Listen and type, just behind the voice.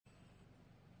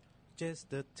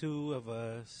just the two of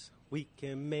us. We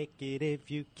can make it if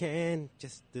you can,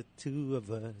 just the two of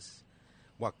us.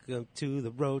 Welcome to the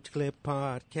Roach Clip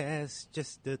Podcast,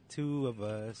 just the two of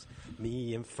us.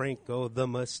 Me and Franco the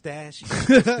mustache, just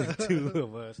the two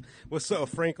of us. What's up,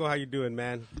 Franco? How you doing,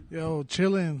 man? Yo,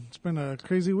 chilling. It's been a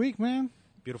crazy week, man.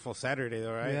 Beautiful Saturday,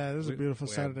 though, right? Yeah, it was a beautiful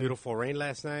we Saturday. Had beautiful rain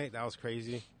last night. That was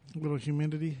crazy. A little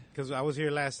humidity. Because I was here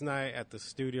last night at the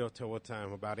studio till what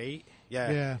time? About 8?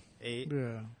 Yeah. 8.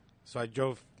 Yeah. So I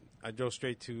drove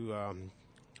straight to,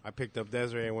 I picked up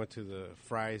Desiree and went to the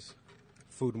Fry's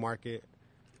food market,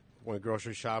 went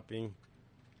grocery shopping.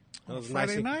 It was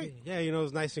Friday night? Yeah, it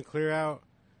was nice and clear out.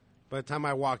 By the time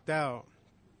I walked out,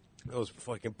 it was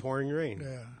fucking pouring rain.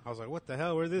 Yeah. I was like, what the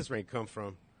hell? Where did this rain come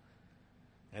from?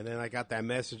 And then I got that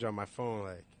message on my phone,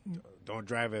 like, don't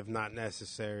drive if not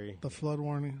necessary. The flood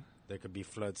warning. There could be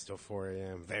floods till 4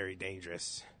 a.m. Very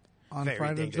dangerous. On Very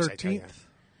Friday the dangerous, I tell ya. 13th.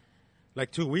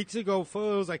 Like 2 weeks ago,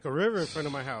 fool, it was like a river in front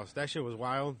of my house. That shit was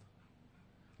wild.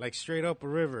 Like straight up a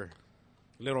river.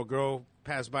 Little girl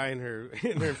passed by in her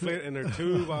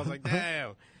tube. I was like,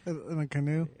 damn. In a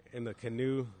canoe. In the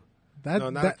canoe. That, No,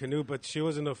 not a canoe, but she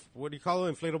was in the, what do you call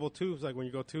it? Inflatable tubes, like when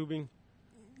you go tubing.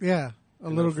 Yeah. A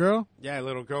little girl? Yeah, a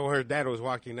little girl. Her dad was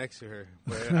walking next to her.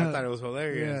 But I thought it was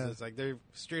hilarious. Yeah. It's like they're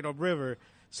straight up river.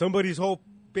 Somebody's whole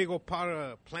big old pot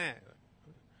of plant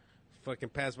fucking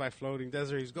passed by floating.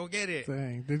 Desiree's, go get it.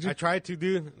 Dang. Did you? I tried to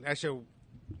do that shit.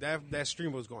 That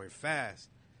stream was going fast.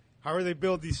 However they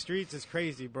build these streets is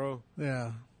crazy, bro.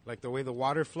 Yeah. Like the way the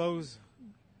water flows,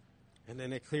 and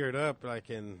then it cleared up like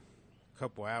in a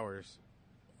couple hours.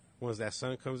 Once that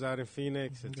sun comes out in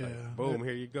Phoenix, it's like boom,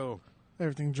 here you go.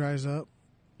 Everything dries up.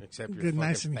 Except your Get fucking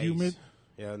nice and face. humid.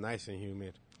 Yeah, nice and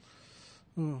humid.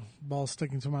 Ooh, balls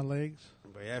sticking to my legs.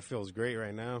 But yeah, it feels great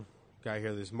right now. Got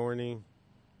here this morning.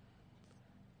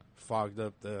 Fogged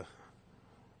up the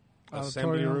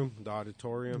assembly room, the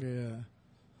auditorium. Yeah.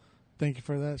 Thank you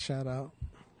for that shout out.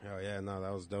 Oh yeah, no,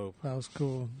 that was dope. That was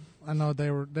cool. I know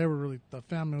they were really, the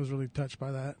family was really touched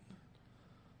by that.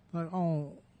 Like,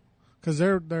 oh, because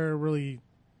they're really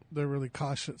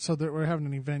cautious. So we're having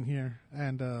an event here,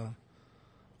 and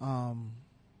well,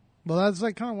 that's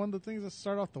like kind of one of the things that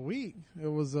start off the week. It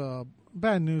was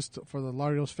bad news for the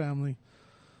Larios family.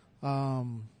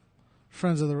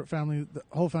 Friends of the family, the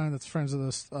whole family that's friends of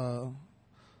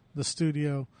the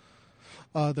studio.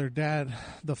 Their dad,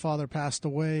 the father, passed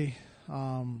away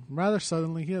rather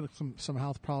suddenly. He had some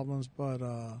health problems, but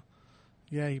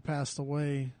yeah, he passed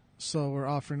away. So we're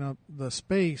offering up the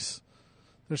space.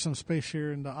 There's some space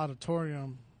here in the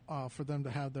auditorium for them to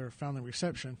have their family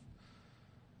reception,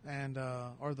 and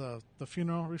or the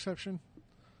funeral reception.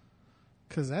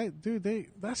 Cause that's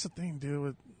the thing, dude.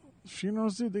 With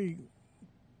funerals, dude,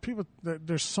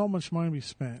 there's so much money to be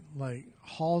spent. Like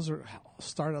halls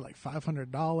start at like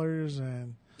 $500,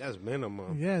 and That's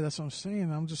minimum. yeah, that's what I'm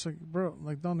saying. I'm just like, bro,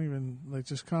 like don't even like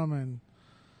just come and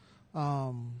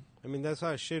I mean, that's how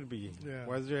it should be. Yeah.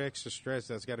 Why is there extra stress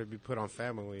that's got to be put on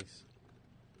families?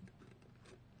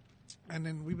 And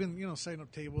then we've been, setting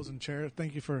up tables and chairs.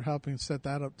 Thank you for helping set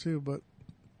that up too. But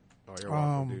Oh, you're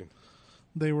welcome, dude.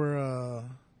 they were.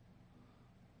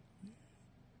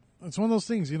 It's one of those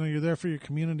things, you're there for your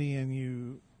community, and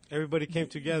you. Everybody came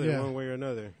together Yeah. one way or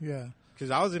another. Yeah.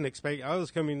 Because I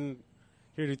was coming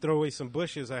here to throw away some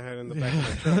bushes I had in the back of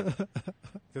my truck.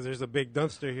 Because there's a big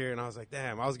dumpster here, and I was like,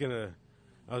 damn, I was gonna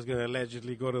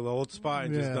allegedly go to the old spot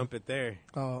and just Yeah. dump it there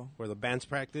Oh. where the bands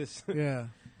practice. Yeah.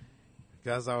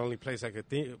 That's the only place I could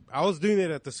think. I was doing it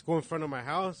at the school in front of my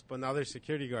house, but now there's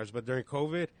security guards. But during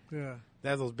COVID, Yeah. they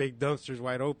have those big dumpsters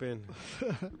wide open.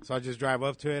 So I just drive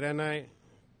up to it at night.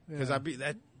 Because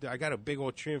Yeah. I got a big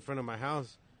old tree in front of my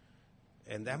house,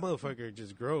 and that motherfucker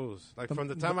just grows. Like from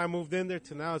the time I moved in there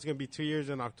to now, it's gonna be 2 years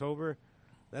in October.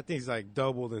 That thing's like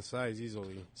doubled in size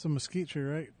easily. It's a mesquite tree,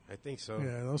 right? I think so.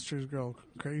 Yeah, those trees grow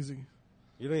crazy.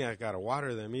 You don't even gotta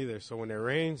water them either. So when it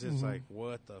rains, it's Mhm. like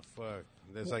what the fuck?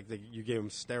 It's like you gave them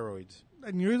steroids.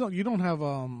 And you don't have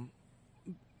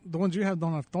the ones you have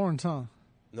don't have thorns, huh?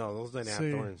 No, those don't have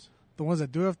See. thorns. The ones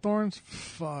that do have thorns,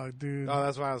 fuck, dude. Oh,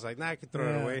 that's why I was like, nah, I could throw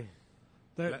it Yeah. away.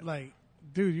 They're like,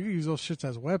 dude, you can use those shits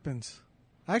as weapons.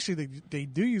 Actually, they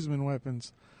do use them in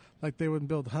weapons. Like they would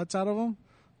build huts out of them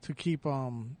to keep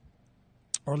or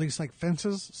at least like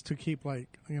fences to keep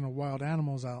like wild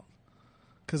animals out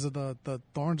because of the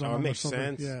thorns on Oh, it them. makes are so big.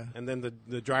 sense. Yeah, And then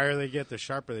the drier they get, the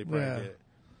sharper they probably Yeah. get.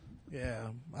 yeah.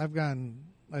 I've gotten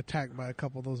attacked by a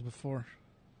couple of those before.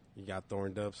 You got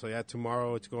thorned up. So yeah,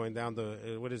 tomorrow it's going down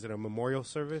to what is it? A memorial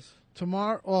service?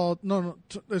 Tomorrow, well, no,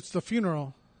 it's the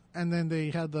funeral, and then they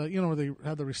had where they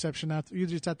had the reception after.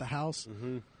 Usually it's at the house,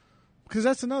 Mm-hmm. because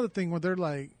that's another thing where they're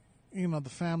like, the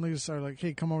families are like,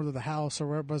 hey, come over to the house or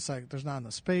whatever, but it's like there's not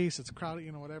enough space, it's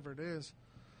crowded, whatever it is.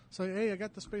 So, hey, I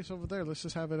got the space over there. Let's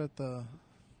just have it at the,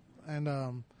 and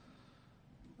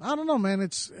I don't know, man.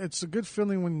 It's a good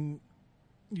feeling when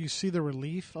you see the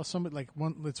relief of somebody, like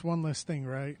it's one less thing,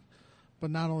 right?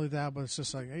 But not only that, but it's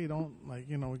just like, hey, don't, like,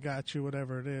 we got you,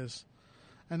 whatever it is.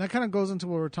 And that kind of goes into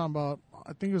what we were talking about.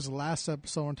 I think it was the last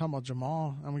episode when we were talking about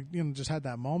Jamal, and we just had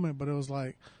that moment. But it was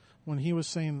like when he was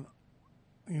saying,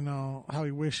 how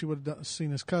he wished he would have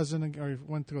seen his cousin, or he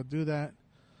went to go do that.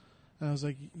 And I was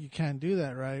like, you can't do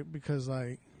that, right? Because,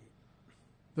 like,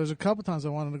 there's a couple times I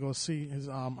wanted to go see his,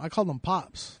 I called him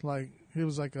Pops. Like, he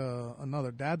was like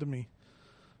another dad to me.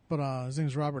 But his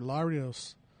name's Robert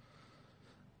Larios.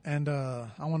 And I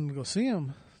wanted to go see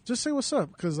him. Just say what's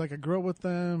up. Because, like, I grew up with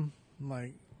them.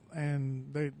 Like,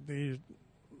 and they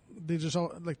just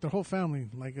all, like, their whole family,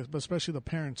 like, but especially the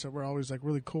parents that were always, like,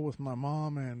 really cool with my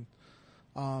mom, and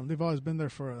they've always been there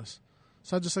for us.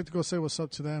 So I just like to go say what's up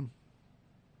to them.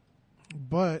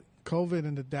 But COVID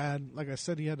and the dad, like I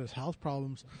said, he had his health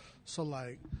problems, so,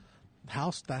 like,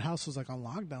 that house was, like, on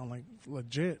lockdown, like,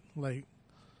 legit, like,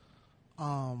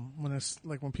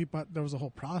 when people, there was a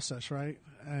whole process, right,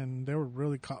 and they were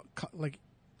really like,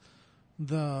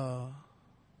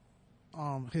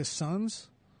 his sons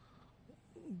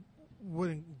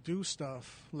wouldn't do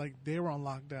stuff, like, they were on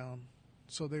lockdown,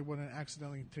 so they wouldn't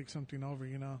accidentally take something over,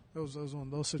 It was one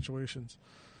of those situations.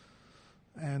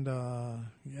 And,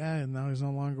 and now he's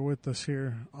no longer with us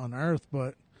here on Earth,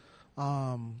 but,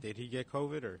 Did he get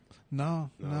COVID or? No.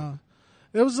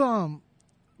 It was,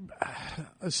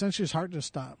 essentially his heart just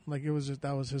stopped. Like, that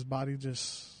was his body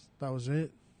that was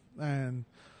it. And,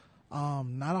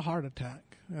 not a heart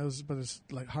attack. But his,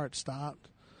 like, heart stopped.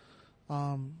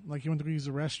 Like, he went to use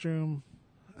the restroom,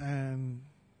 and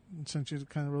essentially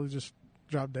kind of really just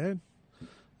dropped dead.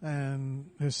 And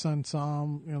his son saw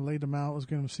him, laid him out, was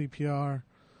giving him CPR.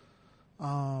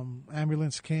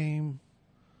 Ambulance came.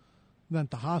 Then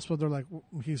at the hospital, they're like,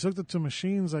 he's hooked up to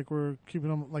machines, like, we're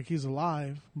keeping him, like, he's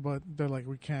alive, but they're like,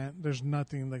 we can't, there's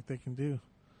nothing, like, they can do.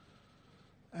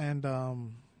 And,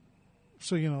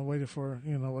 so, waited for,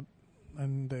 what,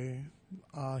 and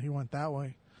he went that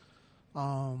way.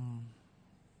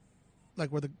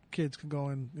 Like, where the kids could go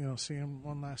and, see him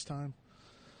one last time.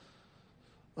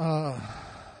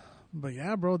 But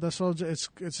yeah, bro, that's all. It's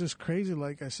just crazy.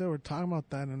 Like I said, we're talking about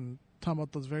that and talking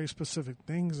about those very specific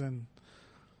things, and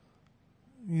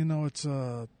it's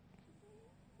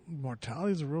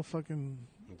mortality is a real fucking.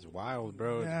 It's wild,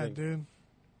 bro. Yeah, dude.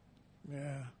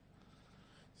 Yeah.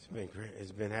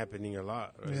 It's been happening a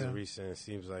lot as of recent. It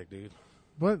seems like, dude.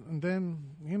 But and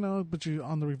then but you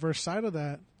on the reverse side of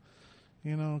that,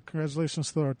 congratulations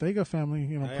to the Ortega family.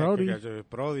 Brody. Congratulations,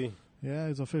 Brody. Yeah,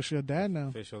 he's officially a dad now.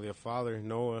 Officially a father,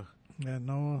 Noah. Yeah,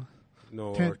 Noah.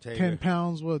 Ortega. 10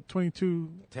 pounds, 22?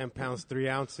 10 pounds, 3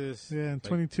 ounces. Yeah, and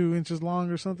 22 inches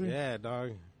long or something? Yeah,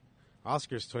 dog.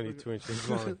 Oscar's 22 inches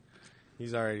long.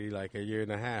 He's already like a year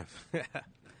and a half.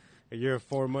 A year and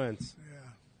 4 months.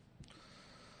 Yeah.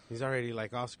 He's already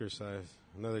like Oscar size.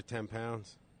 Another 10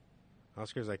 pounds.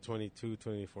 Oscar's like 22,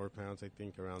 24 pounds, I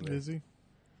think, around there. Is he?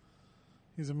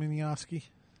 He's a mini Oski.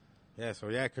 Yeah, so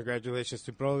congratulations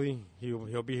to Brody.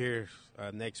 He'll be here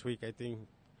next week, I think.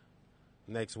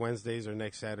 Next Wednesdays or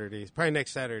next Saturdays. Probably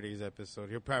next Saturday's episode.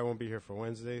 He probably won't be here for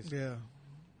Wednesdays. Yeah.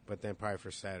 But then probably for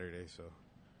Saturday. So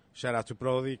shout out to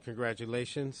Brody.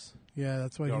 Congratulations. Yeah,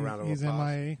 that's why he's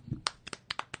MIA.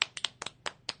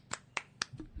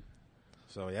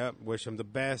 So, wish him the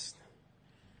best.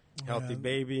 Healthy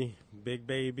baby. Big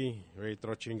baby. Ready to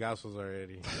throw chingazos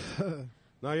already.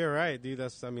 No, you're right, dude.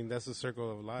 That's the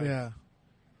circle of life. Yeah.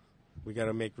 We got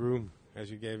to make room as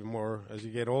you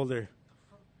get older.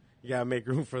 You got to make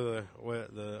room for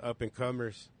the up and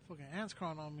comers. Fucking ants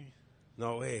crawling on me.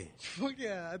 No way. Fuck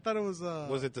yeah. I thought it was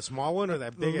Was it the small one or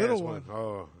that big ass one?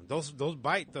 Oh, those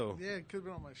bite though. Yeah, it could have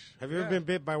been on my Have you ever been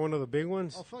bit by one of the big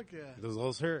ones? Oh, fuck yeah.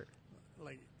 Those hurt?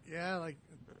 Like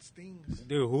it stings.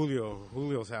 Dude,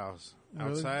 Julio's house.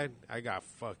 Really? Outside, I got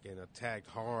fucking attacked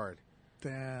hard.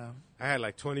 Damn. I had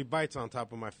like 20 bites on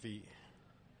top of my feet.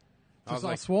 I was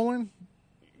like swollen?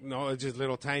 No, it's just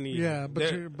little tiny. Yeah,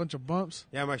 but a bunch of bumps.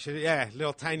 Yeah, my shit. Yeah,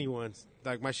 little tiny ones.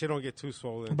 Like my shit don't get too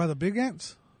swollen. By the big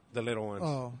ants? The little ones.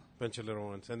 Oh. Bunch of little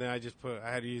ones. And then I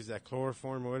had to use that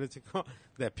chloroform, or what is it called?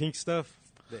 That pink stuff.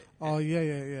 Yeah. I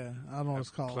don't know what it's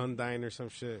called. Clondine or some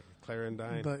shit.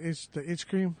 Clarendine. The itch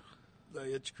cream?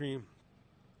 The itch cream.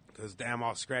 Because damn, I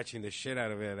was scratching the shit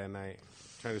out of it at night.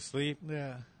 Trying to sleep.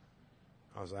 Yeah.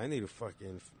 I was like, I need to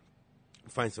fucking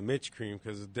find some itch cream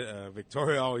because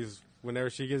Victoria always, whenever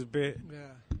she gets bit,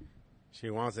 She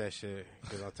wants that shit.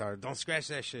 Because I'll tell her, don't scratch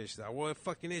that shit. She's like, well, it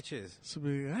fucking itches. So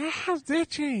be it's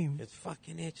itching. It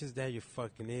fucking itches, Dad, you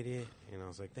fucking idiot. And I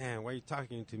was like, damn, why are you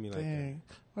talking to me like Dang.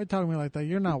 Why are you talking to me like that?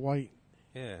 You're not white.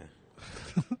 that? Yeah.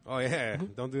 Oh, yeah.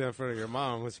 Don't do that in front of your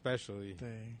mom, especially.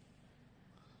 Dang.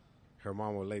 Her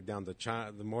mom would lay down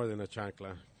the more than a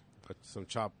chancla. But some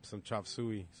chop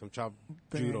suey, some chop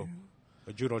Dang. judo.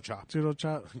 A judo chop. Judo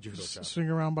chop. Judo chop. Swing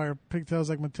around by her pigtails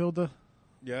like Matilda.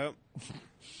 Yep.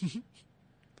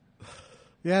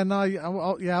 Yeah, no,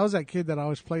 I was that kid that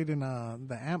always played in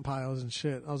the ant piles and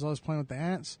shit. I was always playing with the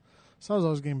ants, so I was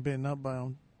always getting bitten up by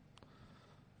them.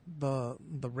 The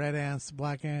red ants, the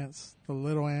black ants, the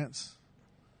little ants.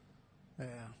 Yeah.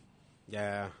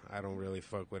 Yeah, I don't really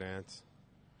fuck with ants.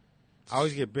 I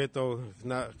always get bit though,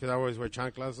 because I always wear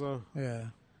chanclas though. Yeah.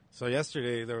 So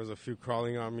yesterday there was a few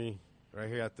crawling on me right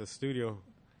here at the studio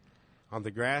on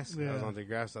the grass. Yeah. I was on the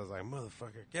grass. I was like,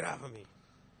 motherfucker, get off of me.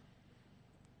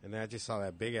 And then I just saw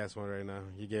that big ass one right now.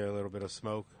 He gave it a little bit of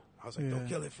smoke. I was like, Yeah. don't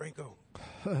kill it, Franco.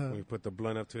 We put the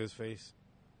blunt up to his face.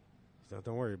 He's like,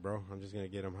 don't worry, bro. I'm just going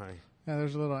to get him high. Yeah,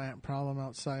 there's a little ant problem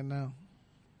outside now.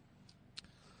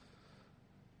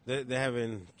 They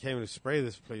haven't came to spray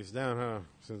this place down, huh?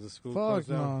 Since the school Fuck closed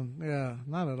down. no. Yeah,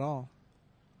 not at all.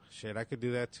 Shit, I could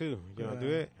do that too. You want to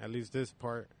Yeah. do it? At least this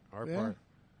part, our Yeah. part.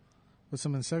 With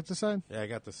some insecticide? Yeah, I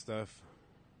got the stuff.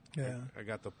 Yeah. I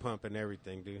got the pump and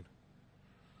everything, dude.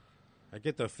 I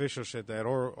get the official shit that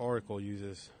Oracle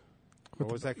uses.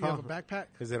 What's that You have a called? backpack?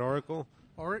 Is it Oracle?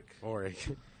 Oric?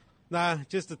 Oric. Nah,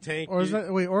 just a tank. Or is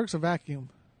that, wait, Oric's a vacuum.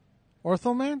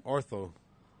 Orthoman? Ortho.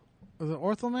 Is it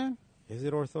Orthoman? Is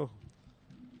it Ortho?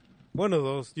 One of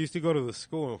those. Used to go to the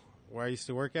school where I used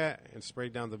to work at and spray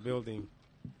down the building.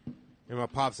 And my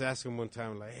pops asked him one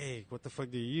time, like, hey, what the fuck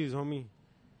do you use, homie?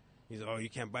 He's like, oh, you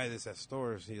can't buy this at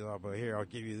stores. He's like, but here, I'll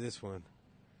give you this one.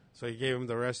 So he gave him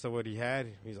the rest of what he had.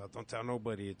 He's like, don't tell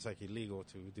nobody. It's like illegal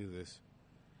to do this.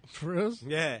 For real?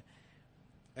 Yeah.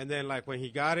 And then, like, when he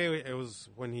got it, it was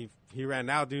when he ran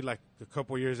out, dude, like a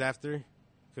couple years after.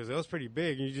 Because it was pretty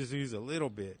big. You just use a little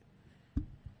bit.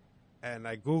 And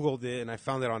I Googled it, and I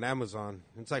found it on Amazon.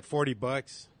 It's like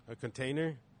 $40 a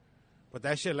container. But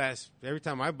that shit lasts, every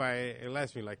time I buy it, it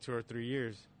lasts me like 2 or 3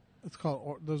 years. It's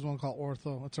called, there's one called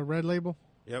Ortho. It's a red label.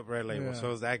 Yep, red label. Yeah.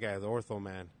 So is that guy, the Ortho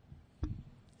man.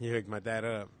 He hooked my dad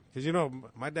up. Because, you know,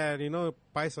 my dad, you know,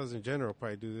 paisas in general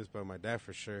probably do this, but my dad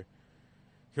for sure.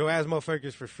 He'll ask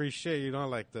motherfuckers for free shit, you know,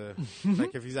 like the,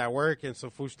 like if he's at work and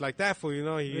some food, like that food, you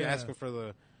know, he asks him for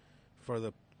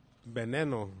the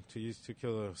veneno to use to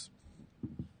kill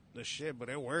the shit, but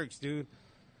it works, dude.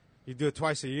 You do it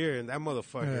twice a year, and that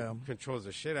motherfucker controls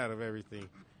the shit out of everything.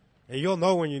 And you'll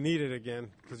know when you need it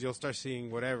again, because you'll start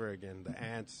seeing whatever again, the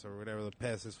ants or whatever the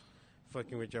pest is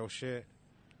fucking with your shit.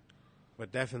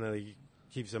 But definitely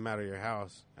keeps them out of your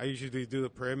house. I usually do the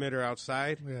perimeter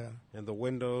outside, and the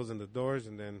windows and the doors,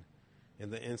 and then in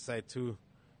the inside too,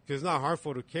 because it's not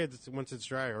harmful to kids once it's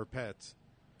dry or pets.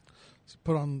 So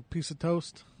put on a piece of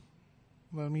toast.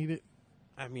 Let them eat it.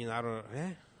 I mean, I don't.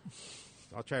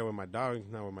 I'll try it with my dog,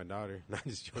 not with my daughter. Not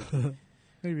just joking.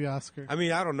 Maybe Oscar. I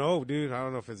mean, I don't know, dude. I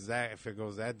don't know if it's that, if it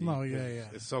goes that deep. No, yeah.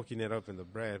 It's soaking it up in the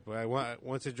bread. But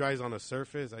once it dries on the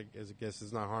surface, I guess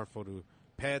it's not harmful to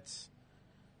pets,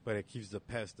 but it keeps the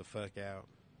pests the fuck out.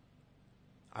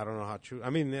 I don't know how true. I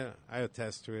mean, yeah, I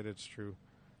attest to it. It's true.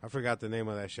 I forgot the name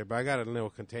of that shit, but I got a little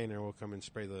container. We'll come and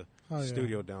spray the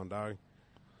studio down, dog.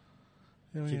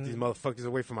 Keep these motherfuckers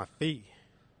away from my feet.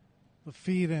 The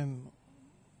feet and...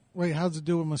 Wait, how's it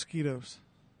do with mosquitoes?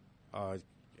 It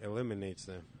eliminates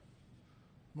them.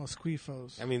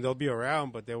 Mosquitoes. I mean, they'll be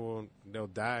around, but they'll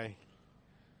die.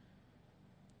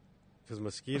 Because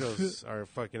mosquitoes are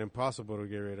fucking impossible to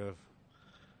get rid of.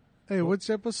 Hey, which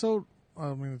episode?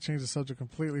 I mean, to change the subject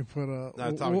completely, but No,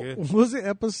 it's all good. was the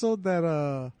episode that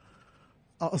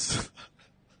hold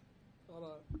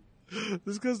on.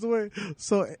 This goes the way.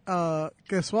 So,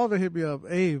 que Suave hit me up,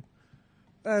 Abe,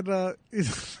 and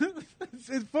it's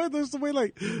funny. There's the way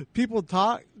like people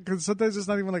talk, because sometimes it's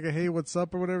not even like a hey, what's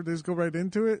up or whatever. They just go right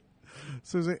into it.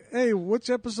 So he's like, hey, which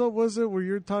episode was it where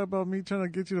you're talking about me trying to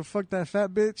get you to fuck that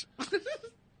fat bitch?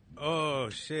 Oh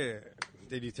shit!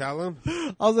 Did you tell him?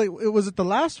 I was like, was it the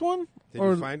last one? Did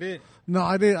you find it? No,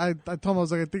 I did. I told him, I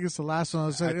was like, I think it's the last one. I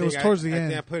was like, it was towards the end. I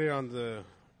think I put it on the.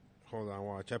 Hold on,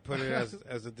 watch. I put it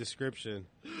as a description.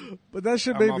 But that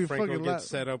shit made me Franco fucking gets laugh.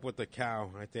 set up with the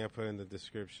cow. I think I put in the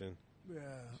description. Yeah.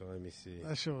 So let me see.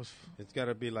 That shit was. It's got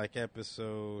to be like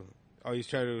episode. Oh, he's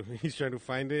trying to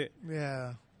find it.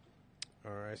 Yeah.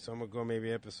 All right, so I'm gonna go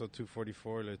maybe episode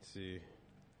 244. Let's see.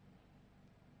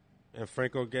 And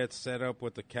Franco gets set up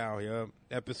with the cow. Yup,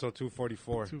 episode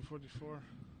 244. 244.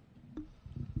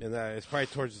 And it's probably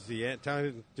towards the end. Tell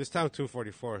him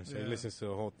 244, so he listens to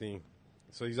the whole thing.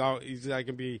 So he's like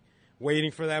gonna be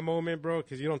waiting for that moment, bro,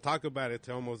 because you don't talk about it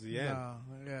till almost the end. No,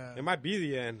 yeah. It might be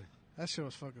the end. That shit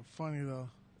was fucking funny though.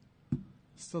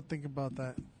 Still think about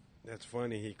that. That's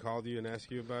funny. He called you and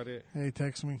asked you about it. Hey,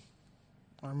 text me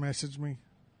or message me.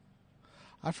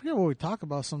 I forget what we talk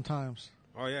about sometimes.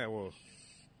 Oh yeah, well.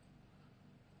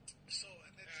 So,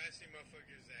 I see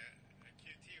motherfuckers at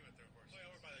QT with their horses.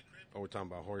 over by the crib. Oh, we're talking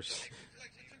about horse. Have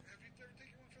you ever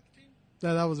taken one for the team?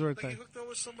 Yeah, that was right Like there. you hooked up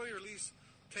with somebody, or at least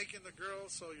taking the girl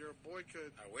so your boy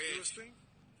could I do wish. his thing?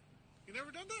 You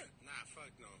never done that, Nah, fuck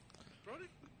no. Brody?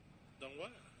 Done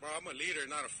what? Bro, I'm a leader,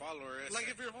 not a follower. Like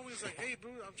if your homie's like, hey,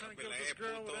 bro, I'm trying to Be get with like, this "Hey,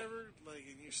 girl, puto." whatever. Like,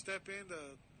 and you step in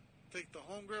to take the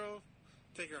homegirl,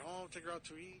 take her home, take her out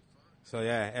to eat. So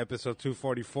yeah, episode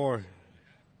 244.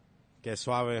 Que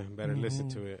suave. Better listen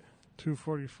to it.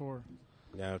 244.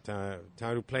 Yeah, time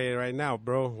to play it right now,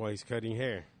 bro, while he's cutting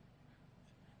hair.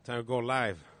 Time to go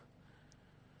live.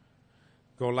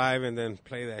 Go live and then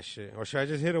play that shit. Or should I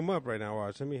just hit him up right now?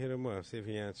 Watch. Let me hit him up. See if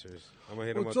he answers. I'm going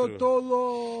to hit him up through...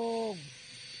 todo?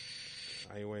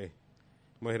 Anyway,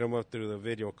 I'm going to hit him up through the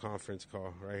video conference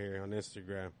call right here on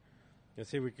Instagram. Let's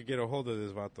see if we could get a hold of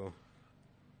this vato.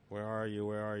 Where are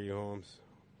you, Holmes?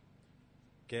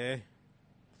 Que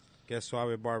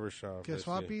Suave Barbershop. Que Let's see.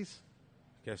 swappies?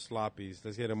 Que Sloppies.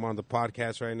 Let's get him on the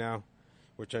podcast right now.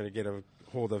 We're trying to get a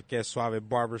hold of Que Suave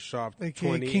Barbershop AKA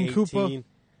 2018. King Koopa.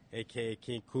 A.K.A.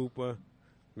 King Koopa.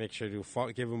 Make sure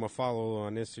to give him a follow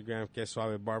on Instagram, Que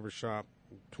Suave Barbershop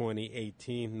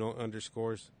 2018, no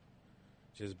underscores,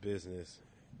 just business.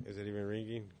 Is it even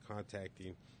ringing?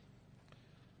 Contacting.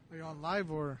 Are you on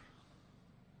live or?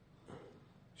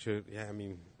 Yeah, I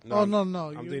mean. No, no.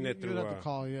 I'm doing it through. You'd have to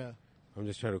call, yeah. I'm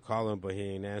just trying to call him, but he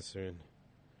ain't answering.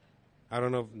 I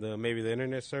don't know if maybe the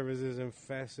internet service isn't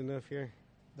fast enough here.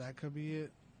 That could be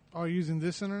it. Are you using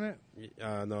this internet?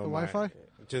 No, The Wi-Fi?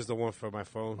 Just the one for my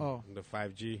phone. Oh. The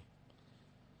 5G.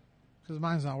 Because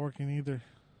mine's not working either.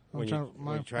 When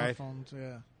you tried? phones,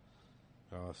 yeah.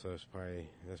 Oh, so that's probably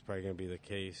gonna be the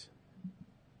case.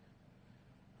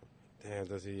 Damn,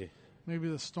 does he? Maybe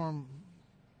the storm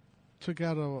took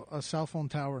out a cell phone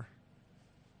tower.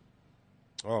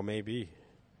 Oh, maybe.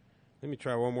 Let me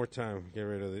try one more time.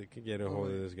 Get a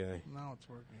hold of this guy. Now it's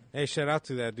working. Hey, shout out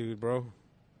to that dude, bro.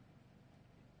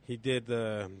 He did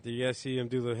Did you guys see him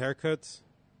do the haircuts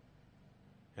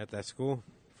at that school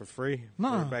for free?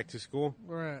 Nah. Back to school.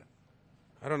 Where at?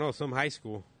 I don't know, some high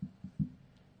school.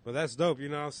 But that's dope. You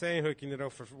know what I'm saying? Hooking it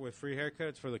up with free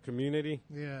haircuts for the community.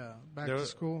 Yeah, back to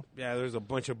school. Yeah, there's a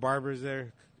bunch of barbers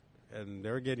there, and they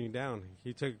were getting down.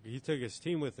 He took his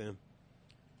team with him.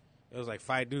 It was like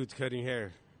 5 dudes cutting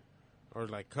hair, or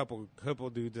like couple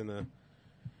dudes and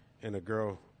a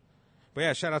girl. But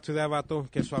yeah, shout out to that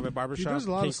vato, Que Suave Barbershop. He does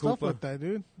a lot King of stuff Koopa. with that,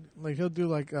 dude. Like he'll do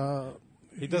like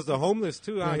He does the homeless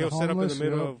too. Yeah, He'll the set up in the homeless,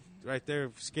 middle yeah. of right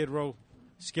there, Skid Row,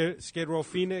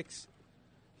 Phoenix.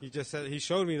 He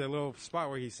showed me the little spot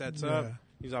where he sets up. Yeah.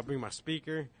 He's I'll bring my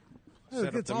speaker, set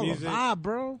up it's the all music, a vibe,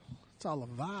 bro. It's all a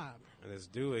vibe. and let's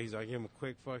do it. He's like, give him a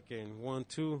quick fucking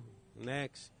 1-2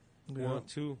 next, Yeah.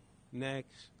 1-2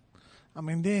 next. I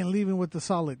mean, they ain't leaving with the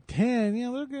solid 10. You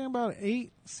know, they're getting about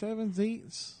 8, 7s,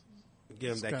 8s. Give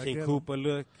him Just that gotta King get Koopa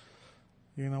look.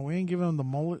 You know, we ain't giving them the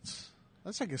mullets.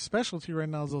 That's like a specialty right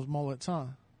now, is those mullets, huh?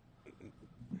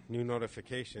 New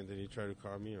notification. Did he try to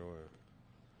call me or what?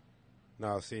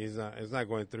 No, see, it's not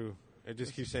going through. It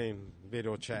just keeps saying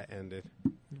video chat ended.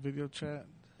 Video chat.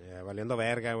 Yeah, valiendo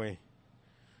verga, güey.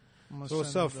 I'm gonna So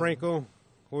what's send up, it, Franco?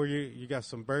 Who are you got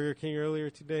some Burger King earlier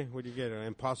today? What did you get? An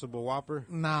Impossible Whopper?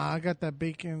 Nah, I got that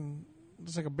bacon.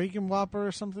 It's like a bacon Whopper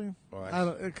or something.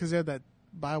 Oh, Because they had that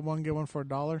buy one, get one for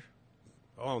 $1.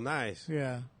 oh, nice.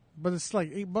 Yeah. But it's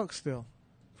like $8 still.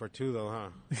 For 2 though, huh?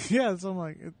 Yeah, so I'm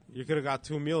like, You could have got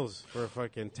 2 meals for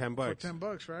fucking $10. for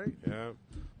 $10, right? Yeah.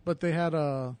 But they had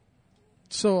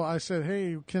so I said,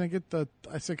 hey, can I get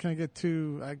can I get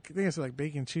 2, I think I said like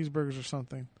bacon cheeseburgers or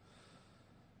something.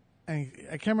 And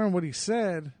I can't remember what he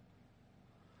said.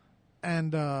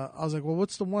 And I was like, well,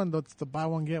 what's the one that's the buy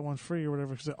one, get one free or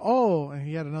whatever? He said, oh, and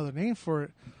he had another name for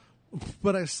it.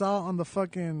 But I saw on the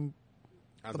fucking,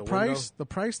 Out the window?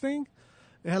 price thing,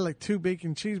 it had like 2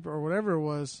 bacon cheeseburgers or whatever it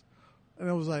was. And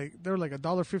it was like, they were like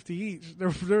 $1.50 each.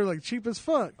 They were like cheap as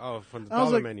fuck. Oh, from the I was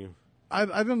dollar like- menu. I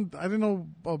didn't know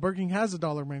Burger King has a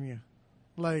 $1 menu.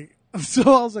 Like, so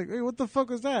I was like, hey, what the fuck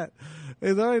was that?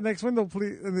 He's all right, next window,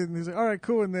 please. And then he's like, all right,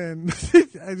 cool. And then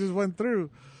I just went through.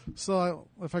 So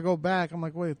if I go back, I'm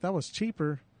like, wait, that was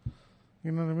cheaper.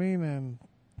 You know what I mean? And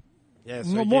Yeah,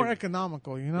 more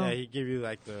economical, you know? Yeah, he give you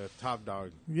like the top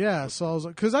dog. Yeah, so I was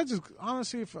like, because I just,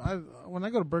 honestly, when I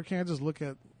go to Burger King, I just look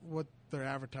at what they're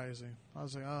advertising. I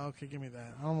was like, oh, okay, give me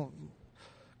that. I don't,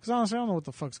 because honestly, I don't know what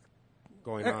the fuck's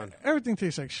Going on. Everything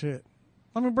tastes like shit.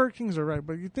 I mean, Burger King's are right,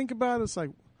 but you think about it, it's like,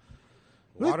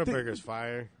 Whataburger's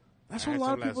fire. That's what a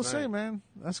lot of people say, man.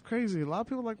 That's crazy. A lot of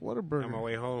people like Whataburger. On my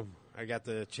way home, I got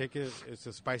the chicken. It's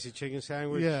a spicy chicken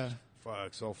sandwich. Yeah.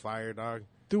 Fuck, so fire, dog.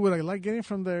 Dude, what I like getting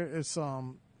from there is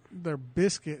their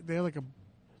biscuit. They have like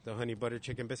the honey butter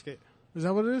chicken biscuit. Is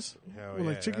that what it is? Hell With yeah,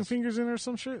 like chicken fingers in it or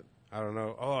some shit? I don't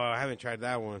know. Oh, I haven't tried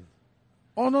that one.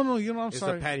 Oh, no, you know, I'm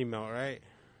sorry. It's a patty melt, right?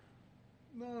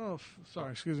 No,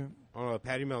 sorry, excuse me. Oh, no,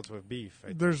 patty melts with beef.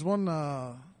 There's one,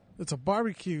 it's a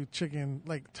barbecue chicken,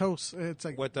 like toast. It's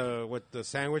like with the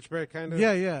sandwich bread, kind of.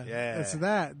 Yeah. It's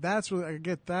that. That's what I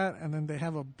get that, and then they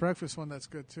have a breakfast one that's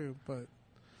good too. But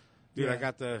dude, I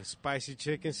got the spicy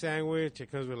chicken sandwich. It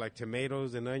comes with like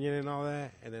tomatoes and onion and all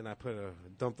that, and then I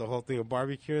dump the whole thing of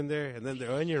barbecue in there, and then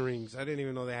the onion rings. I didn't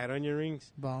even know they had onion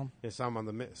rings. Bomb. It's on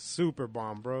the super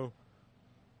bomb, bro.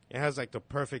 It has like the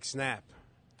perfect snap,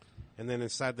 and then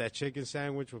inside that chicken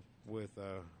sandwich with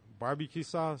barbecue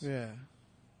sauce. Yeah.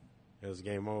 It was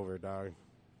game over, dog.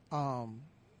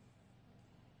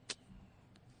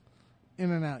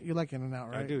 In-N-Out. You like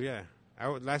In-N-Out, right? I do, yeah.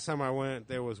 Last time I went,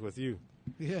 there was with you.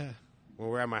 Yeah. When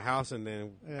we were at my house, and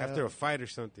then after a fight or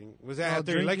something. Was that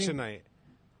after drinking? election night?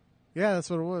 Yeah, that's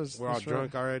what it was. We're all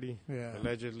drunk already? Yeah.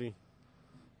 Allegedly.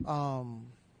 I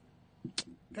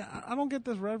don't get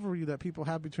this rivalry that people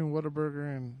have between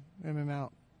Whataburger and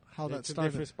In-N-Out. How that started.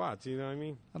 Different spots, you know what I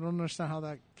mean? I don't understand how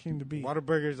that came to be.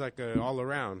 Whataburger's like all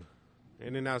around.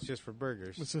 In-N-Out's just for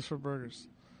burgers. It's just for burgers.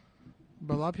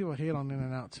 But a lot of people hate on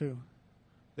In-N-Out too.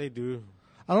 They do.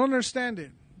 I don't understand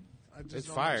it. It's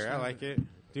fire. I like it.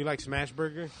 Do you like Smash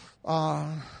Burger? You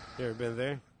ever been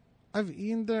there? I've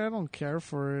eaten there. I don't care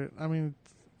for it. I mean,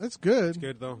 it's good. It's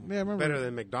good though. Yeah, I remember. Better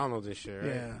than McDonald's and shit,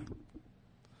 right? Yeah.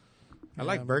 I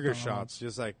like burger shops,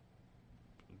 just like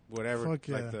whatever. Fuck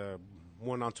yeah. Like the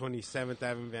one on 27th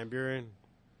Avenue, Van Buren.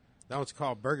 That one's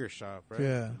called Burger Shop, right?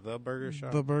 Yeah. The Burger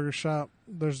Shop. The Burger Shop.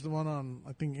 There's the one on,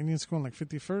 I think, Indian School on like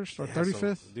 51st or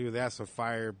 35th. Dude, they have some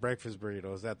fire breakfast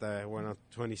burritos. That one on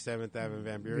 27th Avenue,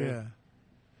 Van Buren. Yeah.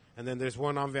 And then there's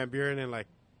one on Van Buren and like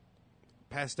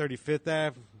past 35th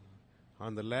Ave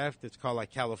on the left. It's called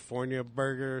like California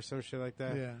Burger or some shit like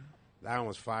that. Yeah. That one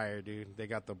was fire, dude. They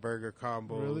got the burger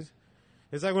combos. Really?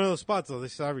 It's like one of those spots, though. They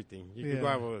sell everything. You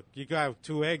Yeah. could have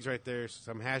 2 eggs right there,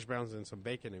 some hash browns, and some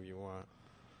bacon if you want.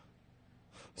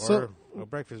 Or So, a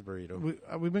breakfast burrito.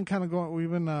 We've been kind of going.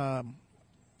 We've been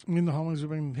me and the homies. We've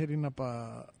been hitting up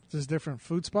just different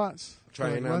food spots,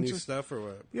 Trying like out new lunches. stuff or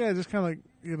what? Yeah, just kind of like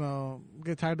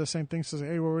get tired of the same things. So say,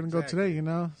 hey, where we're gonna go today? You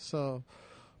know. So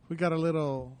we got a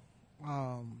little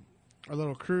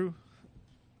crew,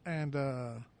 and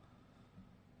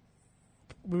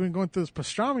we've been going through this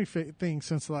pastrami thing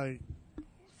since like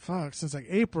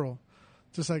April.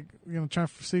 Just like trying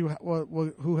to see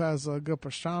what who has a good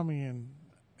pastrami in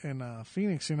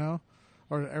Phoenix,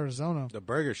 or Arizona. The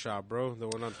Burger Shop, bro. The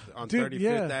one on Dude, 35th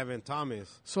yeah. Ave in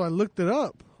Thomas. So I looked it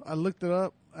up, and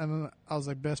then I was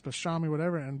like, best pastrami,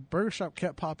 whatever, and Burger Shop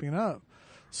kept popping up.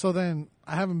 So then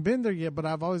I haven't been there yet, but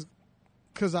I've always,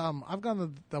 because I've gone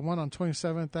to the one on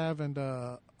 27th Ave and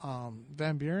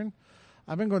Van Buren.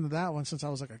 I've been going to that one since I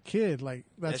was like a kid. Like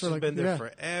that's where been there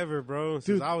forever, bro. Since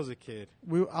Dude, I was a kid.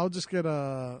 I'll just get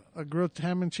a grilled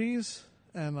ham and cheese,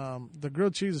 and the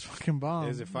grilled cheese is fucking bomb.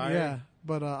 Is it fire? Yeah,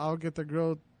 but I'll get the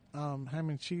grilled ham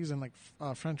and cheese and like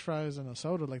French fries and a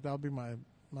soda. Like that'll be my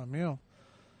meal.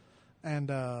 And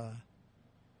I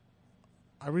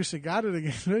recently got it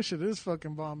again. This shit is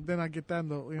fucking bomb. Then I get that in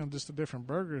the just the different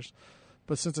burgers.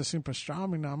 But since I seen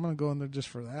pastrami now, I'm gonna go in there just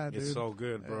for that. It's dude. so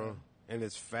good, bro. Yeah. And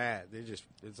it's fat. It's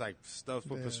like stuffed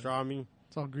with pastrami.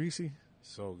 It's all greasy.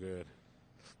 So good.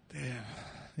 Damn.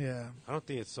 Yeah. I don't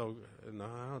think it's so. No,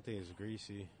 I don't think it's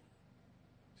greasy.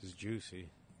 It's juicy.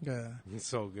 Yeah. It's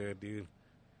so good, dude.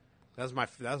 That's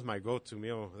my go-to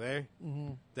meal there.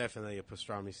 Mm-hmm. Definitely a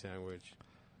pastrami sandwich.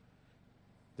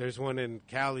 There's one in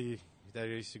Cali that I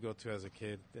used to go to as a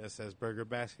kid that says Burger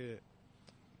Basket.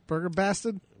 Burger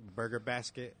Bastard? Burger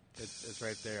Basket. It's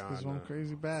right there on one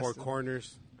crazy bastard. Four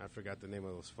Corners. I forgot the name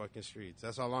of those fucking streets.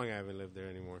 That's how long I haven't lived there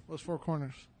anymore. What's Four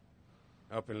Corners?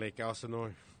 Up in Lake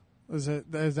Elsinore. Is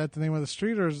that the name of the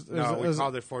street, or is we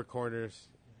called it Four Corners.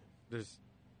 There's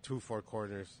 2 Four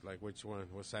Corners. Like which one?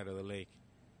 What side of the lake?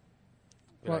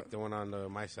 Like the one on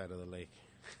my side of the lake.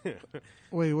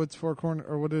 Wait, what's Four Corner,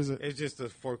 or what is it? It's just the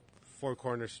four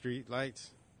corner street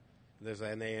lights. There's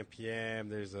an AM PM.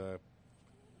 There's a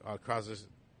across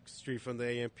street from the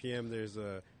AMPM, there's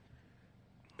a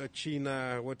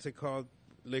China, what's it called,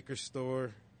 liquor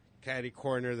store. Caddy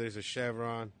corner, there's a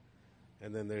Chevron.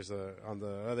 And then on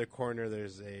the other corner,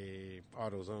 there's a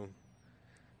AutoZone.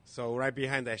 So right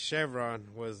behind that Chevron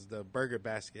was the Burger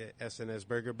Basket, SNS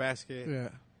Burger Basket. Yeah.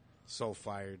 So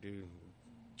fire, dude.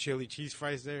 Chili cheese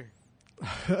fries there.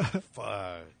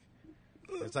 Fuck.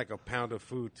 It's like a pound of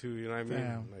food, too, you know what I mean?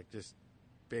 Damn. Like just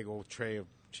big old tray of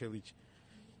chili.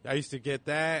 I used to get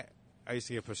that. I used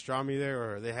to get pastrami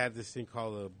there, or they had this thing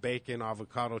called a bacon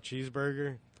avocado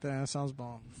cheeseburger. Damn, that sounds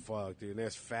bomb. Fuck, dude.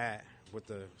 That's fat with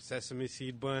the sesame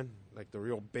seed bun, like the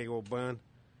real big old bun.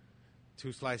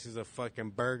 2 slices of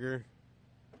fucking burger,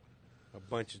 a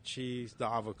bunch of cheese, the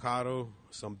avocado,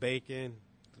 some bacon,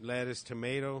 lettuce,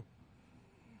 tomato.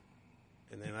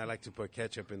 And then I like to put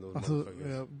ketchup in those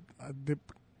motherfuckers. Yeah,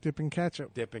 dip in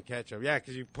ketchup. Dip in ketchup. Yeah,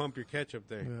 because you pump your ketchup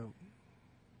there.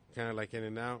 Yeah. Kind of like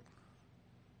In-N-Out.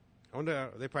 I wonder,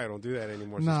 they probably don't do that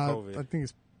anymore since Nah, COVID. I think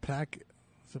it's packet.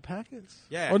 Is it packets?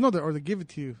 Yeah. Or no, or they give it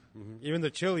to you. Even the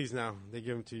chilies now, they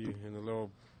give them to you in a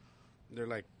little, they're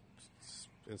like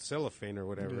in cellophane or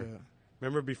whatever. Yeah.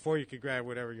 Remember before you could grab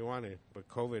whatever you wanted, but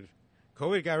COVID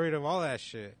got rid of all that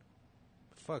shit.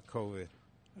 Fuck COVID.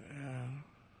 Yeah.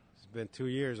 It's been 2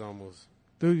 years almost.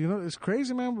 Dude, you know, it's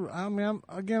crazy, man. I mean,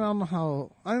 I don't know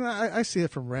how. I see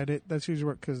it from Reddit. That's usually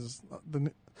what, because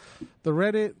the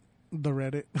Reddit.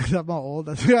 I'm not old.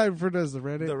 That's what I refer to as the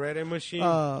Reddit. The Reddit machine?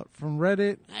 From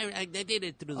Reddit. I did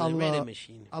it through the Reddit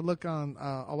machine. I'll look on,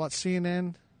 I'll watch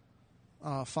CNN,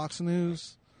 Fox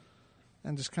News,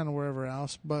 and just kind of wherever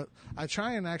else. But I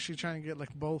try and get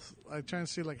like both. I try and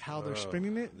see like how they're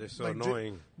spinning it. They're so like,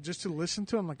 annoying. Just to listen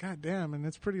to them, like, God damn. And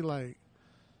it's pretty like,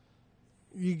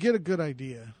 you get a good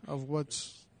idea of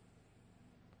what's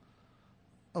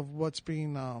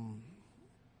being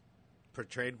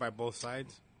Portrayed by both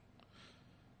sides?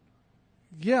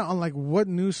 yeah, on like what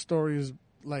news stories,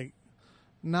 like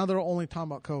now they're only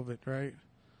talking about COVID, right?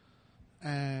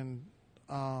 And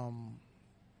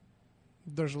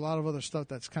there's a lot of other stuff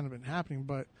that's kind of been happening,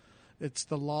 but it's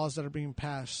the laws that are being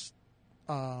passed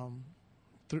through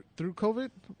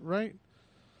COVID, right?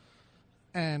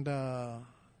 And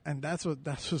that's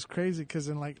what's crazy, because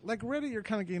in like Reddit, you're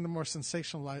kind of getting the more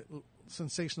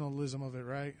sensationalism of it,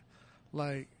 right?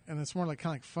 Like, and it's more like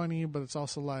kind of like funny, but it's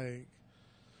also like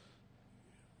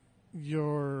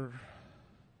you're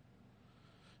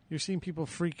seeing people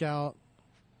freak out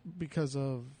because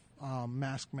of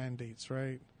mask mandates,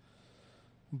 right?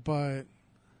 But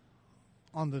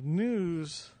on the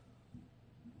news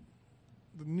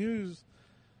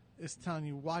is telling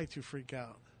you why to freak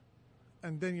out,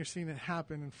 and then you're seeing it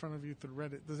happen in front of you through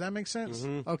Reddit. Does that make sense?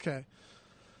 Mm-hmm. Okay.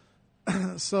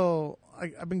 So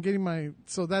I've been getting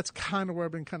so that's kind of where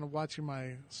I've been kind of watching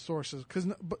my sources,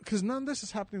 because none of this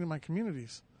is happening in my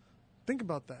communities. Think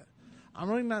about that. I'm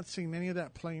really not seeing any of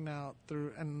that playing out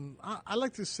through, and I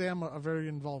like to say I'm a very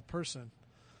involved person,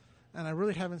 and I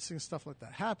really haven't seen stuff like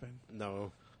that happen.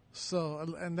 No.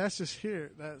 So, and that's just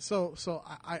here. So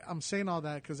I'm saying all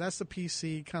that because that's the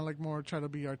PC, kind of like more try to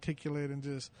be articulate and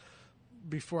just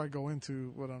before I go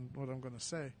into what I'm going to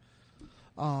say.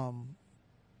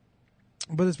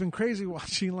 But it's been crazy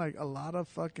watching like a lot of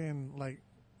fucking like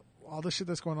all the shit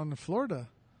that's going on in Florida.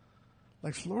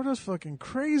 Like Florida's fucking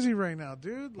crazy right now,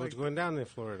 dude. What's Like, going down in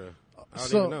Florida? I don't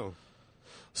so- even know.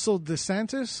 So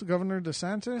Governor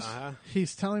DeSantis, Uh-huh.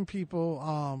 he's telling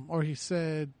people, or he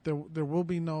said there will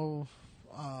be no,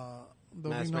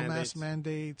 mask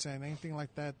mandates and anything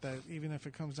like that. That even if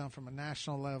it comes down from a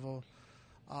national level,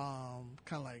 kind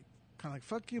of like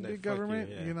fuck you, Like, big fuck you, government.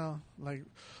 yeah. You know, like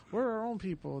we're our own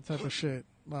people, type of shit.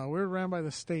 We're ran by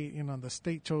the state. You know, the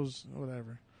state chose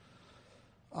whatever.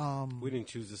 We didn't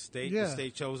choose the state. Yeah. The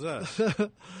state chose us.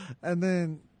 And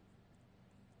then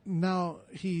now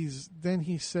he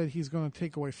said he's going to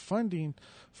take away funding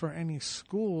for any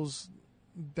schools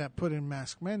that put in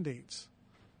mask mandates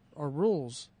or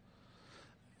rules.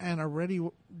 And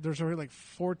there's already like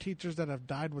 4 teachers that have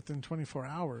died within 24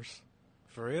 hours.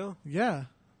 For real? Yeah.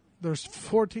 There's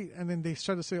 4 and then they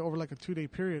started to say over like a 2-day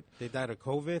period. They died of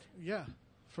COVID? Yeah.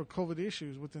 For COVID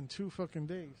issues within 2 fucking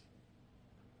days.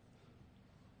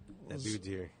 That dude's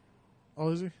here. Oh,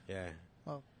 is he? Yeah.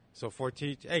 Oh. So 4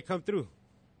 teachers. Hey, come through.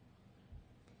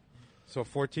 So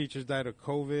 4 teachers died of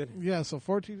COVID. Yeah, so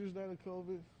 4 teachers died of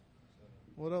COVID.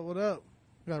 What up?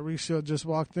 Got Risho just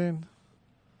walked in.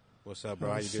 What's up, bro?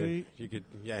 How Have a you doing? seat.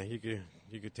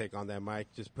 You could take on that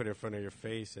mic. Just put it in front of your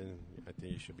face, and I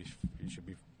think you should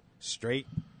be straight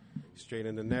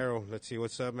in the narrow. Let's see.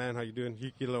 What's up, man? How you doing?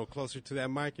 You get a little closer to that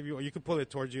mic if you want. You can pull it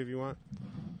towards you if you want.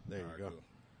 There you go. Cool.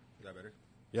 Is that better?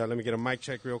 Yeah, let me get a mic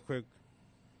check real quick.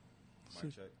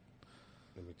 Mic check.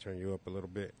 Let me turn you up a little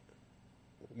bit.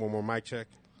 One more mic check.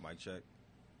 Mic check.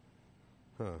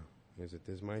 Huh. Is it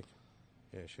this mic?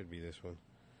 Yeah, it should be this one.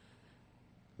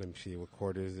 Let me see. What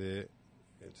chord is it?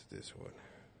 It's this one.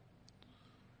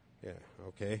 Yeah,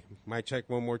 okay. Mic check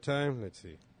one more time. Let's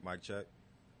see. Mic check.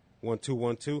 1 2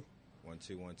 1 2. 1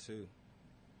 2 1 2. Let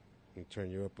me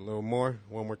turn you up a little more.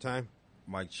 One more time.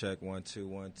 Mic check. 1 2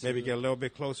 1 2. Maybe get a little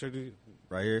bit closer to.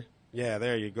 Right here. Yeah,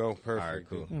 there you go. Perfect. All right,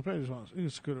 cool. You probably just want you can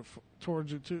scoot it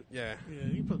towards you too. Yeah. Yeah,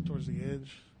 you can put it towards the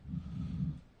edge.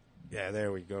 Yeah,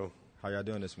 there we go. How y'all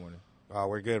doing this morning?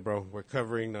 We're good, bro. We're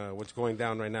covering what's going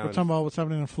down right now. We're talking about what's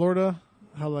happening in Florida.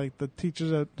 How like the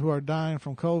teachers who are dying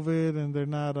from COVID and they're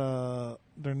not.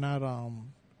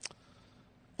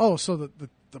 Oh, so the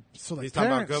He's talking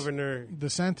about parents, Governor.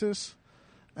 DeSantis,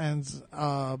 and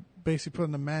basically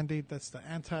putting a mandate that's the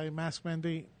anti-mask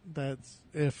mandate. That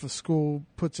if a school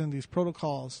puts in these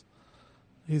protocols,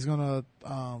 he's gonna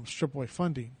strip away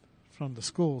funding from the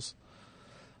schools.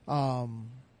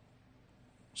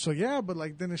 So yeah, but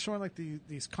like then it's showing like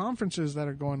these conferences that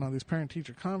are going on, these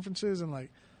parent-teacher conferences, and like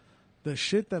the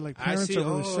shit that like parents are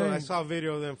really saying. I saw a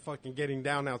video of them fucking getting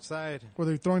down outside. Were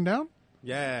they throwing down?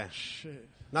 Yeah. Shit.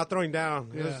 Not throwing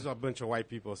down. Yeah. This is a bunch of white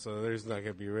people, so there's not going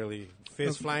to be really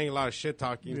fist flying, a lot of shit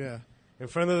talking. Yeah. In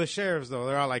front of the sheriffs, though.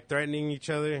 They're all like threatening each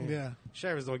other. Yeah.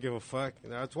 Sheriffs don't give a fuck.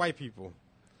 It's white people.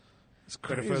 It's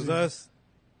But crazy. if it was us,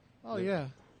 Oh yeah.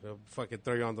 they'll fucking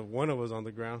throw you on one of us on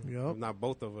the ground. Yup. If not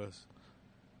both of us.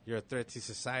 You're a threat to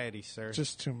society, sir.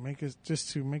 Just to make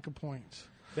a point.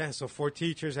 Yeah, so 4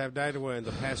 teachers have died in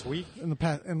the past week In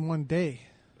one day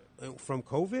from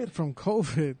COVID? from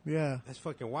COVID. Yeah. That's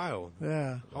fucking wild.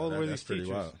 Yeah. How old were That's these pretty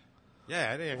teachers? wild.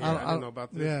 Yeah, I didn't know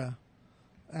about this. Yeah.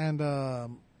 And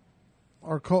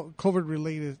or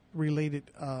COVID related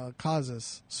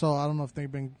causes. So I don't know if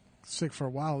they've been sick for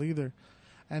a while either.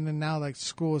 And then now like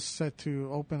school is set to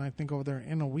open, I think over there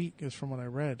in a week is from what I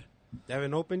read. They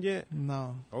haven't opened yet?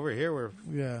 No. Over here, we're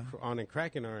Yeah. on and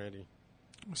cracking already.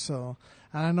 So,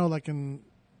 and I know like in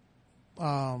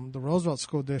the Roosevelt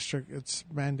School District, it's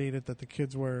mandated that the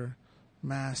kids wear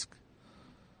masks.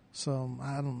 So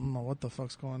I don't know what the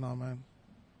fuck's going on, man.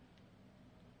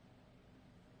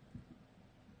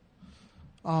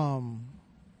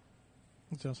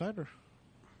 It's outside or?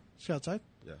 She outside?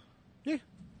 Yeah. Yeah,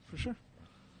 for sure.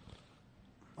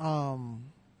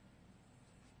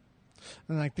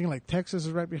 And I think like Texas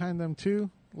is right behind them too.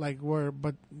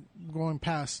 But going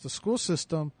past the school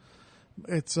system,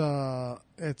 it's what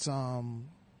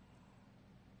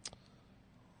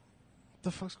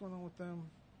the fuck's going on with them?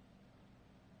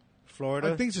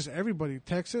 Florida? I think it's just everybody.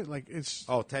 Texas, like it's.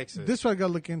 Oh, Texas. This one I got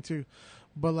to look into,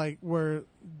 but like where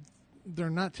they're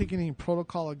not taking any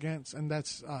protocol against, and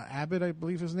that's Abbott, I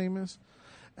believe his name is,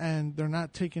 and they're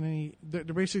not taking any. They're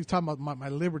basically talking about my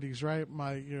liberties, right?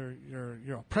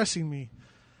 You're oppressing me,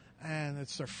 and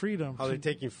it's their freedom. How they're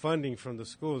taking funding from the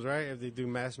schools, right? If they do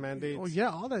mass mandates. Oh yeah,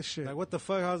 all that shit. Like what the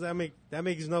fuck? How's that make? That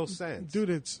makes no sense,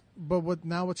 Dude,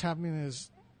 what's happening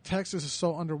is Texas is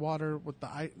so underwater with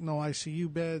the no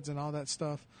ICU beds and all that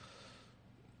stuff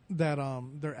that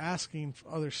they're asking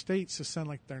other states to send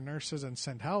like their nurses and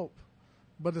send help.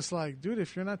 But it's like, dude,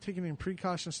 if you're not taking any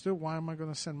precautions still, why am I going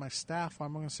to send my staff? Why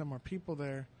am I going to send more people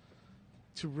there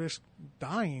to risk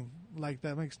dying? Like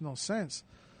that makes no sense.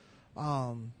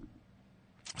 So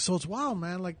it's wild,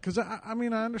 man. Like, because I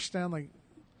mean, I understand, like,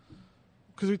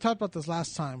 because we talked about this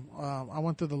last time. I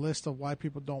went through the list of why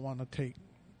people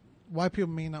why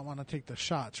people may not want to take the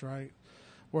shots, right?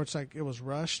 Where it's like it was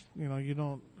rushed. You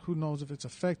know, who knows if it's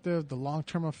effective, the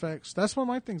long-term effects. That's one of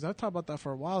my things. I've talked about that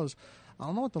for a while is I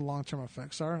don't know what the long-term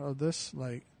effects are of this,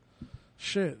 like,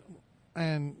 shit.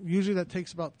 And usually that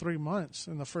takes about 3 months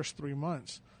in the first 3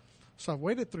 months. So I've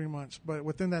waited 3 months, but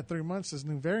within that 3 months, this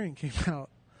new variant came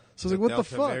out. So I was like, what the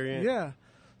Delta fuck? variant? Yeah.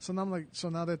 So now I'm like, so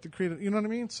now they have to create it. You know what I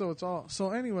mean? So it's all. So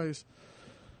anyways,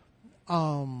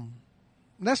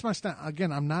 that's my stand.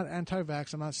 Again, I'm not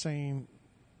anti-vax. I'm not saying.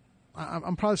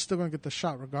 I'm probably still going to get the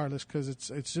shot regardless because it's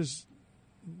just.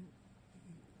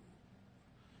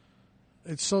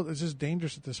 It's just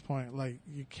dangerous at this point. Like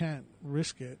you can't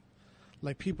risk it.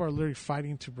 Like people are literally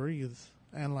fighting to breathe,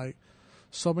 and like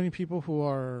so many people who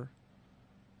are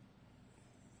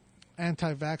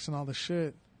anti-vax and all the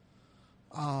shit.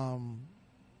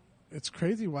 It's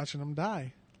crazy watching them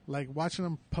die. Like watching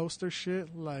them post their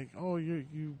shit, like, "Oh, you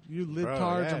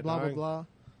libtards," yeah, and blah blah dog. blah.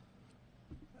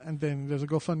 And then there's a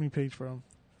GoFundMe page for him.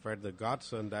 Fred, the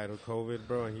godson, died of COVID,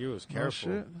 bro, and he was Oh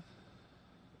careful. shit!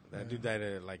 That dude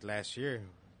died like last year.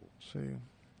 See,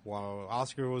 While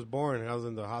Oscar was born, I was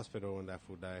in the hospital when that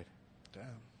fool died. damn.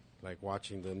 Like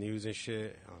watching the news and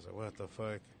shit. I was like, what the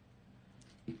fuck?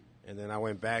 And then I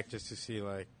went back just to see,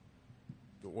 like,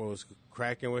 what was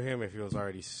cracking with him, if he was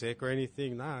already sick or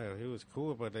anything. Nah, he was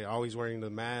cool, but they always wearing the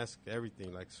mask,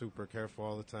 everything, like, super careful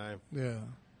all the time. Yeah.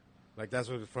 Like, that's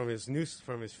what, from his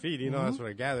feed, you know, that's what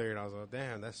I gathered. I was like,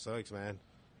 damn, that sucks, man.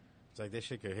 It's like, this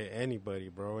shit could hit anybody,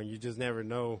 bro, and you just never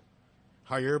know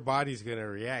how your body's going to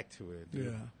react to it, dude.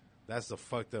 Yeah. That's the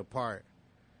fucked up part.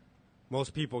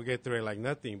 Most people get through it like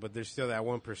nothing, but there's still that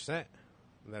 1%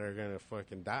 that are going to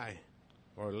fucking die.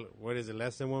 Or what is it,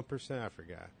 less than 1%? I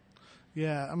forgot.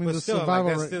 Yeah, I mean, But the still, survival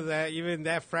like, that's rate. still that, even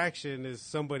that fraction is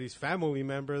somebody's family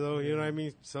member, though. You know what I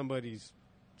mean? Somebody's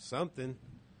something.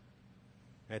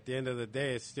 At the end of the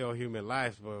day, it's still human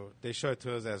life, but they show it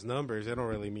to us as numbers. It don't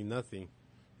really mean nothing.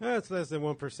 It's less than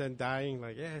 1% dying.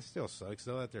 Like, yeah, it still sucks,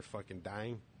 though, that they're fucking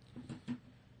dying.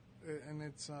 And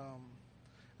it's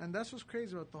and that's what's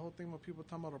crazy about the whole thing when people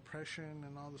talking about oppression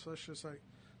and all this. It's just like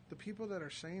the people that are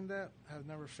saying that have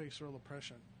never faced real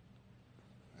oppression.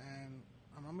 And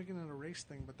I'm not making it a race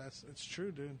thing, but it's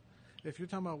true, dude. If you're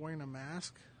talking about wearing a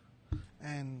mask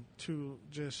and to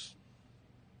just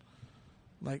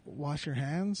like wash your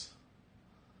hands,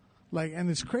 like, and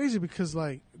it's crazy because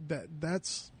like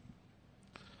that's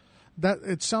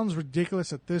it sounds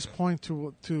ridiculous at this point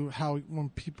to how when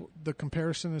people, the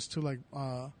comparison is to like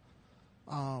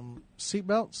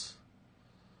seatbelts,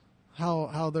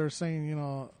 how they're saying, you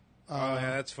know. Oh,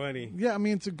 yeah, that's funny. Yeah, I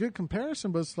mean, it's a good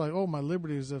comparison, but it's like, oh, my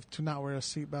liberty is to not wear a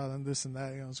seatbelt and this and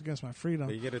that. You know, it's against my freedom.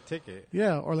 But you get a ticket.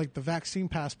 Yeah, or like the vaccine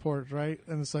passport, right?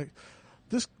 And it's like,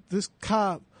 this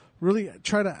cop really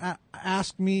tried to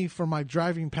ask me for my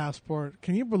driving passport.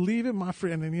 Can you believe it? My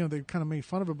free, and then, you know, they kind of made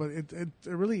fun of it, but it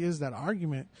really is that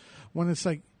argument when it's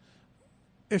like,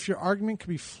 if your argument could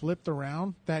be flipped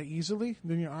around that easily,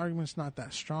 then your argument's not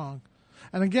that strong.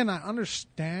 And again, I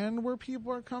understand where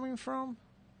people are coming from,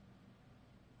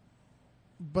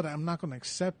 but I'm not going to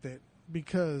accept it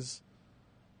because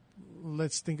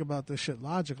let's think about this shit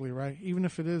logically, right? Even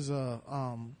if it is a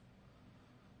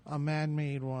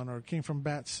man-made one, or it came from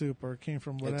bat soup, or it came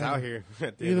from whatever. It's out here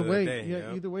at the Either end of way, the day. yeah.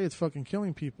 Yep. Either way, it's fucking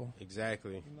killing people.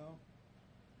 Exactly. You know.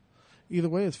 Either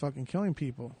way, it's fucking killing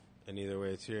people. And either way,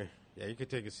 it's here. Yeah, you could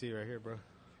take a seat right here, bro.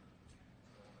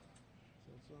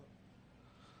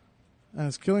 And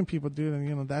it's killing people, dude. And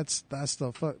you know that's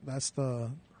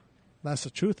the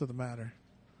truth of the matter.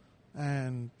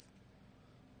 And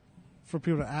for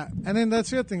people to act, and then that's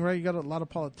the other thing, right? You got a lot of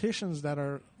politicians that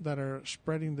are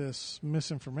spreading this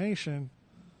misinformation,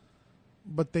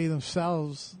 but they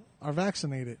themselves are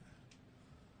vaccinated.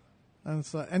 And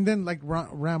it's like, and then like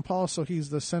Rand Paul, so he's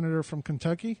the senator from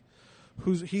Kentucky,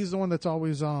 he's the one that's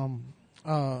always going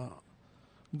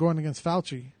against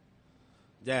Fauci.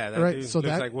 Yeah, that Right, dude so looks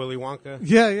that- like Willy Wonka.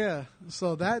 Yeah.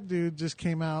 So that dude just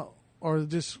came out, or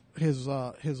just his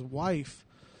wife,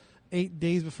 8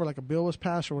 days before like a bill was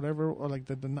passed or whatever, or like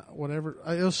the whatever.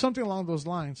 It was something along those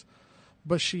lines.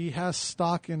 But she has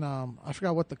stock in I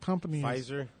forgot what the company is.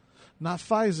 Pfizer, Not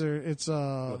Pfizer. It's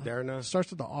Moderna, starts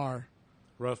with the R.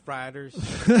 Rough Riders,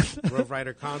 Rough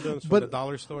Rider condoms from But- the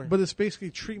dollar store. But it's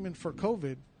basically treatment for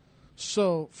COVID.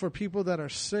 So for people that are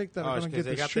sick that are going to get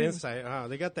they this got the treatment, inside.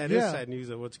 They got that Yeah. inside news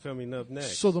of what's coming up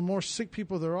next. so the more sick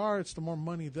people there are, it's the more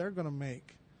money they're going to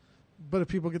make. But if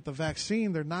people get the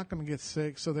vaccine, they're not going to get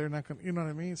sick, so they're not going to, you know what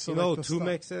I mean? So you know like who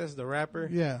the stuff- Tumex is, the rapper?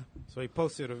 Yeah. So he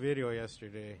posted a video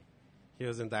yesterday. He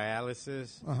was in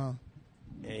dialysis, Uh-huh.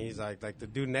 and he's like the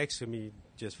dude next to me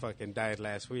just fucking died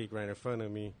last week right in front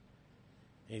of me.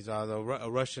 He's a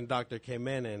Russian doctor came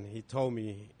in, and he told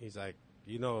me, he's like,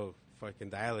 you know,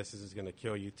 fucking dialysis is going to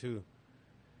kill you too.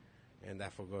 And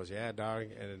that fool goes, yeah, dog.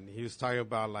 And he was talking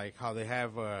about like how they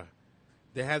have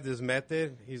this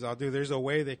method. He's all, dude, there's a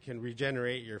way they can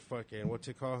regenerate your fucking, what's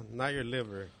it called? Not your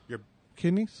liver, your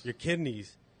Kidneys?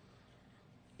 kidneys.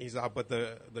 He's all, but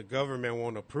the government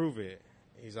won't approve it.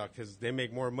 He's all, because they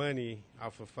make more money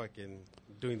off of fucking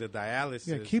doing the dialysis.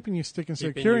 Yeah, keeping you stick and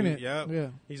Keeping securing you- it. Yep. Yeah.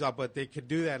 He's all, but they could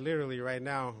do that literally right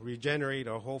now, regenerate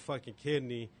a whole fucking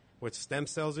kidney with stem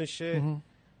cells and shit, Mm-hmm.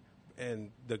 and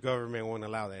the government won't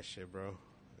allow that shit, bro.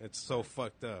 It's so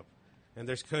fucked up. And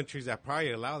there's countries that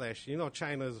probably allow that shit. You know,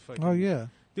 China's fucking... Oh, yeah.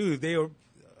 Dude,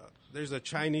 there's a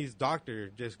Chinese doctor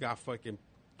just got fucking...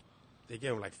 They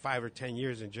gave him like 5 or 10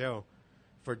 years in jail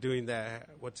for doing that,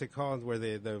 what's it called, where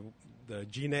the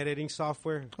gene editing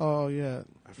software. Oh, yeah.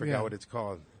 I forgot Yeah. what it's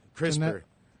called. CRISPR. Genet-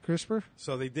 CRISPR?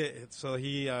 So they did. So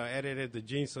he edited the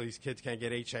gene so these kids can't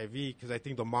get HIV because I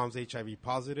think the mom's HIV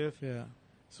positive. Yeah.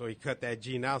 So he cut that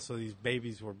gene out so these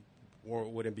babies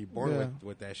wouldn't be born Yeah.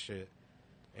 with that shit.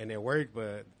 And it worked,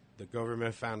 but the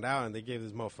government found out and they gave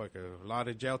this motherfucker a lot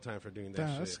of jail time for doing that Damn,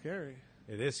 shit. that's scary.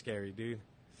 It is scary, dude.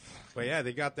 But yeah,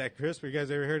 they got that CRISPR. You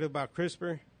guys ever heard about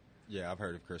CRISPR? Yeah, I've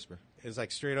heard of CRISPR. It's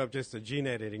like straight up just a gene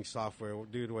editing software,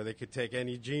 dude, where they could take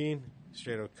any gene,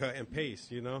 straight up cut and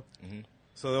paste, you know? Mm-hmm.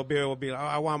 So they'll be able to be like, oh,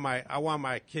 I want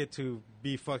my kid to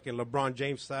be fucking LeBron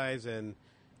James size and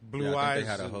blue I eyes think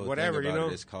they had a and whole whatever, thing you about know?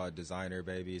 it. It's called designer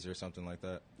babies or something like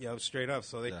that. Yeah, straight up.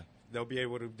 So they'll be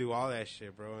able to do all that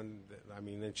shit, bro. And I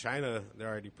mean, in China, they're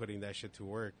already putting that shit to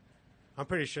work. I'm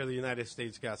pretty sure the United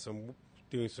States got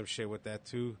doing some shit with that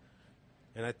too.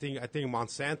 And I think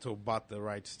Monsanto bought the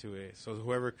rights to it. So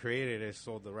whoever created it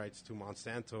sold the rights to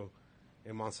Monsanto,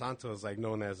 and Monsanto is like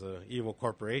known as a evil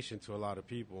corporation to a lot of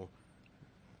people.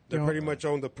 They pretty much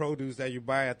own the produce that you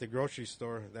buy at the grocery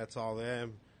store. That's all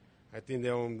them. I think they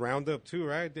own Roundup too,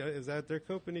 right? Is that their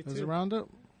company too? Is it Roundup?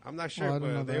 I'm not sure,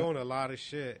 but they own a lot of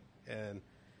shit. And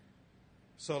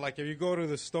so, like, if you go to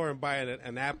the store and buy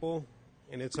an apple,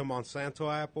 and it's a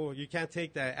Monsanto apple, you can't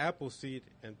take that apple seed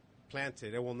and plant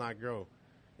it. It will not grow.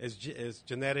 It's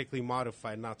genetically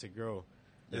modified not to grow.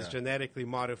 It's genetically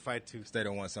modified to... They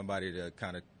don't want somebody to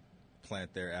kind of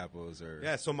plant their apples or...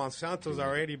 Yeah, so Monsanto's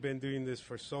already been doing this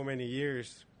for so many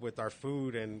years with our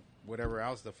food and whatever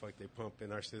else the fuck they pump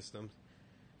in our systems.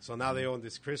 So now they own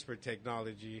this CRISPR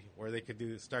technology where they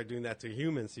could start doing that to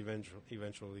humans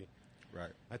eventually.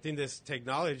 Right. I think this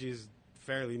technology is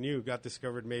fairly new. Got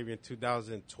discovered maybe in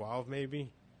 2012, maybe,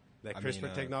 that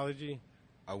CRISPR technology.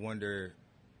 I wonder...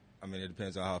 I mean, it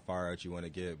depends on how far out you want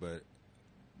to get, but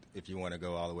if you want to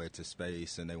go all the way to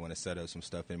space and they want to set up some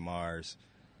stuff in Mars,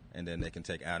 and then they can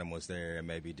take animals there and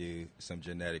maybe do some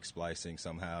genetic splicing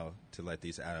somehow to let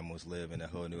these animals live in a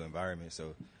whole new environment.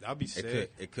 So that'd be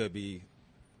sick. It could be,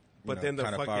 then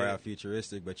kind of far out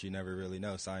futuristic, but you never really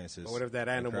know. Science is. What if that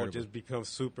animal just becomes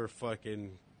super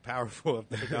fucking powerful up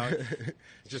there, dog?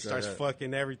 Just starts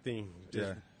fucking everything.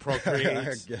 Just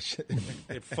procreates.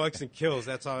 It fucks and kills.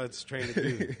 That's all it's trained to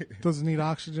do. Doesn't need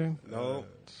oxygen? No.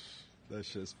 That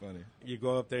shit's funny. You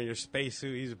go up there in your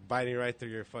spacesuit, he's biting right through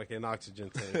your fucking oxygen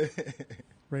tank.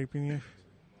 Raping you.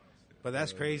 But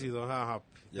that's crazy, though, how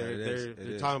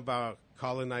they're talking about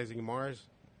colonizing Mars.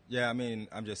 Yeah, I mean,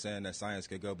 I'm just saying that science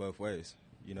could go both ways.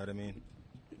 You know what I mean?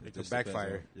 It could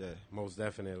backfire. Yeah. Most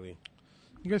definitely.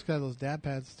 You guys got those dab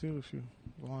pads, too, if you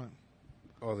want.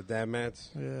 Oh, the dab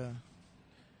mats? Yeah.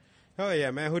 Oh,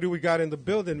 yeah, man. Who do we got in the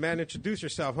building, man? Introduce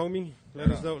yourself, homie.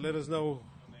 Let us know.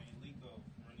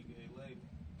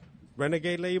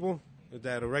 Renegade label? Is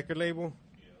that a record label?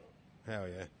 Yeah. Hell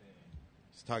yeah.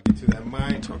 Just talking to that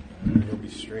mic. You'll be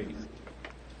straight.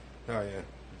 Hell yeah.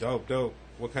 Dope.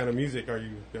 What kind of music are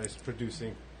you guys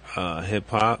producing? Hip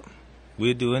hop.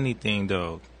 We'll do anything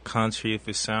though. Country if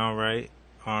it sound right.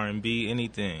 R&B,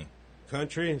 anything.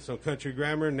 Country? Some country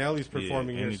grammar. Nelly's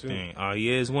performing here soon. All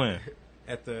years when?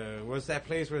 At what's that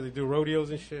place where they do rodeos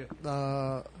and shit?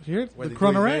 Here? The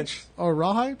Corona Ranch? Or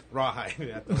Rawhide? Rawhide.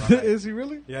 At the Rawhide. Is he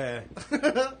really? Yeah.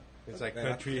 It's like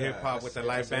country hip-hop with a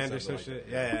live band or some shit.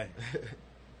 Yeah.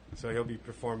 So he'll be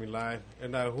performing live.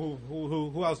 And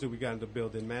who else do we got in the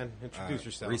building, man? Introduce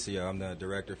yourself. Ricio, I'm the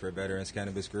director for Veterans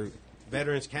Cannabis Group.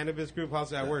 Veterans Cannabis Group?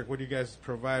 How's that work? What do you guys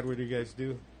provide? What do you guys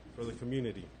do for the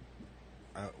community?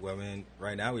 Well, man,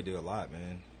 right now we do a lot,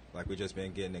 man. Like, we've just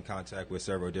been getting in contact with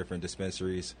several different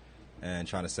dispensaries and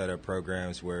trying to set up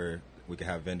programs where we can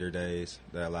have vendor days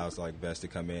that allows, like, vets to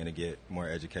come in and get more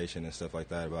education and stuff like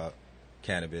that about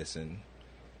cannabis and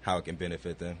how it can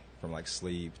benefit them, from, like,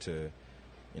 sleep to,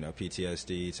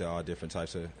 PTSD to all different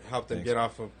types of help them things. Get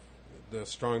off of the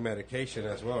strong medication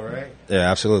as well, right? Yeah,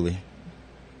 absolutely.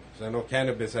 So I know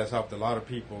cannabis has helped a lot of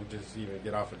people just even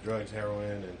get off of drugs,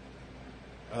 heroin, and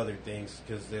other things,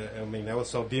 because that was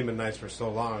so demonized for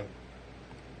so long.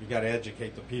 You got to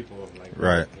educate the people, like,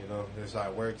 right? This is how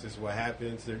it works. This is what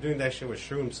happens. They're doing that shit with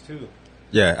shrooms too.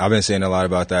 Yeah, I've been seeing a lot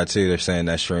about that too. They're saying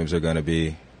that shrooms are going to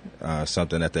be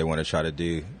something that they want to try to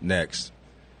do next,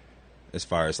 as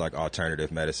far as like alternative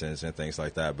medicines and things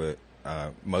like that. But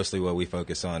mostly what we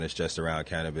focus on is just around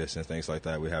cannabis and things like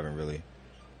that. We haven't really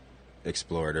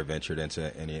explored or ventured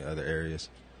into any other areas.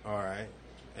 All right.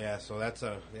 Yeah, so that's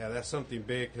something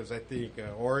big, because I think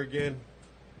Oregon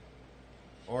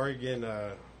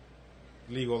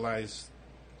legalized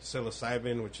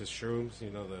psilocybin, which is shrooms.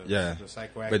 The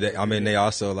psychoactive. But they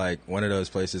also, like, one of those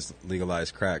places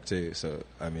legalized crack too. So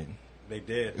I mean, they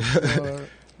did. that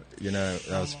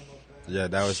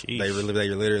was they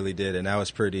literally did, and that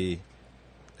was pretty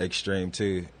extreme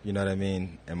too. You know what I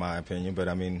mean? In my opinion, but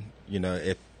I mean,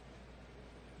 if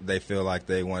they feel like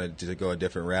they wanted to go a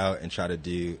different route and try to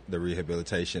do the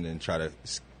rehabilitation and try to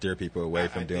steer people away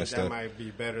from doing stuff. That might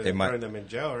be better than throwing them in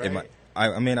jail, right?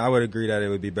 I would agree that it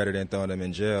would be better than throwing them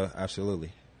in jail.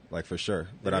 Absolutely. like for sure.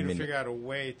 But But I need to mean, figure out a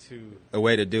way to a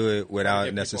way to do it get without people off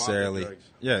the necessarily,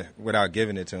 drugs. without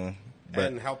giving it to them. But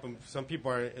and help them. Some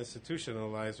people are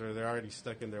institutionalized, or they're already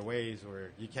stuck in their ways,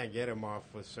 where you can't get them off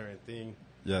a certain thing.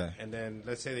 yeah, And then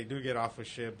let's say they do get off of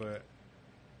shit, but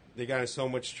they got in so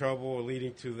much trouble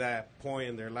leading to that point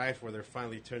in their life where they're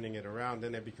finally turning it around.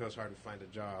 Then it becomes hard to find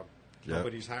a job. Yep.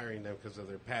 Nobody's hiring them because of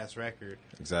their past record.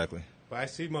 exactly. But I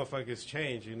see motherfuckers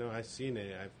change. You know, I've seen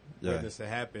it. I've Yeah. witnessed it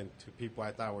happen to people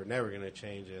I thought were never gonna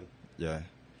change, and Yeah,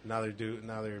 now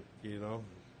they're you know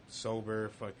sober,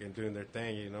 fucking doing their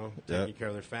thing. You know, Yep. taking care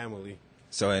of their family.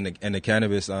 so in the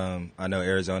cannabis, I know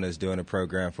Arizona is doing a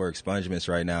program for expungements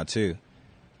right now too,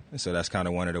 and so that's kind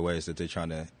of one of the ways that they're trying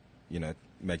to,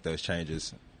 make those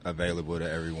changes available to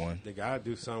everyone. They gotta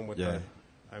do something with Yeah. that.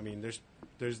 I mean,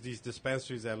 there's these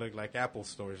dispensaries that look like Apple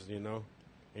stores, you know,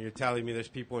 and you're telling me there's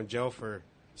people in jail for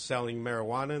selling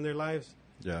marijuana in their lives?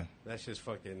 Yeah. That just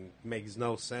fucking makes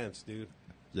no sense, dude.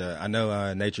 Yeah, I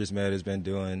know Nature's Med has been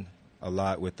doing a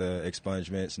lot with the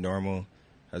expungements. Normal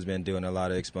has been doing a lot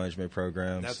of expungement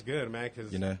programs. That's good, man,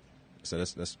 because So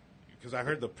that's I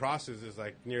heard the process is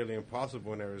like nearly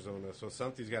impossible in Arizona. So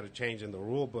something's got to change in the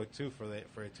rule book too for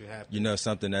it to happen.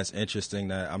 something that's interesting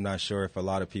that I'm not sure if a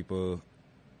lot of people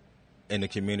in the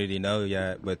community know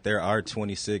yet, but there are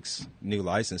 26 new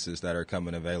licenses that are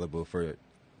coming available for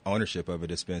ownership of a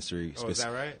dispensary. Oh, is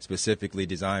that right? Specifically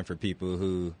designed for people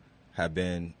who have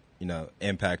been,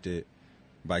 impacted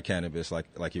by cannabis, like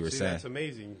you were See, saying. that's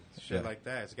amazing. Shit Yeah. like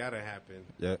that. It's got to happen.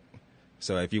 Yep.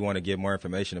 So if you want to get more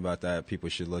information about that, people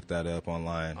should look that up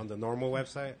online. On the normal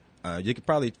website? You could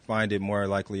probably find it more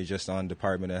likely just on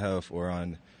Department of Health or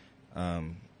on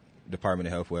Department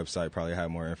of Health website. Probably have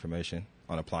more information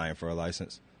on applying for a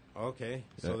license. Okay.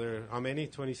 So Yeah. there, how many?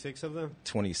 26 of them?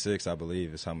 26, I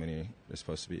believe, is how many are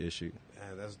supposed to be issued.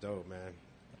 Man, that's dope, man.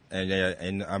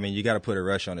 And I mean, you got to put a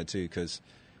rush on it too, because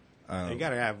You got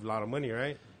to have a lot of money,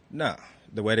 right? no,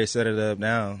 the way they set it up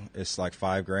now, it's like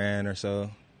 $5,000 or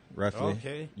so, roughly.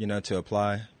 Okay. To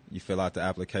apply, you fill out the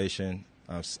application.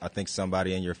 I think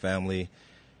somebody in your family,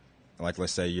 like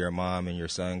let's say your mom and your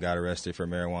son got arrested for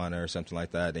marijuana or something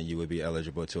like that, then you would be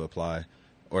eligible to apply.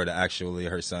 Or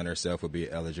her son herself would be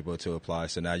eligible to apply.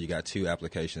 So now you got 2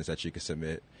 applications that you can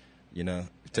submit,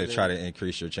 to try to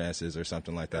increase your chances or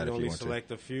something like that And if you only want to.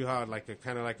 select a few, how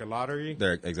kind of like a lottery?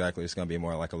 Exactly. It's going to be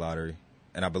more like a lottery.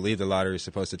 And I believe the lottery is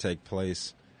supposed to take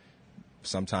place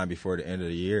sometime before the end of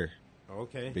the year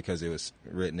Okay. because it was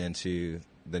written into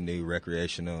the new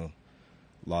recreational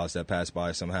laws that passed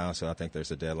by somehow. So I think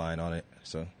there's a deadline on it.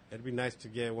 So, It'd be nice to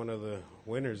get one of the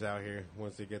winners out here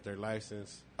once they get their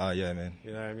license. yeah, man.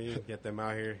 You know what I mean? Get them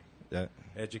out here, Yeah.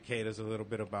 educate us a little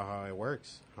bit about how it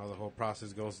works, how the whole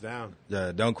process goes down.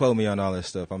 Yeah, don't quote me on all this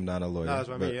stuff. I'm not a lawyer. No, that's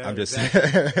what I mean, but yeah, I'm just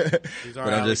exactly. saying. These are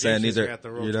But I'm just saying these are, allegations here at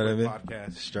the Road you know what I mean?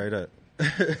 Podcast. Straight up.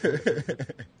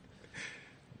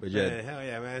 But yeah, Man, hell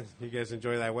yeah, man. You guys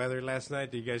enjoy that weather last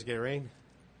night? Did you guys get rain?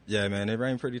 yeah, man, it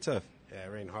rained pretty tough. Yeah, it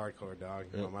rained hardcore, dog.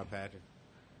 Yep. On my patch. You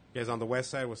guys on the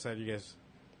west side? What side you guys?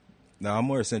 No, I'm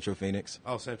more Central Phoenix.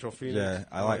 Oh, Central Phoenix. Yeah,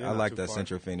 I Oh, like you're I not like too that far.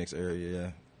 Central Phoenix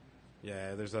area.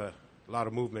 Yeah, there's a lot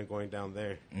of movement going down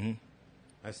there. Yeah. Hmm.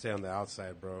 I stay on the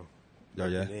outside, bro. Oh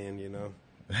yeah. Looking in,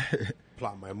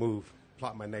 plot my move,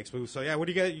 plot my next move. So yeah, what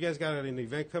do you guys? You guys got an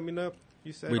event coming up?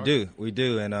 You said We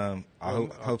do, and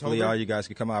hopefully October? all you guys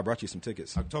can come out. I brought you some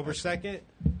tickets. October 2nd.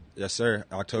 Yes, sir.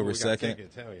 October We got 2nd.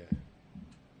 tickets, hell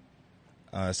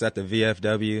yeah. It's at the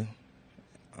VFW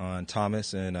on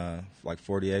Thomas and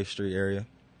 48th Street area.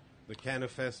 The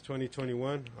CannaFest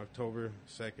 2021, October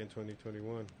 2nd,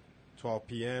 2021, 12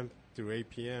 p.m. through 8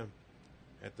 p.m.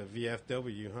 at the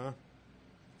VFW, huh?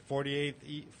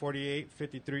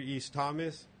 4853 East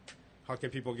Thomas. How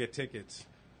can people get tickets?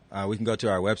 We can go to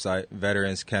our website,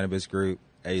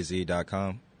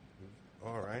 veteranscannabisgroupaz.com.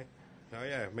 All right. Hell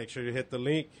yeah. Make sure you hit the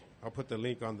link. I'll put the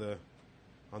link on the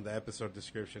episode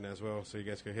description as well, so you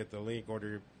guys can hit the link,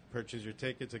 purchase your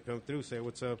tickets, and come through. Say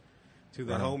what's up to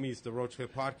the homies, the Roach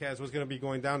Clip Podcast. What's going to be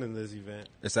going down in this event?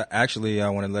 It's actually, I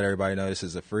want to let everybody know this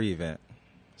is a free event.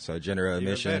 So general Even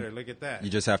admission. better. Look at that. You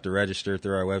just have to register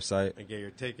through our website And get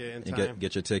your ticket in and time.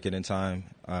 get your ticket in time,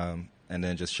 and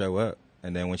then just show up.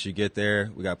 And then once you get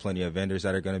there, we got plenty of vendors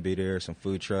that are going to be there, some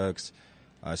food trucks.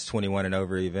 It's 21 and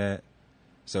over event,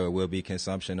 so it will be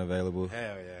consumption available.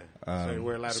 Hell yeah. So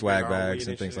we're allowed to Swag bring our own bags weed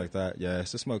and things shit? like that. Yeah,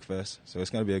 it's a smoke fest, so it's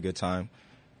going to be a good time.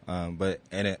 But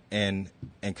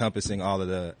encompassing all of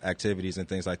the activities and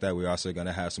things like that, we're also going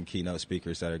to have some keynote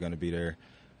speakers that are going to be there,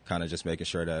 kind of just making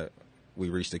sure that we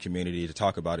reach the community to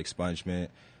talk about expungement,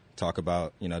 talk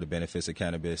about the benefits of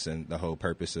cannabis and the whole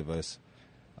purpose of us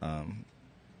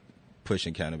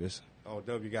pushing cannabis.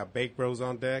 you got Bake Bros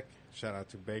on deck. Shout out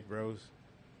to Bake Bros.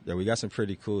 Yeah, we got some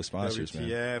pretty cool sponsors, WTF,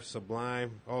 man.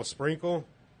 Sublime. Oh, Sprinkle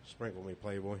me,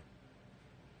 Playboy.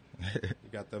 You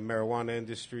got the marijuana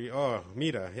industry. Oh,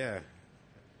 Mita, yeah.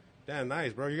 Damn,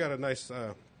 nice, bro. You got a nice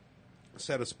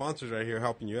set of sponsors right here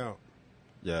helping you out.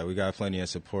 Yeah, we got plenty of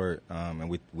support, and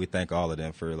we thank all of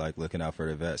them for like looking out for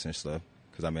the vets and stuff.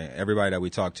 Because I mean, everybody that we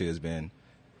talk to has been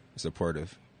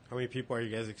supportive. How many people are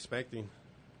you guys expecting?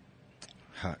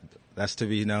 That's to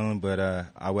be known, but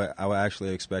I would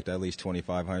actually expect at least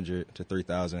 2,500 to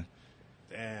 3,000.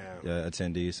 Damn. Yeah,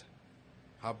 attendees.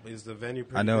 How is the venue?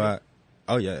 Pretty I know. big?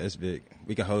 Oh yeah, it's big.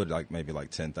 We can hold like maybe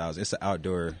like 10,000. It's an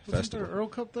outdoor Wasn't festival. there Earl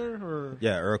Cup there? Or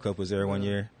Yeah, Earl Cup was there one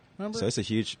year. remember? So it's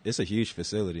a huge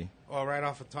facility. Oh, right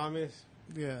off of Thomas.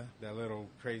 Yeah. That little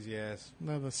crazy ass.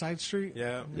 No, the side street.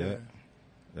 Yeah. Yeah.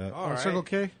 Yeah. All right. Circle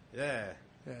K. Yeah.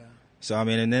 Yeah. So I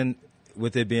mean, and then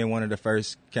with it being one of the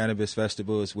first cannabis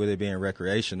festivals, with it being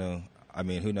recreational, I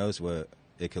mean, who knows what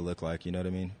it could look like? You know what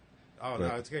I mean? Oh, But-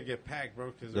 no, it's going to get packed,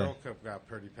 bro, because Yeah. Earl Cup got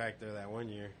pretty packed there that one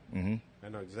year. Mm-hmm. I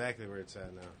know exactly where it's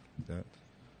at now. Yeah.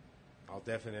 I'll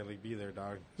definitely be there,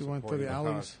 dog. We went through Supporting the cause.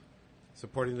 alleys.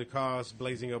 Supporting the cause,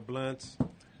 blazing up blunts.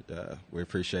 Yeah, we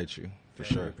appreciate you for Yeah,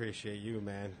 sure. We appreciate you,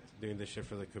 man, doing this shit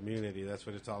for the community. That's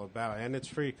what it's all about. And it's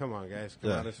free. Come on, guys. Come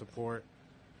Yeah. out and support.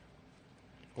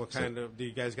 What So- kind of, do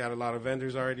you guys got a lot of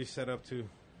vendors already set up to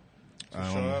show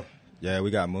up? Yeah,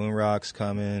 we got Moon Rocks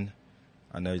coming.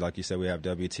 I know, like you said, we have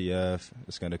WTF.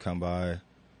 It's going to come by.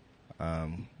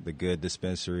 The Good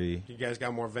Dispensary. You guys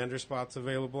got more vendor spots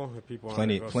available? If people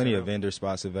Plenty wanna go set of up? vendor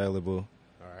spots available.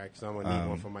 All right, because I'm going to need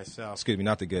one for myself. Excuse me,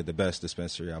 not the Good, the Best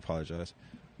Dispensary. I apologize.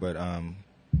 But,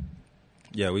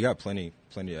 yeah, we got plenty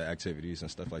of activities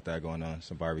and stuff like that going on.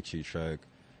 Some barbecue truck.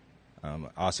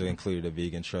 Also included a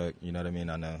vegan truck. You know what I mean?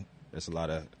 I know there's a lot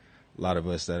of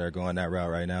us that are going that route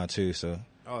right now, too. So,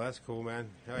 Oh, that's cool, man.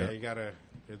 Hell yeah, you got to,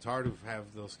 it's hard to have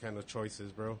those kind of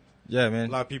choices, bro. yeah, A man.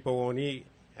 lot of people won't eat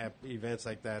at events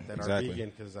like that Exactly. are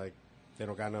vegan because like they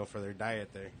don't got enough for their diet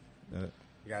there. Yeah.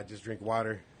 You gotta just drink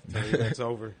water until the event's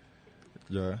over.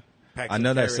 Yeah. Pack I some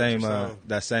know that carrots or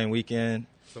that same weekend.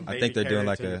 some I baby think they're doing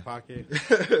carrots like in your a.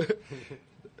 pocket.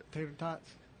 Tater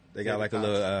tots. They got like a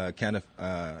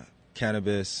little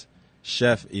cannabis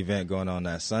chef event going on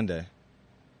that Sunday.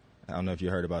 I don't know if you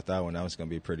heard about that one. That was going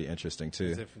to be pretty interesting too.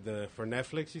 Is it for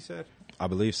Netflix? You said, I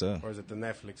believe so. or is it the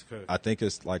Netflix cook? I think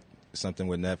it's like something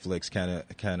with Netflix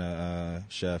kind of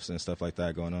chefs and stuff like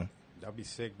that going on. That'd be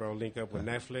sick, bro. Link up with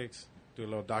Netflix, do a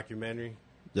little documentary.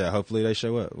 Yeah, hopefully they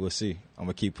show up. We'll see. I'm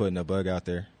gonna keep putting a bug out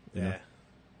there. You Yeah, know?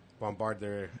 bombard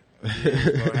their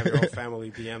DMs, bro. Have your whole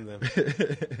family DM them.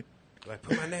 Like,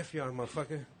 put my nephew on,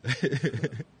 motherfucker.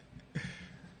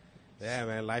 Yeah,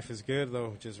 man, life is good,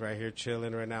 though. Just right here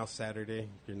chilling right now, Saturday.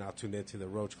 You're now tuned into the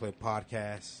Roach Clip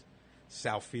Podcast.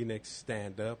 South Phoenix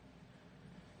Stand Up.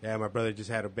 Yeah, my brother just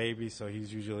had a baby, so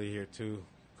he's usually here, too,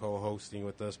 co-hosting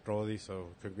with us, Brody. So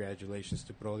congratulations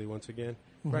to Brody once again.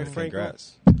 Right, Franco?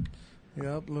 Congrats.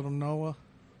 Yep, little Noah.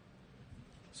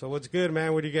 So what's good,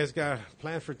 man? What do you guys got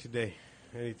planned for today?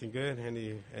 Anything good?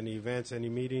 Any events, any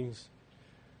meetings?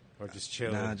 Or just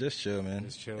chilling? Nah, just chill, man.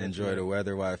 Just chilling, Enjoy chilling. the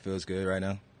weather while it feels good right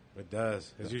now. It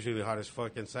does. It's usually hot as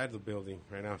fuck inside the building.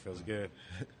 Right now it feels good.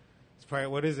 It's probably,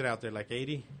 what is it out there, like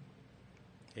 80?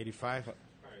 85? Probably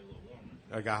a little warmer.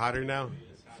 Oh, it got hotter now?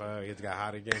 Fuck, it's got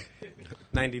hot again.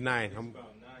 99. I'm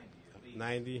About 90 at least.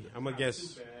 90. I'm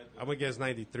gonna guess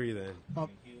 93 then. Oh,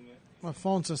 my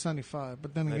phone says 75,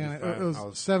 but then again, it 95. was I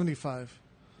was- 75.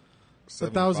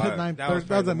 But that was at 9:30.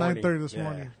 That was at 9:30 this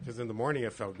morning. Because in the morning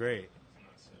it felt great.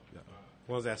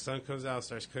 Once that sun comes out,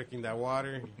 starts cooking that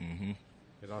water, Mm-hmm.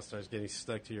 it all starts getting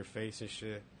stuck to your face and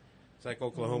shit. It's like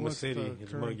Oklahoma What's City. the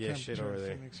It's current muggy as shit temperature over in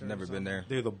there. Phoenix, Never been Arizona? there.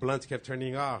 Dude, the blunts kept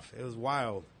turning off. It was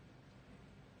wild.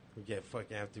 We get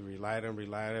fucking have to relight them,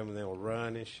 and then we'll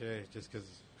run and shit. Just because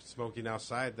smoking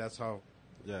outside, that's how.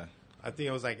 Yeah. I think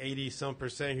it was like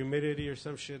 80% humidity or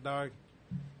some shit, dog.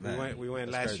 Man, we went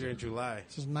that's last crazy. year in July.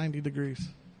 This is 90 degrees.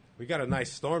 We got a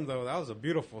nice storm though. That was a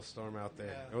beautiful storm out there.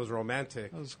 Yeah. It was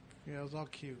romantic. It was all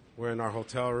cute. We're in our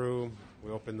hotel room.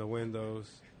 We opened the windows.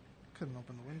 Couldn't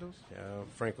open the windows. Yeah,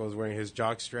 Franco's wearing his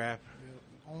jock strap.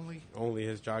 Yeah, Only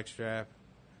his jock strap.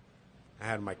 I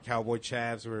had my cowboy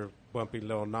chavs. We were bumping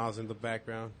Lil Nas in the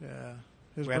background. Yeah.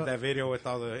 His We had bro- that video with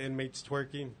all the inmates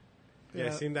twerking. You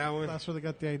guys seen that one? That's where they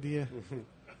got the idea.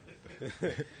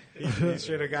 He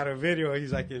should have got a video.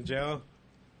 He's like in jail,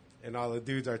 and all the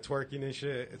dudes are twerking and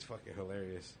shit. It's fucking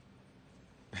hilarious.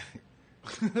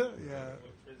 Yeah.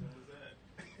 What prison was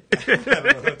that? I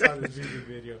don't know, it's on his music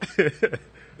video.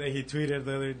 Then he tweeted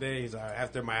the other day, he's like,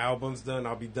 after my album's done,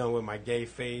 I'll be done with my gay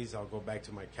phase. I'll go back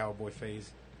to my cowboy phase.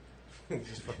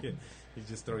 He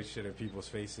just throws shit at people's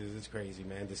faces. It's crazy,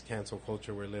 man. This cancel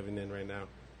culture we're living in right now.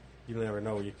 You never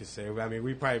know what you could say. I mean,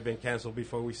 we probably been canceled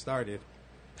before we started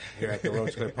here at the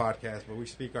Roach Clip Podcast, but we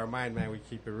speak our mind, man. We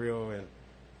keep it real, and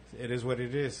it is what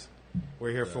it is.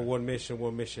 We're here for one mission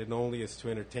only, is to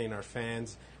entertain our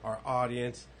fans, our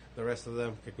audience. The rest of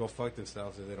them could go fuck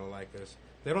themselves if they don't like us.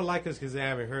 They don't like us because they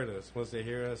haven't heard us. Once they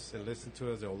hear us and listen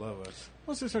to us, they'll love us.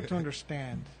 Once they start to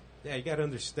understand. Yeah, you got to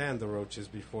understand the roaches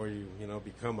before you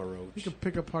become a roach. You can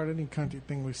pick apart any cunty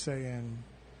thing we say and...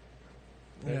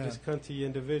 They're just cunty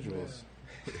individuals.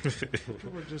 Yeah.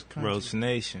 We're just cunty. Roast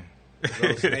Nation.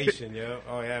 Roast Nation, yo.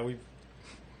 Oh, yeah,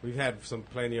 we've had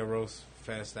plenty of roast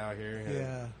fest out here.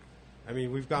 Yeah. I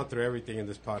mean, we've gone through everything in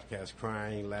this podcast.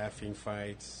 Crying, laughing,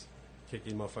 fights,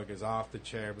 kicking motherfuckers off the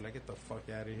chair. But like, get the fuck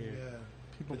out of here. Yeah.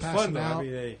 People It's passing fun, though. out. I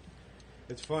mean, hey,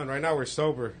 it's fun. Right now, we're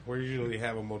sober. We usually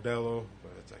have a Modelo,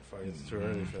 but it's like, fuck, it's too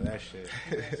early for that shit.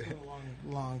 Yeah, it's been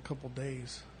a long couple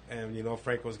days. And,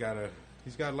 Franco's got a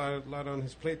lot on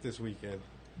his plate this weekend.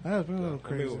 That's been a little I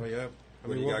crazy. mean, yeah.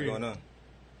 What do you got going on?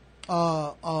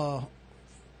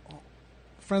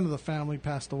 Friend of the family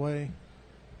passed away,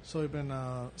 so we've been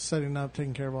setting up,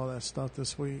 taking care of all that stuff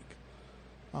this week.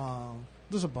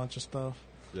 There's a bunch of stuff.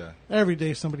 Yeah. Every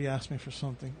day somebody asks me for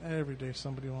something. Every day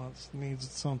somebody needs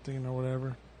something or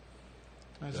whatever.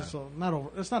 And it's just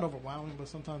it's not overwhelming, but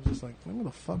sometimes it's like, leave me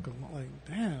the fuck alone. Like,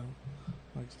 damn,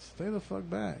 like stay the fuck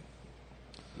back.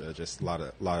 Yeah, just a lot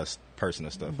of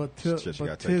personal stuff. But Shit you gotta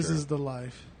take tis care is of. the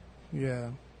life.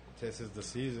 Yeah. This is the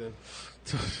season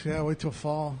Yeah, wait till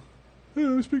fall. Hey,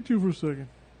 let me speak to you for a second.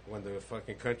 when the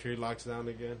fucking country locks down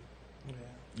again. Yeah.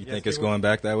 You Yes, think they it's will. going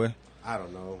back that way? I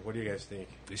don't know. What do you guys think?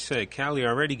 They said Cali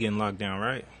already getting locked down,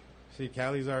 right? See,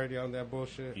 Cali's already on that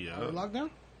bullshit. Yeah.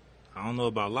 Lockdown? I don't know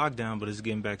about lockdown, but it's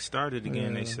getting back started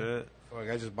again, they Yeah. said. Fuck,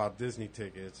 I just bought Disney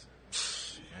tickets.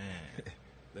 Man.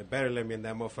 They better let me in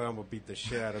that motherfucker. I'm gonna beat the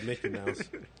shit out of Mickey Mouse.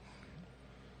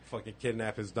 Fucking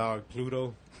kidnap his dog,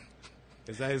 Pluto.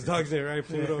 Is that his dog's name, right?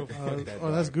 Pluto? Fuck that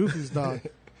Oh, that's dog. Goofy's dog.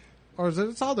 Or is it?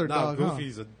 It's all their No, dog,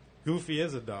 Goofy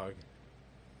is a dog.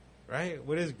 Right?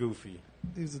 What is Goofy?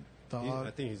 huh? He's a dog.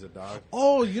 I think he's a dog.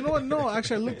 Oh, you know what? No,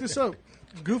 actually, I looked this up.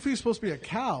 Goofy's supposed to be a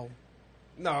cow.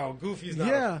 No, Goofy's not.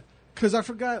 Yeah, because I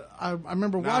forgot. I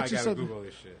remember Nah, I watching gotta something. Google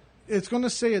this shit. It's going to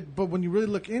say it, but when you really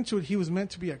look into it, he was meant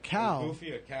to be a cow. Is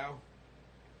Goofy a cow?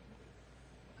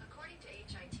 According to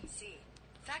HITC,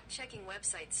 fact-checking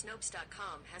website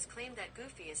Snopes.com has claimed that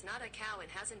Goofy is not a cow and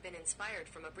hasn't been inspired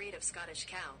from a breed of Scottish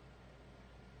cow.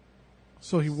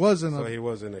 So he wasn't So a. he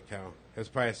wasn't a cow. It's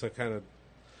probably some kind of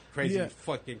crazy Yeah.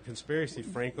 fucking conspiracy,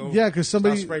 Franco. Yeah, 'cause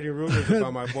somebody- Stop spreading rumors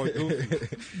about my boy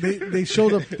Goofy. They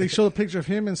showed a picture of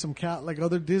him and some cow, like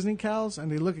other Disney cows,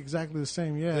 and they look exactly the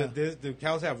same. Yeah, Do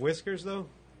cows have whiskers though?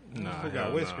 Nah, Who got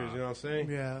hell whiskers? nah. You know what I'm saying?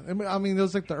 yeah. I mean,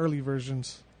 those like the early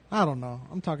versions. I don't know.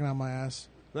 I'm talking out my ass.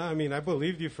 No, I mean I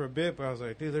believed you for a bit, but I was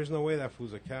like, dude, there's no way that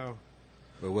fool's a cow.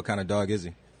 But what kind of dog is he?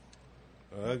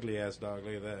 An ugly ass dog.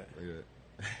 Look at that. Look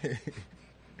at that.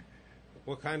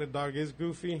 What kind of dog is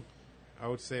Goofy? I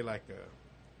would say like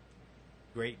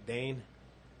a Great Dane.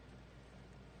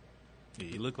 Yeah,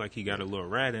 he looked like he got a little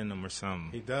rat in him or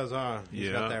something. He does, He's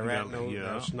Yeah, got that he rat got- nose, yeah.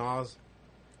 that schnoz.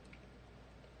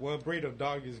 What breed of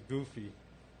dog is Goofy?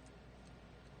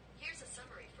 Here's a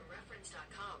summary from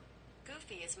reference.com.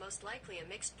 Goofy is most likely a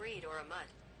mixed breed or a mutt.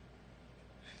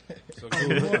 So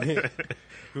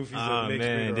Goofy's a Oh, mixed breed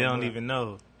man, or they a don't mutt. even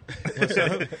know.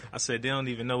 I said they don't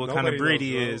even know what Nobody kind of breed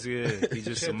knows, he bro. is. Yeah, he's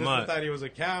just Shit, a this mutt. thought he was a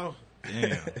cow.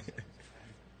 Damn,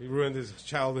 He ruined his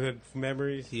childhood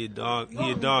memories. he a dog.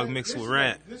 He a dog mixed with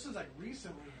rat. This is like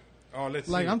recently. Oh, let's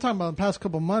Like see. I'm talking about the past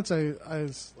couple months. I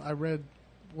read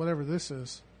whatever this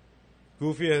is.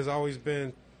 Goofy has always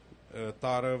been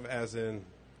thought of as an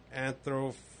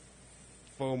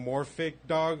anthropomorphic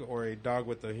dog or a dog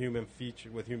with a human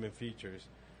features,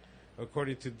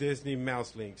 according to Disney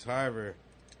Mouse Links. However,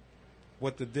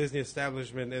 what the Disney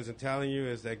establishment isn't telling you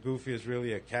is that Goofy is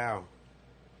really a cow.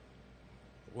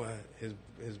 What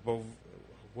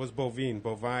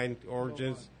bovine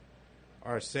origins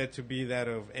are said to be that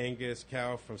of Angus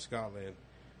cow from Scotland,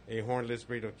 a hornless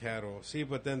breed of cattle. See,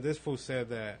 but then this fool said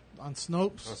that On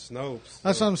Snopes. on Snopes.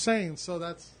 That's So- what I'm saying. So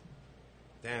that's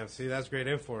Damn, see, that's great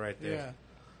info right there. yeah.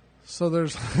 So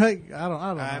there's like I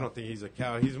don't know. I don't think he's a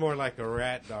cow. He's more like a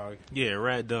rat dog. Yeah,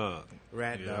 rat dog.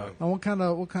 Rat Yeah. dog. And what kind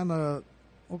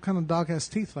of dog has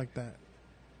teeth like that?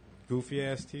 Goofy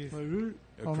ass teeth. Like, A maybe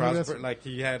crossbred, that's- like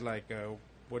he had like a,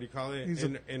 what do you call it? He's a-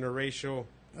 Interracial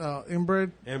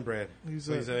inbred. inbred. He's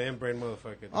So a- he's an inbred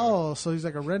motherfucker. Dog. Oh, so he's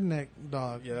like a redneck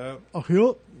dog. Yeah. Oh,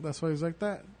 yup. That's why he's like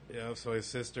that. Yeah, so his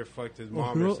sister fucked his Oh,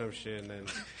 mom real? or some shit, and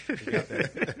then he got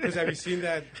that. Chris, have you seen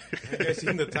that? Have you guys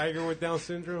seen the tiger with Down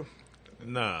syndrome?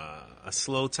 Nah, a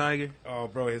slow tiger. Oh,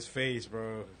 bro, his face,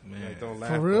 bro. Man. Like, don't laugh.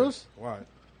 For bro. reals? What?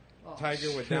 Oh, Tiger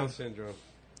with shit. Down syndrome.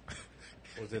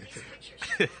 Was it?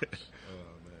 Oh man.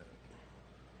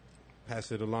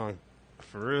 Pass it along.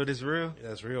 For real, this real?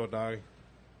 That's real, dog.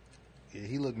 Yeah,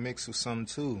 he look mixed with something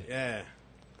too. Yeah.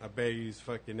 I bet he's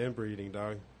fucking inbreeding,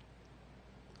 dog.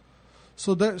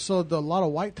 So a lot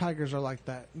of white tigers are like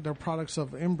that. They're products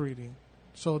of inbreeding.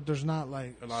 So there's not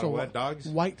like A lot so of what, dogs?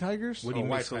 White tigers What do you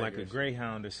white mix with like a tigers.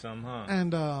 greyhound or something, huh?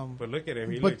 and But look at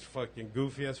him. He But- looks fucking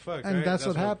goofy as fuck, and right? that's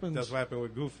what happens. That's what happened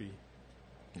with Goofy.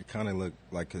 It kind of looked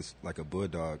like a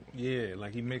bulldog. Yeah,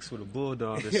 like he mixed with a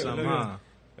bulldog or Yeah, something, look at huh?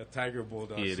 A tiger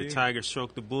bulldog. Yeah, the see? tiger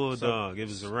stroked the bulldog. It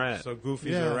was a rat. So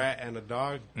Goofy's Yeah. a rat and a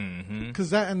dog. Mm-hmm. because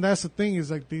that's the thing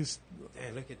is like these.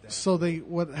 Damn, look at that. So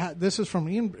this is from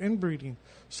inbreeding.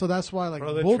 So that's why like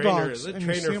Bro, the bulldogs trainer and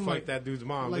you see fucked 'em, like, that dude's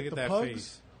mom. like Look at the that pugs.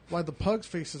 face. Why the pugs'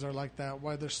 faces are like that?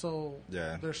 Why they're so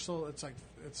it's like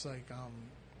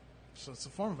so it's a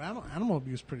form of animal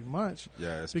abuse pretty much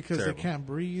Yeah, it's because terrible. they can't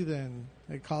breathe and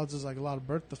it causes like a lot of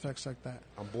birth defects like that.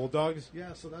 On bulldogs?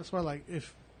 Yeah, so that's why like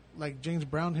if like James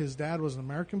Brown, his dad was an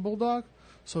American bulldog,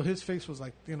 so his face was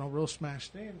like real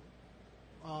smashed in.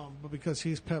 But because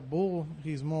he's pet bull,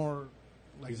 he's more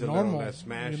like He's a little normal. less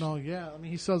smashed. Yeah. I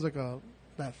mean, he still has like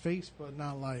that face, but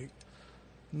not like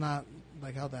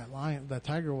how that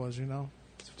tiger was.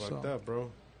 It's fucked up,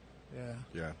 bro. Yeah,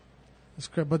 Yeah. it's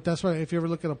great. But that's why if you ever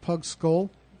look at a pug skull,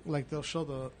 like they'll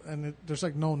show there's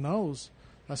like no nose.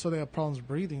 That's why they have problems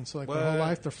breathing. So like their whole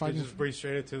life they're fighting. They just breathe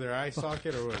straight into their eye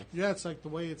socket or what? Yeah, it's like the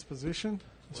way it's positioned.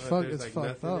 It's What, it's there's, like,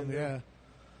 fucked nothing up. in there?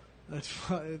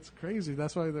 Yeah, it's crazy.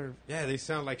 That's why they're Yeah, they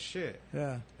sound like shit.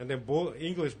 yeah. And then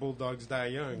English bulldogs die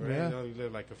young, right? Yeah. They only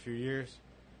live like a few years.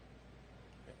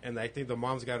 And I think the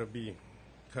mom's got to be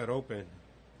cut open.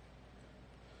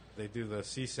 They do the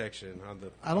C-section on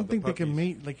the. I don't think they can puppies.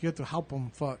 mate. Like you have to help them.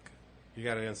 Fuck. You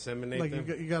got to inseminate Like them.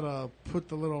 you gotta put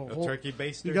the little A hold, turkey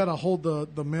baster. you gotta hold the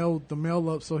male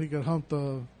up so he can hump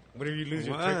the What if you lose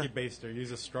your What? turkey baster?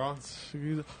 Use a straw.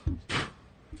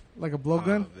 like a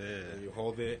blowgun And you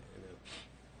hold it.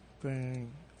 thing.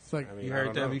 It's like I mean, You I heard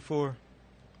don't that know. before?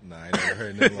 Nah, I never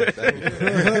heard nothing like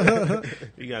that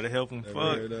before. You gotta help him Never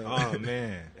fuck. heard that. Oh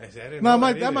man. I said, I didn't no, know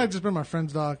that either. might just be my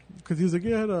friend's dog because he was like,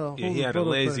 yeah, Yeah, he had a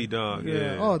lazy dog.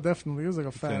 Yeah. Oh, definitely. He was like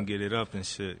a Couldn't fat. get it up and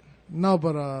shit. No,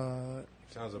 but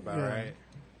Sounds about Yeah. right.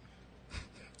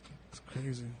 it's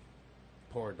crazy.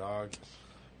 Poor dog.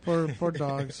 Poor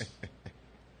dogs.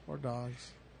 Poor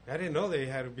dogs. I didn't know they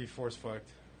had to be force fucked.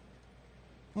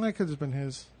 Well, that could have been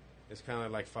his. It's kind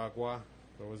of like fagua.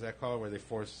 What was that called? Where they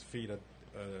force feed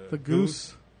The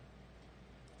goose.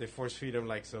 They force feed him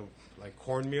like some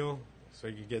cornmeal, so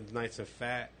you get nice and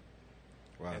fat,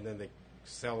 Wow. and then they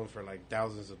sell them for like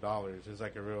thousands of dollars. It's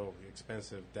like a real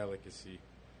expensive delicacy.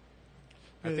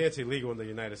 I Yeah. think it's illegal in the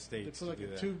United They States put to like do a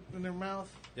that. tube in their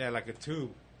mouth. Yeah, like a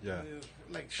tube, Yeah.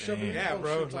 Like shoving. Yeah, oh,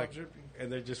 bro, shit's all like- dripping.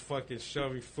 and they're just fucking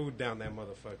shoving food down that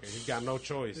motherfucker. He's got no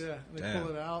choice. Yeah, they Damn.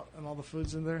 pull it out and all the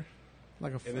food's in there.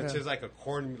 Like a And it's just like a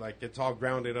corn, like it's all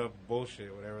grounded up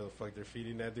bullshit, whatever the fuck they're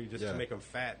feeding that dude, just Yeah. to make him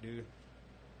fat, dude.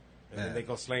 And Man. then they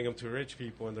go slang them to rich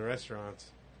people in the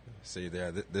restaurants. See,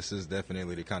 there. This is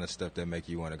definitely the kind of stuff that make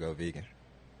you want to go vegan.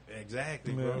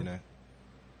 Exactly, Yeah. bro. You know.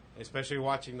 Especially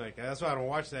watching that's why I don't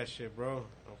watch that shit, bro.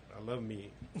 I love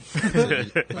meat. You, start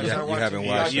you watching haven't the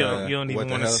watched. You docu- don't, you don't What even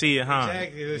the want to Hell? see it, huh?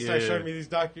 Exactly. They start showing me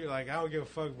these like I don't give a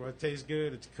fuck, bro. It tastes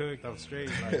good. It's cooked. I'm straight.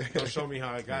 Like, don't show me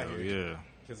how I got Hell here, yeah.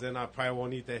 because then I probably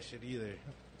won't eat that shit either.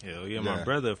 Hell yeah, my Yeah.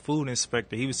 brother, a food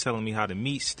inspector, he was telling me how the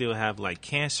meat still have like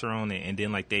cancer on it, and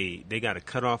then like they got to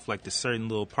cut off like the certain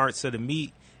little parts of the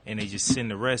meat, and they just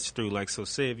send the rest through. Like, so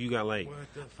say if you got like What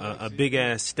the fuck? a See? big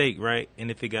ass steak, right,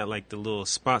 and if it got like the little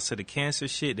spots of the cancer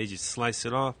shit, they just slice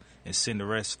it off and send the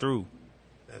rest through.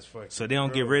 That's fucking. So they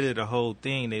don't get rid of the whole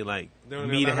thing. They like They don't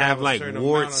meat allow to to have have a like certain amount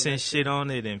warts on and that shit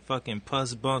on it and fucking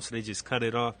pus bumps. They just cut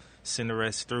it off, send the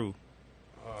rest through.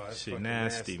 Oh, that's Shit fucking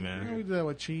nasty, man. Yeah, we do that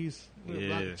with cheese. We have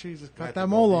black Yeah. cheese. Just Might cut have that to go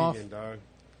mole off. vegan, dog.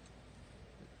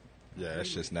 Yeah,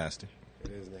 that's just nasty.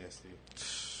 It is nasty.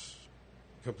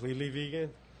 Completely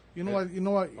vegan You know what? You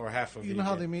know what? or half of You vegan? know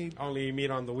how they made, Only eat meat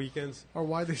on the weekends. or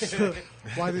why they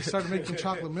started making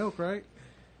chocolate milk, right?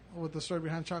 What the story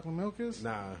behind chocolate milk is?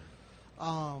 Nah.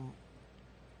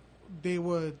 They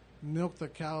would milk the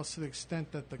cows to the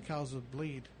extent that the cows would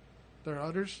bleed their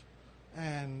udders,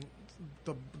 and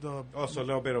the Also, a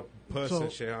little bit of pus So-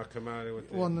 and shit. I'll come out with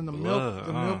it. well, and then the Blood,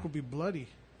 milk would be bloody.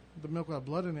 The milk would have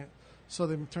blood in it, so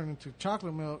they would turn into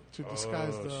chocolate milk to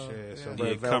disguise Oh, the. shit. So yeah.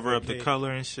 Red Yeah, cover velvet up the cake.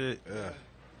 color and shit. Yeah.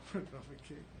 Yeah,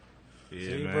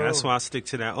 See, man. bro. That's why I stick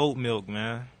to that oat milk,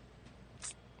 man.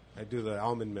 I do the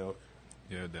almond milk.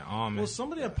 Yeah, the almond. Well,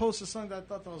 somebody had posted something that I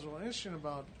thought that was real interesting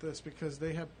about this because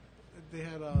they had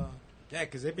Yeah,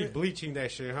 because they be bleaching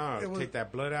that shit, huh? it was- Take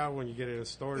that blood out when you get it in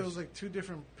stores. it was like two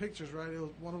different pictures, right?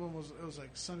 One of them was like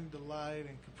Sunny Delight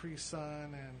and Capri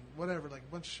Sun and whatever, like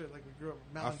a bunch of shit. Like we grew up.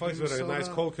 I Mountain fucks Dew with a soda. nice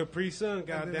cold Capri Sun.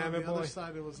 God And then damn on it, the boy. other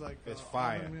side, it was like It's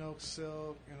fire. almond milk,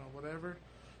 silk, whatever.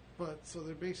 But so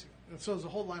they're basic. And so it was a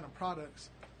whole line of products.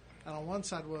 And on one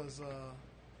side was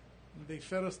they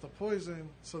fed us the poison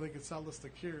so they could sell us the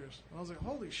cures. And I was like,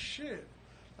 holy shit!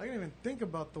 I didn't even think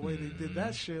about the way they did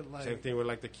that shit. Like Same thing with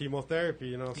like the chemotherapy,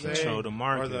 you know what I'm saying? Control the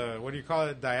market. Or the, what do you call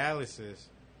it, dialysis.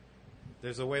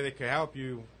 There's a way they could help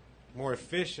you more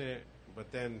efficient,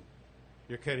 but then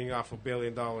you're cutting off $1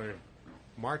 billion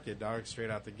market, dog, straight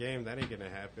out the game. That ain't going to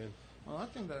happen. Well, I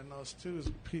think that I noticed too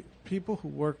is people who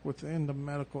work within the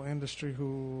medical industry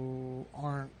who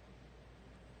aren't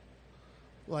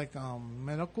like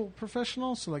medical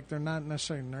professionals, so like they're not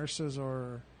necessarily nurses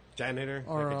or Janitor?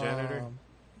 or like a janitor?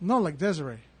 no, like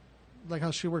Desiree, like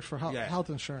how she works for Yeah. health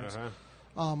insurance.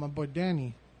 Uh-huh. My boy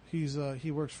Danny,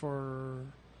 he works for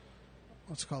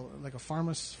what's it called, like a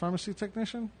pharmacy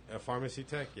technician. A pharmacy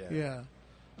tech? Yeah. Yeah.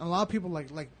 And a lot of people like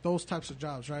those types of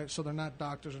jobs, right? So they're not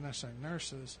doctors or necessarily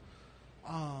nurses.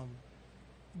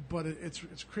 But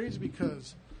it's crazy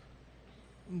because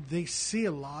they see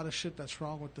a lot of shit that's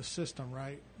wrong with the system,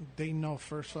 right? They know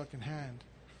first fucking hand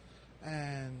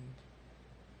and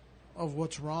of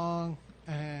what's wrong.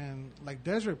 And like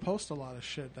Desiree posts a lot of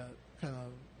shit that kind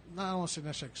of, not I don't want to say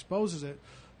necessarily exposes it,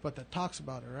 but that talks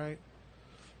about it, right?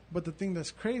 But the thing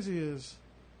that's crazy is,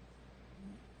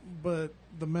 but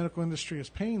the medical industry is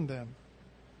paying them.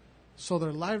 So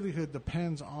their livelihood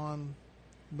depends on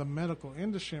the medical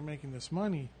industry making this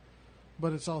money,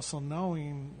 but it's also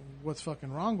knowing what's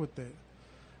fucking wrong with it.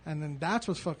 And then that's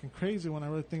what's fucking crazy when I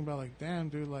really think about, like, damn,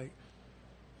 dude, like,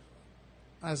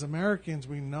 as Americans,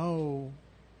 we know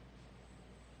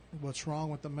what's wrong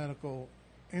with the medical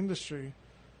industry,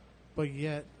 but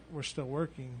yet we're still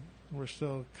working. We're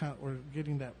still we're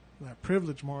getting that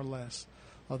privilege, more or less,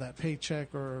 of that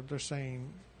paycheck, or they're saying,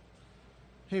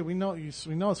 hey, we know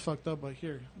it's fucked up, but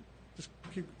here, just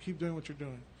keep doing what you're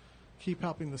doing. Keep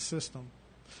helping the system.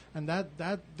 And that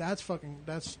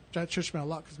trips me a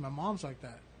lot because my mom's like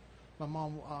that. My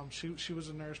mom, she was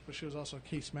a nurse, but she was also a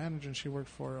case manager, and she worked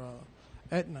for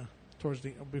Aetna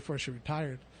before she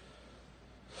retired.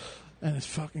 And it's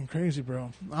fucking crazy,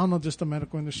 bro. I don't know, just the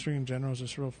medical industry in general is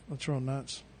just it's real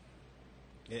nuts.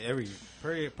 Yeah,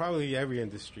 probably every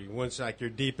industry. Once like you're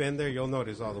deep in there, you'll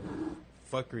notice all the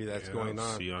fuckery that's going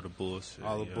on. See all the bullshit.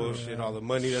 All the bullshit, all the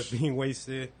money that's being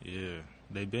wasted. Yeah.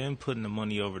 They've been putting the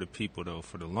money over to people, though,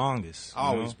 for the longest.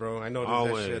 Always, bro. I noticed that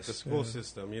shit at Always. the school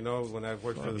system. You know, when I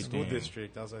worked for the Fucking school damn.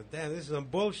 district, I was like, damn, this is some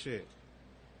bullshit.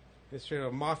 It's straight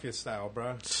up mafia style,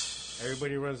 bro.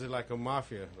 Everybody runs it like a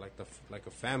mafia, like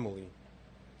a family.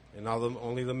 And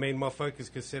only the main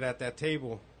motherfuckers could sit at that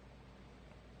table.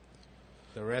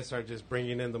 The rest are just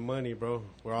bringing in the money, bro.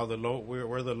 We're the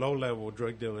low level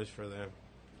drug dealers for them.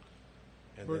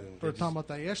 And We then were talking about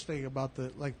that yesterday about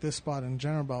this spot in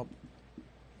general about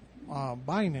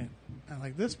buying it, and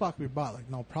like this spot could be bought, like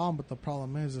no problem. But the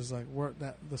problem is like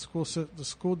the school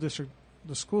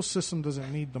system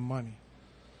doesn't need the money;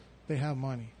 they have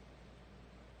money.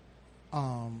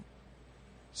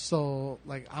 So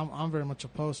like I'm very much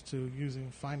opposed to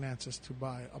using finances to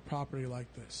buy a property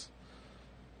like this.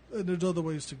 And there's other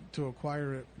ways to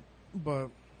acquire it, but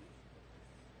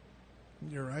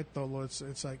you're right though, Lord.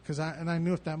 It's like because I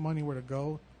knew if that money were to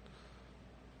go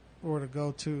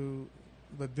to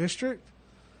the district,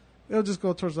 it'll just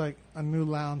go towards like a new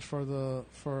lounge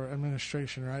for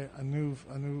administration, right? A new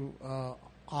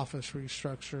office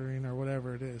restructuring or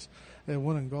whatever it is. It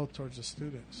wouldn't go towards the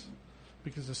students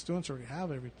because the students already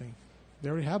have everything. They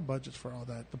already have budgets for all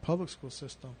that. The public school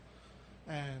system,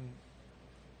 and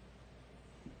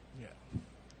yeah.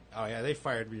 Oh, yeah, they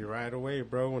fired me right away,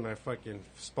 bro. When I fucking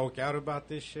spoke out about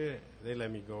this shit, they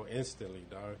let me go instantly,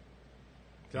 dog.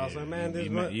 I was like, man, this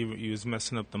you was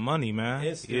messing up the money, man.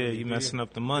 Instantly, Yeah, you messing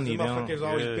up the money. The motherfuckers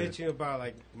always yeah. bitching about,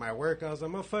 like, my work. I was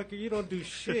like, motherfucker, you don't do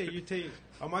shit. You take...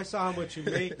 I saw how much you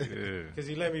make. Yeah. Because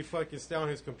he let me fucking stay on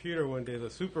his computer one day, the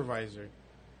supervisor.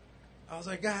 I was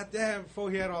like, God damn, before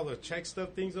he had all the check stuff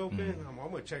things open, I'm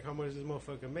going to check how much this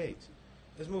motherfucker makes.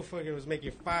 This motherfucker was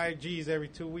making 5 G's every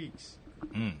 2 weeks.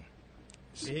 And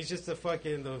he's just the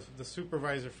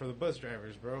supervisor for the bus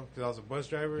drivers, bro. Because I was a bus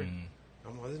driver.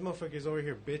 I'm like, this motherfucker's over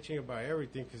here bitching about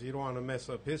everything because he don't want to mess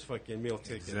up his fucking meal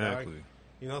ticket, Exactly. dog.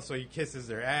 You know, so he kisses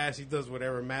their ass. He does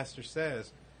whatever master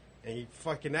says. And he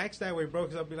fucking acts that way, bro,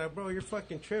 because I'll be like, bro, you're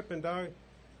fucking tripping, dog.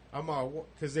 I'm all,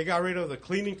 because they got rid of the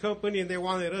cleaning company and they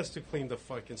wanted us to clean the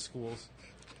fucking schools.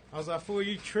 I was like, fool,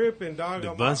 you tripping, dog.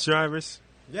 The bus drivers?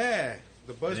 Yeah,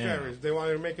 the bus Damn. drivers. They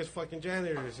wanted to make us fucking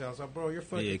janitors. I was like, bro, you're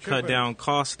fucking Yeah, tripping. cut down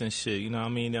costs and shit. You know what I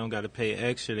mean? They don't got to pay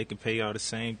extra. They can pay y'all the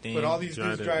same thing. But all these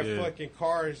dudes drive yeah. fucking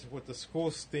cars with the school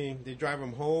thing. They drive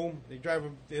them home. They drive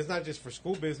them. It's not just for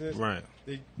school business. Right.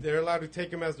 They're allowed to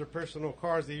take them as their personal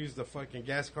cars. They use the fucking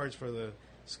gas cards for the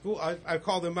school. I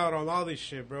called them out on all this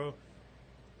shit, bro.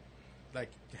 Like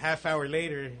half hour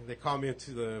later, they call me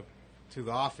into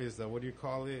the office. The what do you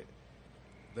call it?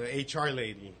 The HR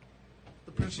lady.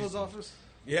 The principal's office?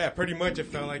 Yeah, pretty much it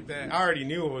felt like that. I already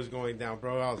knew what was going down,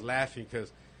 bro. I was laughing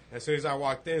because as soon as I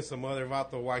walked in, some other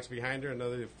vato walks behind her,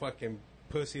 another fucking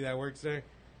pussy that works there.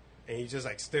 And he just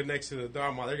like stood next to the door.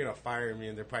 I'm like, they're going to fire me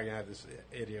and they're probably going to have this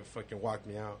idiot fucking walk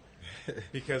me out.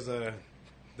 Because the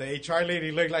HR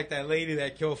lady looked like that lady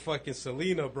that killed fucking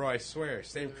Selena, bro, I swear.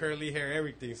 Same curly hair,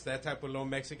 everything. So that type of little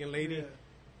Mexican lady. Yeah.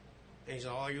 And he's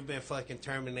like, oh, you've been fucking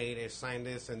terminated, sign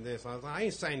this and this. I was like, I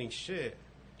ain't signing shit.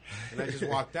 And I just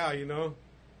walked out, you know.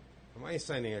 I ain't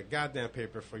signing a goddamn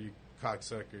paper for you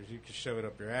cocksuckers. You can shove it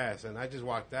up your ass. And I just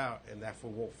walked out, and that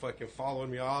fool fucking followed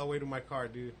me all the way to my car,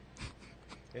 dude.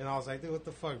 And I was like, dude, what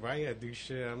the fuck, bro? I ain't gotta do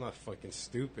shit. I'm not fucking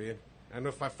stupid. I know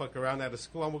if I fuck around out of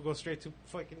school, I'm gonna go straight to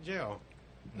fucking jail.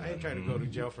 I ain't trying to go to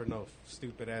jail for no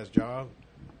stupid-ass job.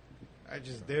 I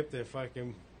just dipped and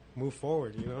fucking moved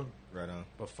forward, you know? Right on.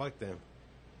 But fuck them.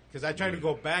 Because I tried to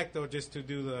go back, though, just to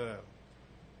do the...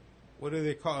 What do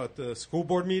they call it? The school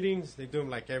board meetings? They do them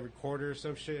like every quarter or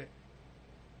some shit.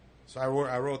 So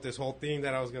I wrote this whole thing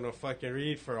that I was going to fucking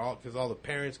read for all... Because all the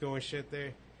parents go and shit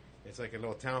there. It's like a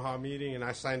little town hall meeting. And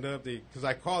I signed up. Because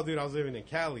I called, dude. I was living in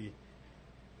Cali.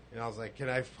 And I was like,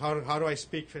 how do I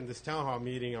speak in this town hall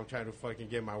meeting? I'm trying to fucking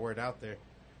get my word out there.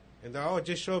 And they're,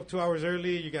 just show up 2 hours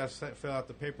early. You got to fill out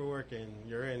the paperwork and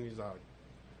you're in. He's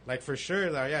like, for sure,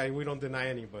 yeah, we don't deny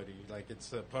anybody. Like,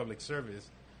 it's a public service.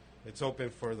 It's open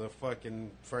for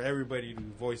for everybody to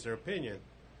voice their opinion.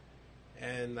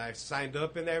 And I signed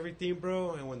up and everything,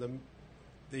 bro. And when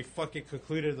they fucking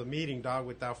concluded the meeting, dog,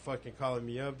 without fucking calling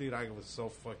me up, dude, I was so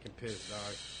fucking pissed,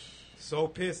 dog. So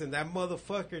pissed. And that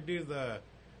motherfucker, dude, the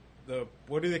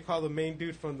what do they call the main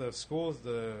dude from the schools?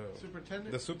 The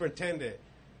Superintendent? The superintendent.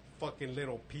 Fucking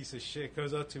little piece of shit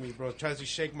comes up to me, bro. Tries to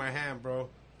shake my hand, bro.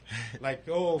 Like,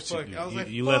 oh, fuck. I was like,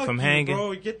 you fuck left him hanging?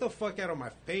 bro. Get the fuck out of my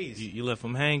face. You left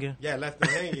him hanging? Yeah, left him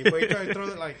hanging. But he tried to throw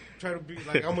it, like, try to be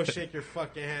like, I'm going to shake your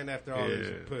fucking hand after all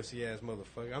this pussy-ass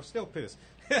motherfucker. I'm still pissed.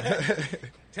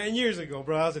 10 years ago,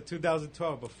 bro. I was in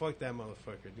 2012, but fuck that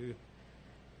motherfucker, dude.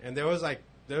 And there was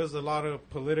a lot of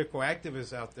political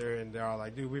activists out there, and they're all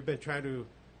like, dude, we've been trying to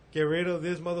get rid of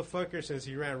this motherfucker since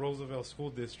he ran Roosevelt School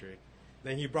District.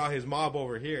 Then he brought his mob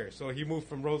over here. So he moved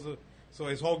from Roosevelt. So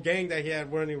his whole gang that he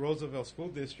had running Roosevelt School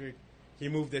District, he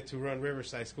moved it to run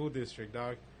Riverside School District,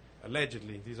 dog.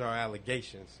 Allegedly. These are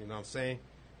allegations. You know what I'm saying?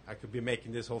 I could be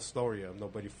making this whole story up.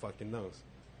 Nobody fucking knows.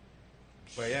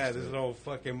 But yeah, this little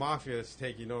fucking mafia is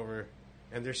taking over.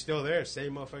 And they're still there.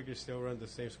 Same motherfuckers still run the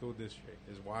same school district.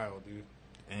 It's wild, dude.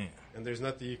 Damn. And there's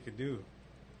nothing you could do.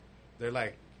 They're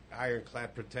like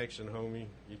ironclad protection, homie.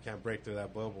 You can't break through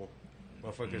that bubble.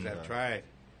 Motherfuckers have tried.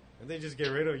 And they just get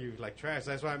rid of you like trash.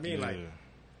 That's what I mean. Yeah. Like,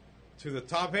 to the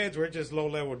top heads, we're just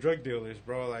low-level drug dealers,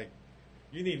 bro. Like,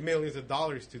 you need millions of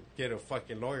dollars to get a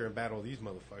fucking lawyer and battle these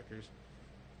motherfuckers.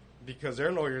 Because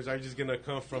their lawyers are just going to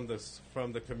come from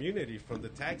the community, from the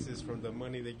taxes, from the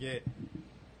money they get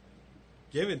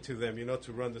given to them, you know,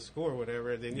 to run the school or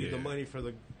whatever. They need the money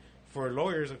for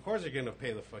lawyers. Of course they're going to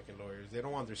pay the fucking lawyers. They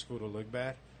don't want their school to look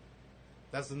bad.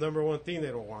 That's the number one thing they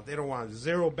don't want. They don't want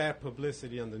zero bad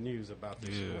publicity on the news about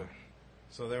their school.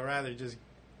 So they'd rather just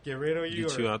get rid of you.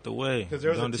 Get you out the way. There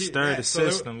was don't disturb the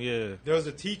system, There was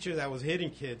a teacher that was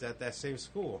hitting kids at that same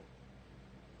school.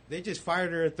 They just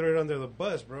fired her and threw it under the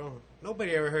bus, bro.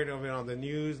 Nobody ever heard of it on the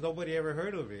news. Nobody ever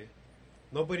heard of it.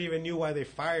 Nobody even knew why they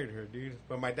fired her, dude.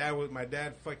 But my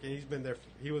dad fucking,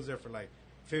 he was there for like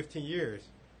 15 years.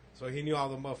 So he knew all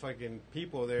the motherfucking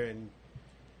people there. And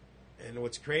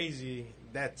what's crazy,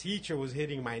 that teacher was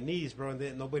hitting my niece, bro, and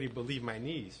then nobody believed my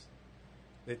niece.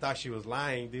 They thought she was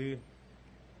lying, dude.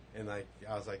 And like,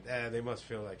 I was like, they must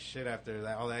feel like shit after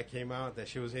all that came out, that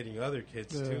she was hitting other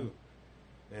kids too.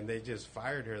 And they just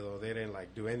fired her, though. They didn't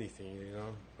like do anything, you know,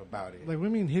 about it. Like, what do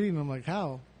you mean hitting them? Like,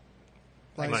 how?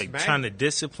 Like trying to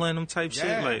discipline them type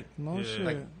shit? Like, shit.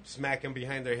 Like, smack them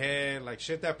behind their head. Like,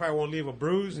 shit that probably won't leave a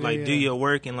bruise. Like, do your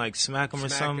work and, like, smack them or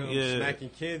something? Smacking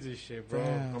kids and shit, bro.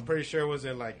 Damn. I'm pretty sure it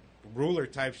wasn't, like, ruler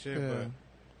type shit, but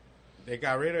they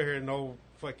got rid of her. No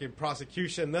fucking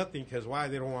prosecution, nothing. Because why?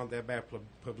 They don't want that bad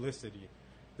publicity.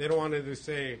 They don't want it to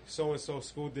say so-and-so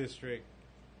school district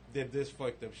did this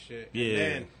fucked up shit. Yeah. And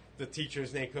then the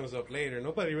teacher's name comes up later.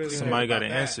 Nobody really Somebody got got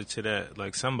an answer to that.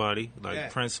 Like somebody, like Yeah.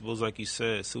 principals, like you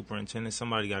said, superintendent,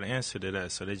 somebody got an answer to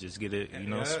that. So they just get it,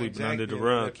 Yeah, sweep it exactly. under the And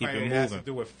rug, it keep it probably has to moving.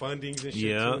 do with fundings and shit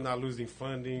Yeah. too. Not losing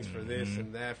fundings for this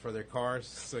and that for their cars,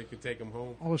 so you can take them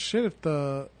home. Oh shit!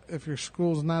 If your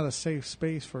school's not a safe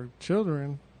space for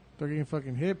children, they're getting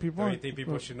fucking hit. People, Don't you think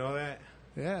people should know that?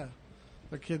 Yeah,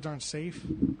 their kids aren't safe.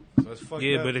 So it's fucked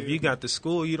Yeah, up, but if dude. you got the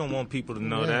school, you don't want people to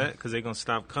know Yeah. that because they're gonna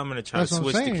stop coming and try That's to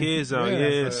what I'm switch the saying. kids out. Yeah.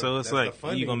 Yeah, That's so it's the like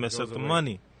funding you gonna mess goes up the away.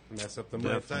 money. Mess up the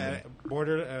money.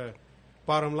 Definitely.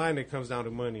 Bottom line, it comes down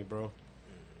to money, bro.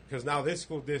 Because now this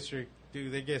school district,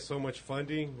 dude, they get so much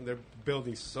funding. They're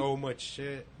building so much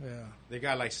shit. Yeah, They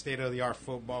got like state-of-the-art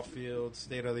football fields,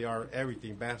 state-of-the-art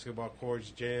everything, basketball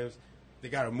courts, gyms. They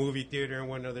got a movie theater in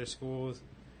one of their schools.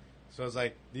 So it's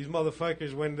like these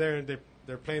motherfuckers went there and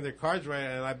they're playing their cards right,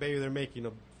 and I bet you they're making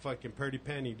a fucking pretty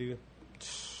penny, dude.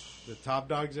 The top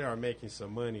dogs there are making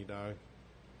some money, dog.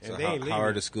 And So they ain't how are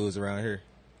leaving. the schools around here?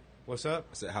 What's up?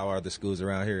 I said, how are the schools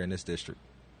around here in this district?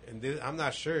 And I'm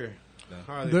not sure. No.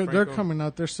 How are they, they're Franco? coming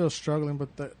out. They're still struggling, but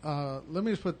let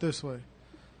me just put it this way: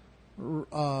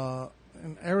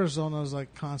 in Arizona is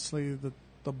like constantly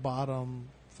the bottom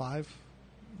 5,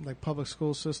 like public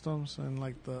school systems, and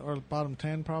like or bottom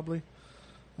 10 probably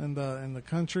in the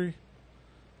country.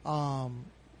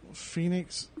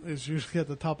 Phoenix is usually at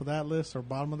the top of that list or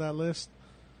bottom of that list,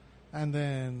 and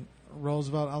then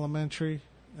Roosevelt Elementary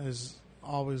is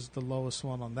always the lowest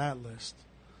one on that list,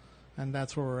 and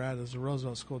that's where we're at is the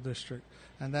Roosevelt School District,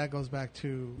 and that goes back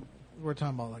to we're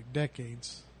talking about like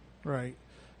decades, right?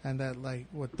 And that like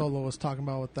what Dolo was talking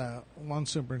about with that one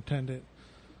superintendent,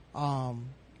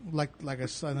 like I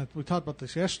said, and we talked about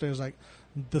this yesterday. It was like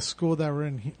the school that we're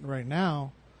in right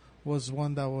now was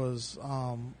one that was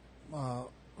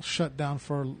shut down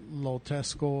for low test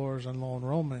scores and low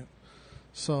enrollment.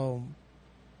 So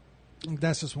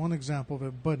that's just one example of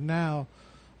it. But now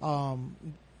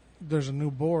there's a new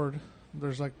board.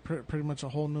 There's like pretty much a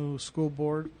whole new school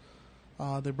board.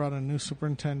 They brought in a new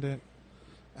superintendent,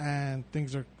 and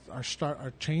things are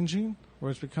changing.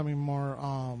 Where it's becoming more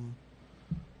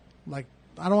like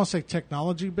I don't want to say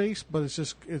technology based, but it's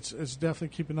just it's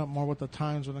definitely keeping up more with the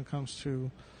times when it comes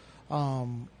to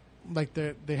like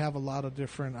they have a lot of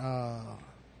different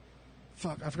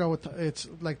I forgot what it's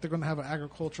like. They're going to have an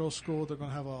agricultural school. They're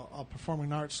going to have a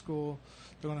performing arts school.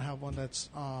 They're going to have one that's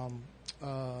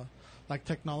like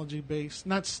technology based,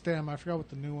 not STEM. I forgot what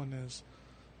the new one is,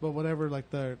 but whatever like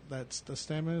that's the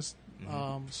STEM is.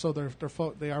 So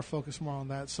they are focused more on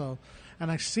that. So,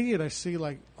 and I see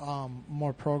like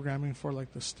more programming for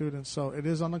like the students. So it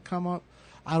is on the come up.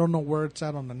 I don't know where it's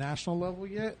at on the national level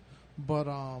yet. But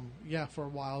yeah, for a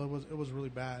while it was really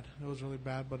bad. It was really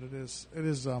bad, but it is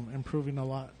improving a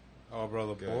lot. Oh,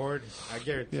 bro, the board. I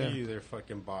guarantee you they're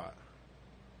fucking bought.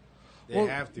 They Well,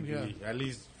 have to be yeah. at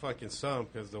least fucking some,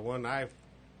 because the one I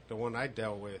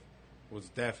dealt with was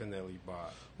definitely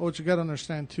bought. Well, what you got to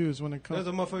understand too is when it There's comes.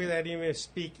 a motherfucker that didn't even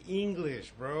speak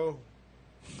English, bro.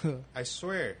 I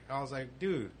swear. I was like,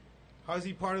 dude, how is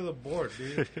he part of the board,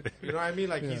 dude? You know what I mean?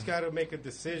 Like, he's got to make a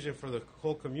decision for the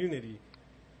whole community.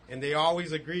 And they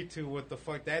always agreed to what the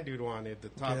fuck that dude wanted, the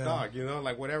top dog, you know?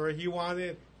 Like, whatever he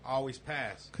wanted, always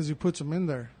passed. Because he puts them in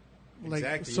there. Like,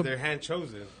 Exactly. So, They're hand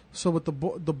chosen. so with the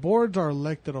boards are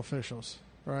elected officials,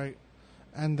 right?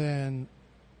 And then,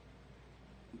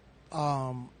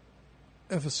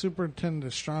 if a superintendent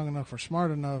is strong enough or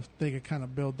smart enough, they could kind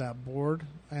of build that board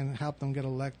and help them get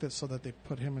elected so that they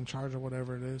put him in charge of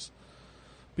whatever it is.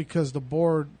 Because the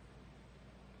board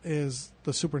is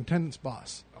the superintendent's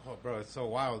boss. Oh, bro, it's so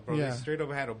wild, bro. Yeah. They straight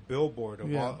up had a billboard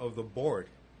of, Yeah. of the board.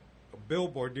 A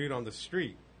billboard, dude, on the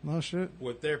street No shit.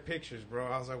 with their pictures, bro.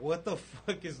 I was like, what the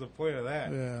fuck is the point of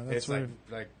that? Yeah, that's it's weird.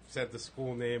 like said the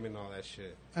school name and all that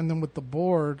shit. And then with the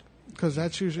board, because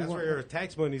that's usually That's where your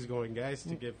tax money's going, guys,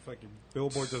 to get fucking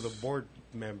billboards of the board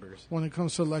members. when it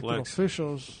comes to elected Flex.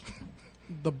 officials,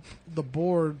 the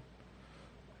board's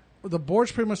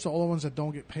pretty much the only ones that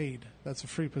don't get paid. That's a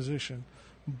free position,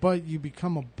 but you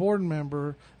become a board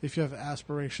member if you have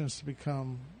aspirations to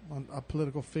become a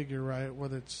political figure, right?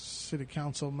 Whether it's city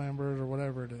council members or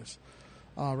whatever it is,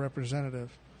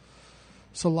 representative.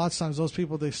 So lots of times those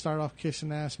people, they start off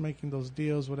kissing ass, making those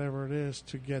deals, whatever it is,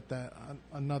 to get that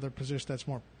another position that's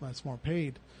more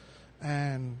paid.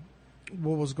 And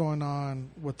what was going on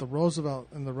with the Roosevelt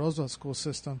school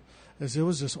system is it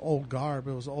was just old garb.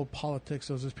 It was old politics.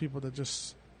 It was just people that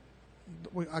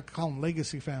I call them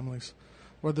legacy families.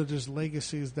 or they're just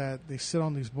legacies that they sit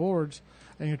on these boards.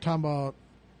 And you're talking about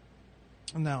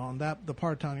now on that the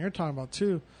part of town you're talking about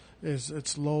too is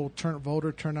it's low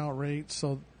voter turnout rate.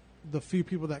 So the few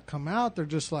people that come out, they're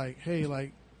just like, hey,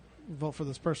 like, vote for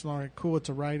this person. All right, cool. It's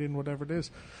a write-in, whatever it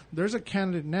is. There's a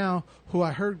candidate now who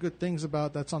I heard good things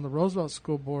about that's on the Roosevelt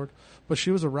School Board, but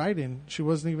she was a write-in. She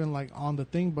wasn't even like on the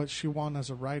thing, but she won as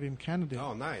a write-in candidate.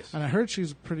 Oh, nice. And I heard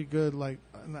she's pretty good. Like,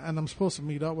 and I'm supposed to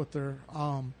meet up with her.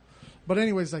 But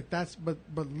anyways, like that's but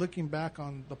looking back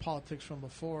on the politics from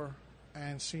before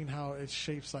and seeing how it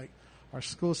shapes like our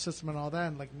school system and all that,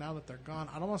 and like now that they're gone,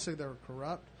 I don't want to say they were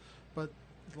corrupt, but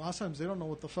a lot of times they don't know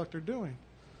what the fuck they're doing.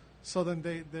 So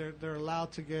then they're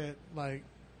allowed to get like,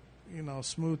 you know,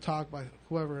 smooth talk by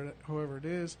whoever it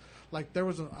is. Like there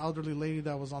was an elderly lady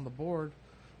that was on the board,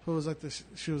 who was like this.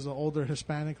 She was an older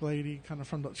Hispanic lady, kind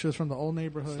of she was from the old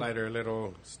neighborhood. Slide her a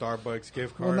little Starbucks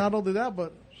gift card. Well, not only that,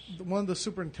 but one of the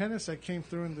superintendents that came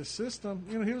through in the system,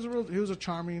 you know, he was a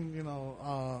charming, you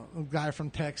know, guy from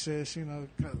Texas, you know,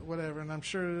 whatever. And I'm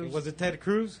sure Was it Ted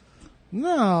Cruz?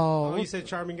 No. Oh, you said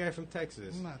charming guy from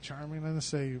Texas. I'm not charming. I didn't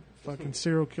say fucking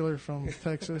serial killer from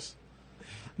Texas.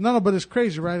 No, but it's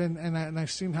crazy, right? And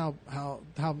I've seen how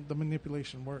the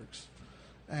manipulation works,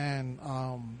 and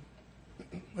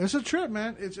it's a trip,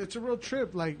 man. It's a real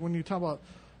trip. Like when you talk about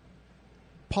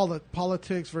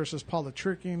politics versus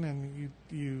politicking, and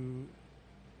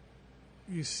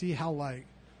you see how like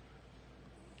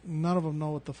none of them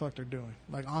know what the fuck they're doing.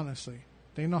 Like honestly,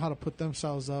 they know how to put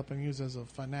themselves up and use it as a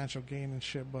financial gain and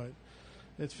shit, but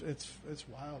it's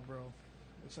wild, bro.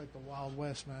 It's like the Wild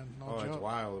West, man. No joke. It's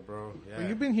wild, bro. Yeah. But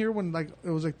you've been here when like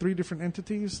it was like 3 different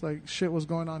entities, like shit was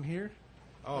going on here.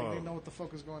 Oh, like, they know what the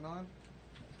fuck is going on.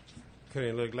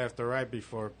 Couldn't look left or right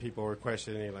before people were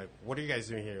questioning, like, what are you guys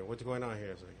doing here? What's going on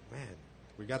here? It's like, man,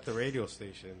 we got the radio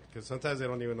station. Because sometimes they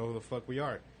don't even know who the fuck we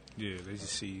are. Yeah, they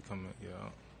just see you coming, yeah.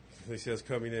 They see us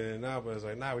coming in and out, but it's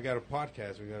like, nah, we got a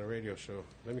podcast. We got a radio show.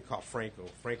 Let me call Franco.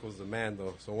 Franco's the man,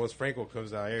 though. So once Franco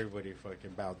comes out, everybody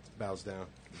fucking bows down.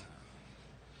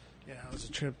 Yeah, it was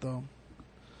a trip, though.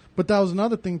 But that was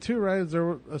another thing, too, right? There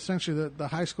were essentially the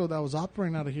high school that was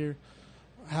operating out of here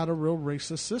had a real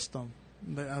racist system.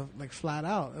 Like flat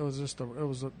out, it was just it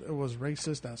was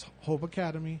racist. That's Hope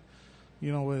Academy,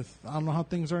 you know. With I don't know how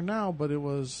things are now, but it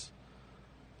was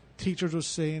teachers would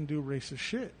say and do racist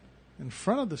shit in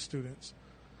front of the students,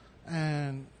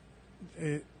 and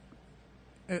and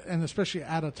especially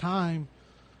at a time,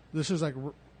 this is like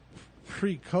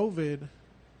pre-COVID,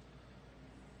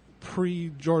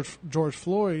 pre-George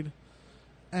Floyd,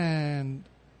 and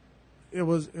it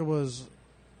was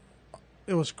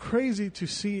crazy to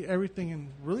see everything and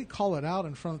really call it out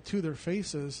in front to their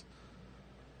faces,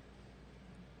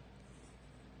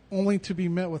 only to be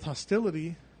met with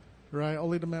hostility, right?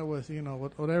 Only to met with, you know,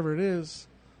 whatever it is.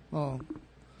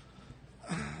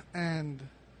 And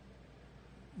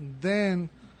then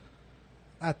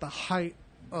at the height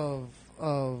of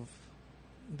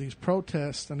these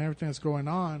protests and everything that's going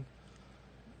on,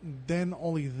 then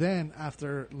only then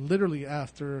after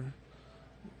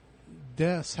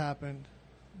deaths happened,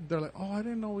 they're like, oh, I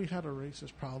didn't know we had a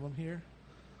racist problem here.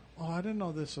 Oh, I didn't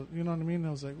know this. You know what I mean? And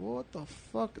I was like, well, what the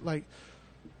fuck? Like,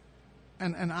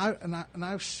 and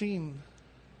I've seen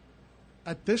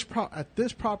at this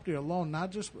property alone,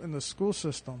 not just in the school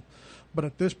system, but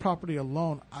at this property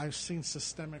alone, I've seen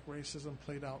systemic racism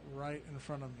played out right in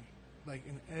front of me, like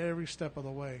in every step of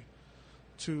the way,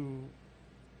 to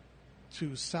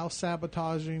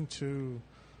self-sabotaging, to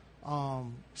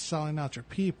selling out your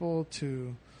people,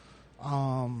 to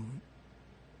on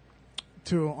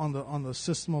the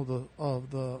system of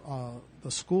the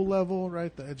school level,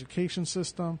 right, the education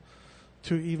system,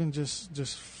 to even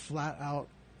just flat out.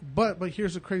 But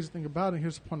here's the crazy thing about it.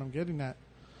 Here's the point I'm getting at.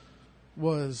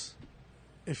 Was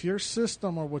if your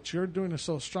system or what you're doing is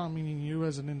so strong, meaning you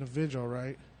as an individual,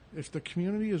 right? If the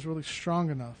community is really strong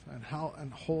enough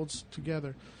and holds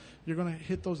together, you're going to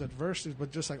hit those adversities.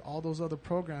 But just like all those other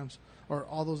programs or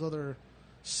all those other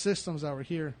systems that were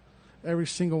here, every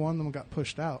single one of them got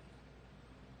pushed out.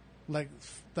 Like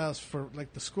that was for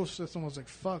like the school system was like,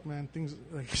 fuck, man, things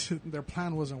like their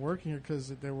plan wasn't working here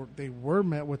because they were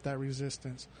met with that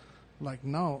resistance. Like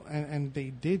no, and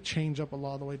they did change up a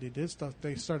lot of the way they did stuff.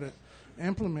 They started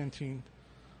implementing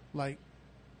like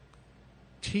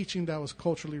teaching that was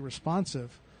culturally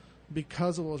responsive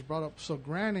because it was brought up. So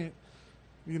granted,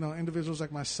 you know, individuals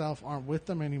like myself aren't with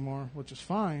them anymore, which is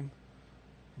fine.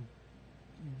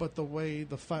 But the way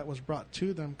the fight was brought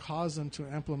to them caused them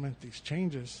to implement these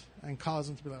changes and caused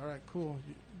them to be like, all right, cool.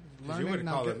 You would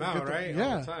call them out, right?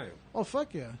 Yeah. All the time. Oh,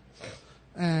 fuck yeah.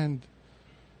 And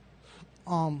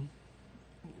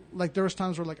like there was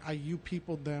times where like you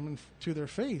peopled them to their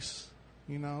face,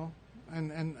 you know,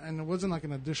 and it wasn't like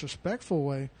in a disrespectful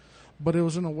way, but it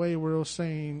was in a way where it was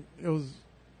saying it was.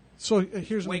 So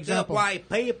here's an example. Wake up, white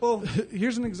people.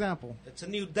 Here's an example. It's a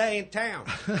new day in town.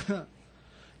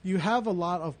 You have a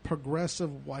lot of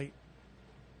progressive white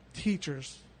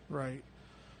teachers, right?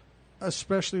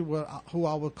 Especially who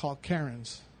I would call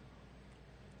Karens,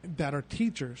 that are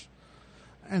teachers.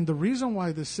 And the reason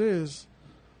why this is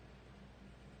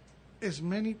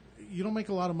you don't make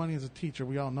a lot of money as a teacher.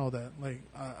 We all know that. Like,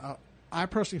 I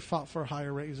personally fought for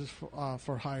higher raises,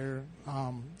 for higher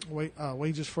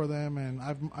wages for them, and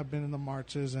I've been in the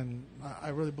marches, and I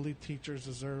really believe teachers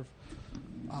deserve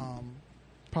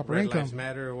proper Red income. Lives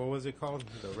Matter. What was it called?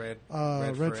 The red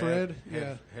for Ed.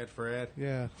 Head for Ed.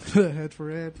 Yeah, head for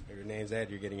Ed. If your name's Ed,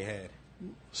 you're getting ahead.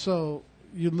 So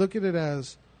you look at it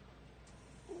as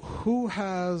who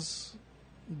has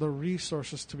the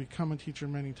resources to become a teacher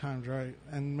many times, right?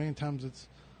 And many times it's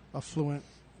affluent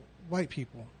white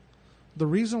people. The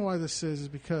reason why this is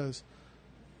because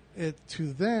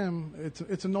to them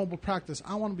it's a noble practice.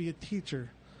 I want to be a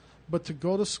teacher, but to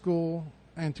go to school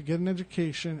and to get an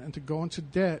education and to go into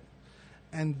debt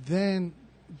and then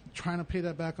trying to pay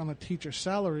that back on a teacher's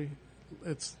salary,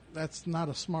 that's not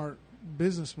a smart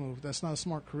business move. That's not a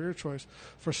smart career choice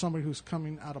for somebody who's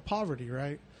coming out of poverty,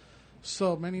 right?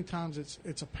 So many times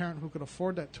it's a parent who could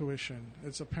afford that tuition.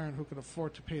 It's a parent who could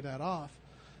afford to pay that off.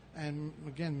 And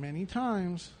again, many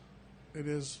times it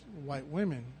is white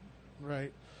women,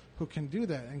 right, who can do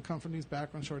that and come from these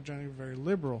backgrounds who are generally very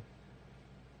liberal.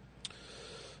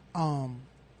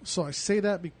 So I say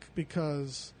that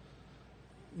because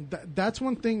that's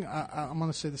one thing I'm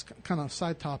going to say, this kind of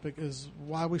side topic is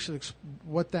why we should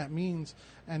what that means,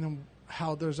 and then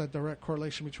how there's a direct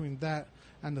correlation between that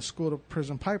and the school to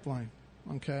prison pipeline.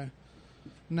 Okay,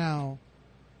 now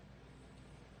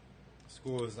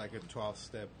school is like a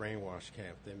 12-step brainwash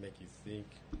camp. They make you think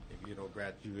if you don't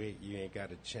graduate, you ain't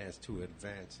got a chance to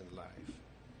advance in life.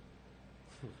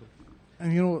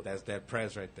 And you know that's that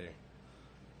press right there.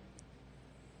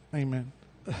 Amen.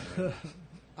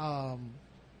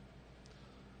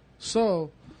 So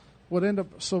what ended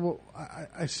up? So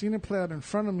I seen it play out in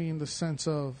front of me in the sense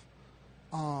of,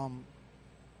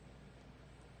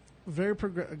 very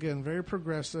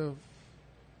progressive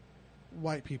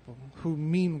white people who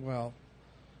mean well,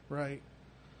 right?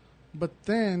 But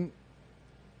then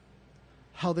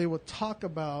how they would talk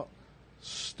about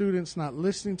students not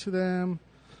listening to them.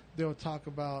 They would talk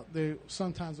about, they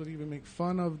sometimes would even make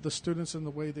fun of the students in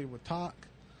the way they would talk.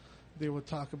 They would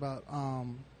talk about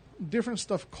different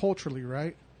stuff culturally,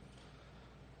 right?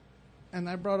 And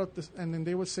I brought up this, and then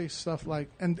they would say stuff like,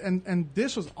 and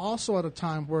this was also at a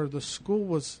time where the school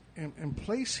was in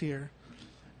place here,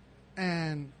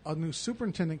 and a new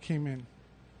superintendent came in,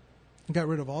 got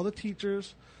rid of all the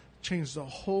teachers, changed the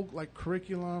whole like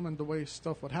curriculum and the way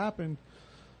stuff would happen,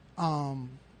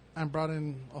 and brought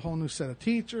in a whole new set of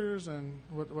teachers and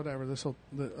whatever. This whole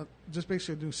just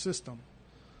basically a new system.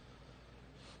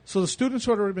 So the students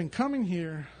who had already been coming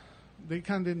here, they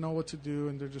kind of didn't know what to do,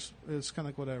 and it's kind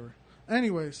of like whatever.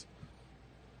 Anyways,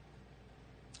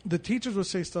 the teachers would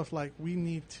say stuff like, we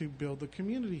need to build the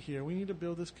community here. We need to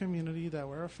build this community that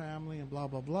we're a family and blah,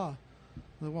 blah, blah.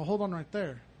 Like, well, hold on right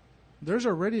there. There's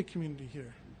already a community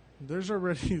here. There's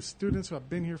already students who have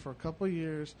been here for a couple of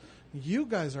years. You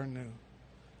guys are new.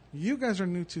 You guys are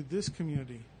new to this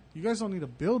community. You guys don't need to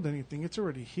build anything. It's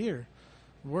already here.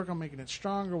 Work on making it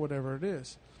stronger, whatever it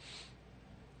is.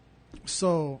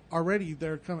 So already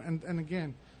they're coming, and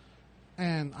again,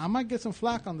 and I might get some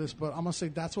flack on this, but I'm going to say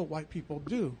that's what white people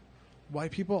do.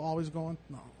 White people always going,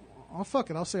 no, oh, fuck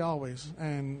it, I'll say always.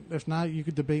 And if not, you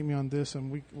could debate me on this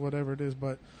and whatever it is.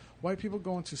 But white people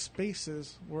go into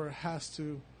spaces where it has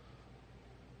to,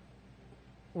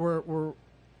 where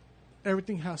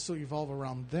everything has to evolve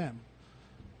around them.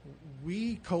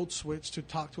 We code switch to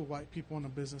talk to white people in a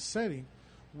business setting.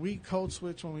 We code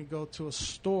switch when we go to a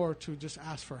store to just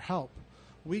ask for help.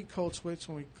 We code switch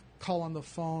when we call on the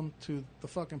phone to the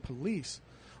fucking police.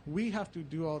 We have to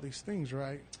do all these things,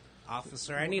 right?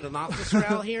 Officer, I need an officer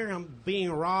out here. I'm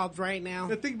being robbed right now.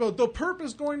 And think about the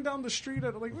purpose going down the street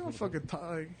at like we don't fucking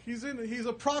like he's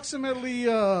approximately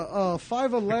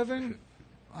 5'11".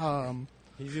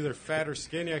 He's either fat or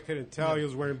skinny. I couldn't tell. He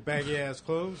was wearing baggy ass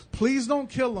clothes. Please don't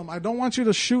kill him. I don't want you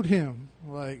to shoot him.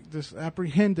 Like just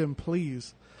apprehend him,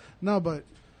 please. No, but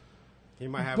he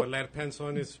might have a lead pencil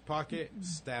in his pocket.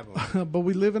 Stab him. But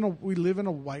we live in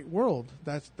a white world.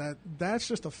 That's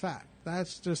just a fact.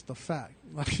 That's just a fact.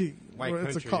 Like white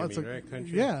country, right?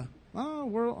 Country. Yeah. Oh,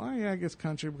 world. Oh, yeah, I guess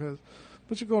country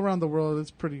But you go around the world, it's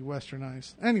pretty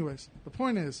westernized. Anyways, the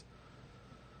point is,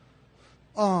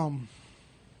 so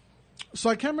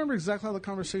I can't remember exactly how the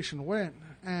conversation went,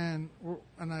 and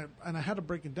I had to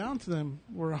break it down to them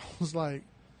where I was like,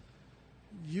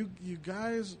 you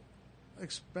guys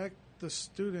expect the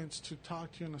students to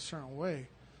talk to you in a certain way,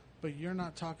 but you're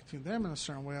not talking to them in a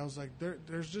certain way. I was like,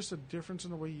 there's just a difference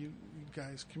in the way you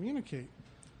guys communicate.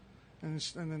 And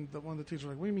then one of the teachers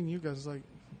was like, what do you mean you guys? It's like,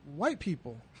 white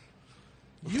people.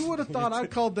 You would have thought I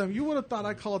called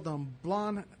them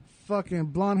blonde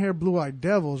hair, blue-eyed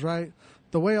devils, right?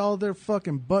 The way all their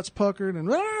fucking butts puckered and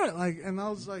I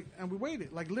was like, and we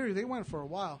waited. Like, literally, they went for a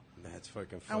while. That's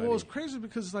fucking funny. And what was crazy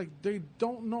because, like, they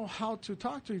don't know how to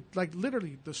talk to, like,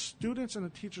 literally, the students and the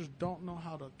teachers don't know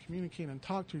how to communicate and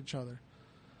talk to each other.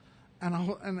 And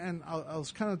I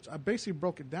was I basically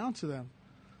broke it down to them.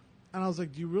 And I was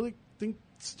like, do you really think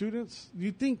do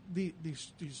you think the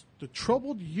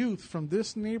troubled youth from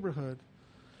this neighborhood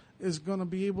is going to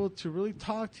be able to really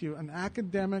talk to you, an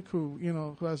academic who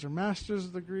has their master's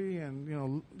degree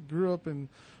and, grew up in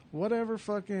whatever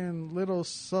fucking little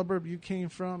suburb you came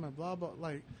from and blah, blah,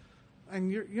 like,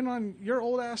 and and you're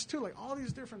old ass too, like all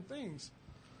these different things.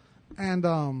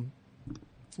 And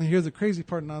here's the crazy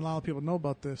part, and not a lot of people know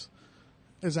about this,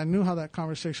 is I knew how that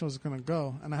conversation was going to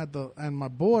go, and my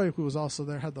boy who was also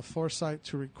there had the foresight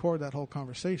to record that whole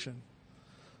conversation.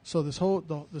 So this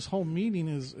whole meeting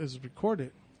is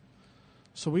recorded.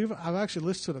 So I've actually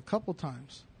listened to it a couple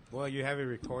times. Well, you have it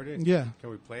recorded? Yeah. Can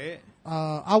we play it?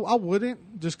 I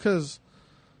wouldn't, just because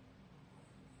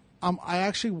I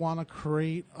actually want to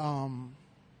create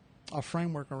a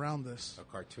framework around this. A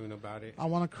cartoon about it? I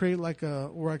want to create like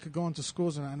where I could go into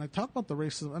schools and I talk about the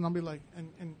racism, and I'll be like,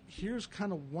 and here's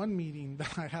kind of one meeting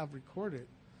that I have recorded.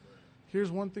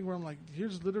 Here's one thing where I'm like,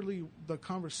 here's literally the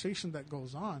conversation that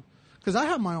goes on. Because I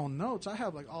have my own notes. I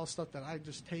have like all stuff that I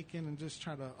just take in and just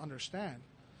try to understand.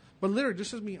 But literally,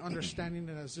 this is me understanding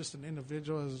it as just an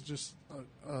individual, as just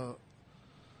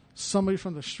somebody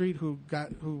from the street who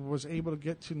was able to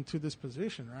get into this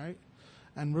position, right?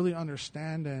 And really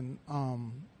understand and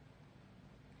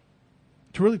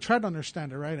to really try to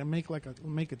understand it, right? And make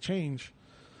a change.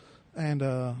 And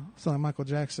so like Michael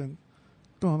Jackson,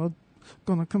 gonna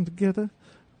come together.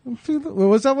 What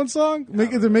was that one song?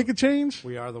 Make a change.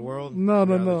 We Are the World. No.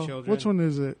 Children. Which one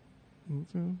is it?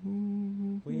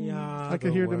 We are I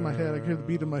can hear it in my world. head. I can hear the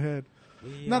beat in my head.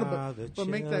 But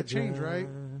make that change, right?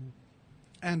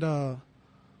 And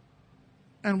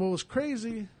what was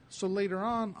crazy, so later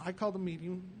on, I called a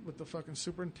meeting with the fucking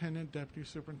superintendent, deputy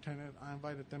superintendent. I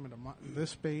invited them into this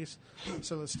space.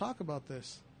 So let's talk about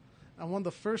this. And one of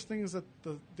the first things that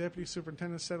the deputy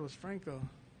superintendent said was, Franco,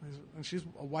 and she's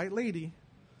a white lady,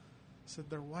 said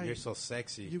they're white. You're so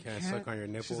sexy. You can't suck on your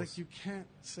nipples. She's like, you can't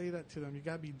say that to them. You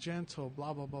got to be gentle,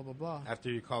 blah, blah, blah, blah, blah. After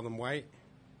you call them white?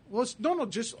 Well,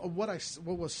 just what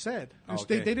was said. And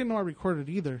okay. They didn't know I recorded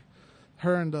either.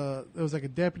 Her and it was like a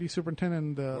deputy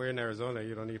superintendent. We're in Arizona.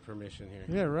 You don't need permission here.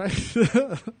 Yeah, right.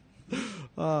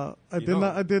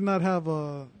 I did not have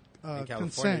a in California,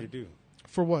 consent. you do.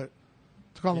 For what?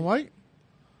 To call them white?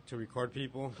 To record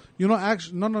people?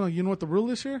 Actually, no. You know what the rule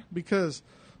is here? Because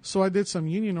so I did some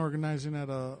union organizing at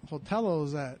a hotel I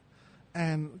was at,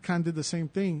 and kind of did the same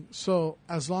thing. So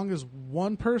as long as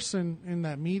one person in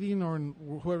that meeting or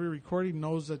whoever you're recording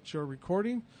knows that you're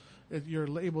recording,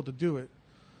 you're able to do it.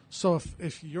 So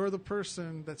if you're the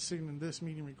person that's sitting in this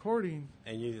meeting recording,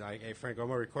 and you like, hey Frank, I'm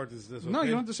gonna record this. No, okay?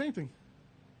 you don't have to say anything.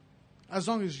 As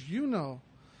long as you know.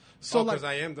 So because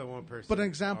I am the one person. But an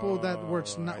example that where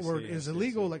it's not where it I is see.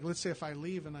 illegal, like let's say if I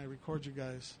leave and I record you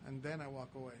guys and then I walk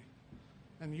away,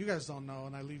 and you guys don't know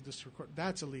and I leave this to record,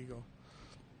 that's illegal.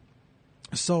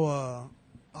 So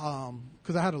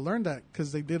because I had to learn that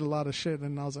because they did a lot of shit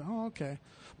and I was like, oh okay.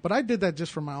 But I did that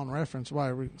just for my own reference.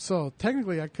 So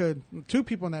technically I could. 2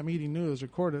 people in that meeting knew it was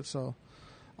recorded. So,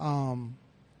 but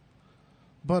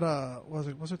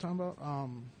what was I talking about?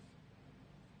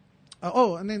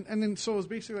 And then so it was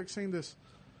basically like saying this.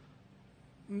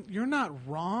 You're not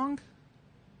wrong,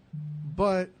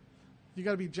 but you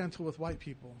got to be gentle with white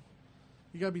people.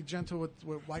 You got to be gentle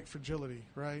with white fragility,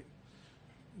 right?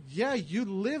 Yeah, you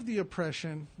live the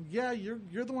oppression. Yeah,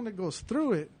 you're the one that goes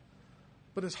through it.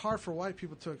 But it's hard for white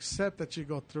people to accept that you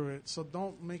go through it. So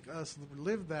don't make us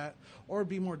live that or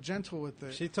be more gentle with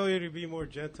it. She told you to be more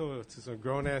gentle to some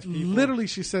grown-ass people? Literally,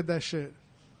 she said that shit.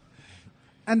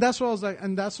 And that's what I was like.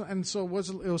 And so it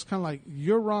was kind of like,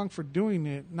 you're wrong for doing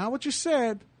it. Not what you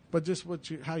said, but just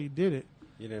how you did it.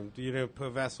 You didn't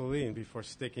put Vaseline before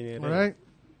sticking it in. Right?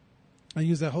 I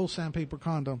used that whole sandpaper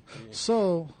condom. Yeah.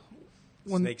 So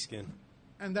snakeskin.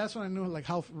 And that's when I knew like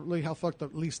how fucked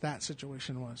up at least that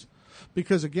situation was,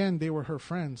 because again they were her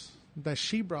friends that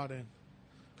she brought in.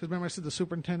 Because remember I said the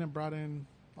superintendent brought in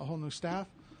a whole new staff.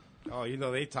 Oh,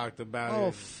 they talked about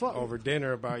it fuck. over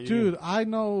dinner about you, Dude. I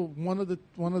know one of the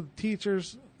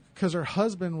teachers, because her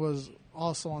husband was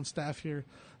also on staff here.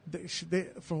 They,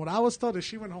 from what I was told,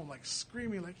 she went home like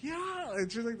screaming, like yeah,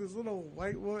 and she's like this little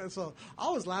white woman. So I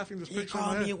was laughing. This You picture.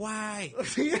 call me white.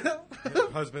 Yeah.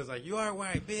 Her husband's like, you are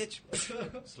white, bitch.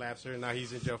 Slaps her. Now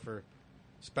he's in jail for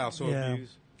spousal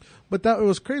abuse. But it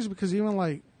was crazy because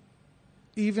even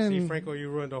See, Franco, you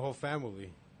ruined the whole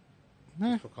family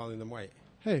eh, for calling them white.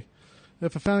 hey,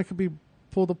 if a family could be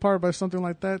pulled apart by something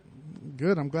like that,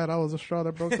 good. I'm glad I was the straw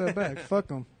that broke that back. Fuck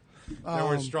them. They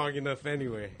weren't strong enough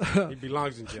anyway. He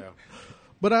belongs in jail.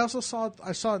 But I also saw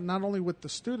it not only with the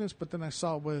students, but then I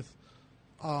saw it with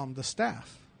the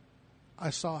staff.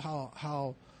 I saw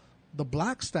how the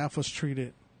black staff was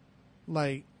treated,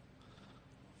 like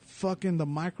fucking the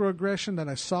microaggression that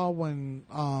I saw when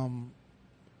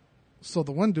so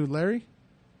the one dude, Larry,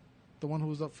 the one who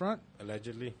was up front,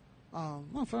 Allegedly.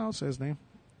 I'll say his name.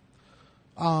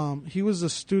 He was a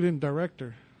student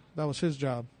director. That was his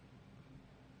job.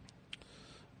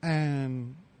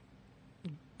 And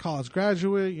college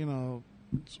graduate,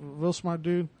 real smart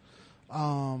dude.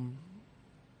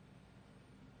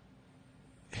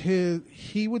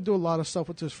 He would do a lot of stuff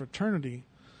with his fraternity,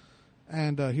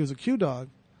 and he was a Q dog,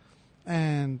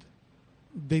 and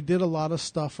they did a lot of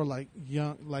stuff for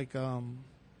young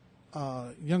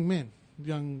men,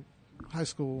 young high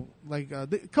school, a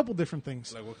couple different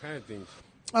things. Like what kind of things?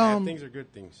 Bad things or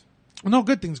good things? No,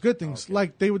 good things. Okay.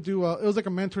 Like they would do, it was like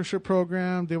a mentorship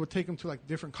program. They would take them to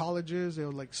different colleges. They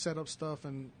would set up stuff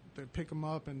and they'd pick them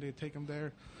up and they'd take them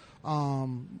there.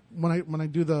 When I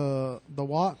do the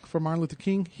walk for Martin Luther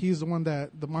King, he's the one the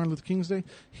Martin Luther King's Day,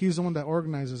 he's the one that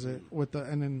organizes it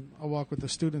and then I walk with the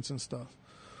students and stuff.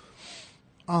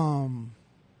 And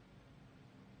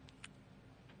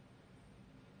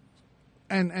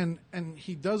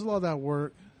he does a lot of that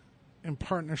work in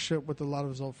partnership with a lot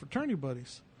of his old fraternity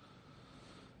buddies.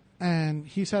 And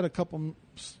he's had a couple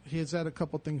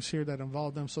things here that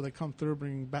involve them, so they come through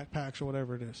bringing backpacks or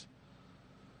whatever it is.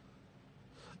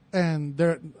 And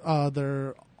they're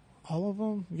all of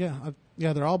them,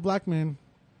 they're all black men.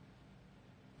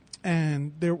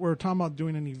 And we're talking about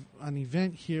doing an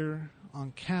event here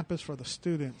on campus for the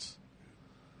students,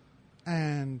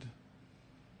 and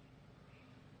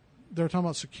they're talking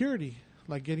about security,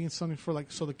 like getting something for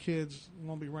so the kids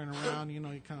won't be running around. You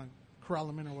kind of corral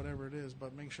them in or whatever it is,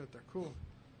 but make sure that they're cool.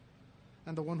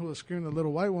 And the one who was screaming, the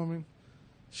little white woman,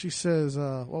 she says,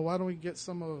 well, why don't we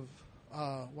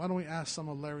ask some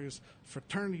of Larry's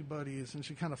fraternity buddies? And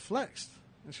she kind of flexed.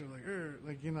 And she was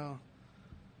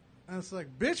and it's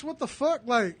like, bitch, what the fuck?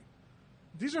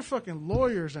 These are fucking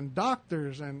lawyers and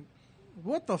doctors and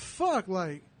what the fuck?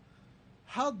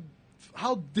 How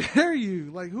dare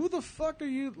you? Who the fuck are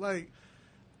you?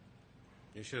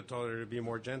 You should have told her to be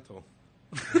more gentle.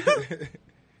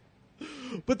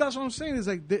 But that's what I'm saying is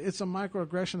it's a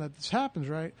microaggression that this happens,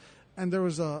 right? And she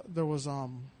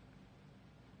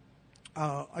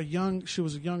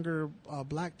was a younger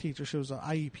black teacher. She was an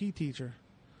IEP teacher,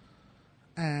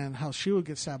 and how she would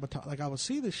get sabotaged. I would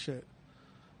see this shit,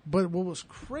 but what was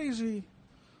crazy,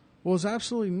 what was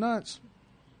absolutely nuts.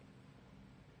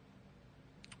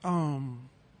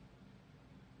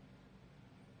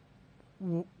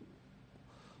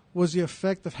 Was the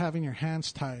effect of having your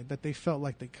hands tied, that they felt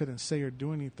like they couldn't say or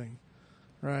do anything,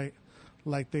 right?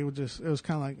 They would just, it was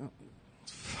kind of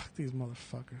fuck these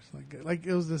motherfuckers.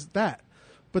 It was that.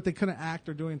 But they couldn't act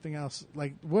or do anything else,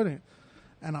 wouldn't.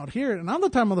 And I would hear it, and I'm the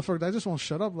type of motherfucker that I just won't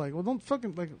shut up, well, don't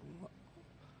fucking,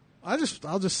 I'll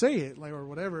just say it, or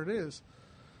whatever it is.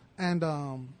 And,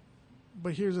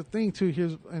 but here's the thing,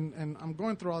 too, and I'm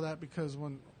going through all that because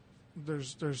when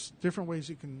there's different ways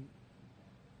you can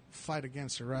fight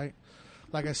against it, right?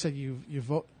 Like I said, you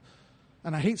vote,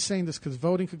 and I hate saying this because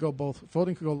voting could go both.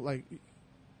 Voting could go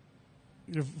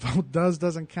your vote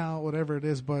doesn't count, whatever it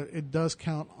is, but it does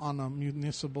count on a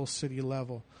municipal city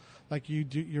level.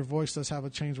 Your voice does have a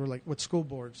change where with school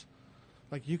boards,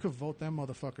 you could vote them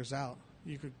motherfuckers out.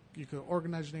 You could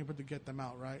organize your neighborhood to get them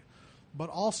out, right? But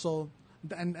also,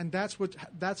 and that's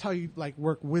how you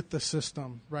work with the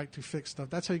system, right, to fix stuff.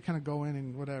 That's how you kind of go in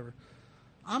and whatever.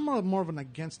 I'm more of an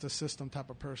against the system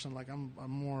type of person. I'm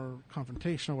more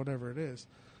confrontational, whatever it is.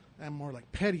 I'm more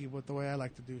petty with the way I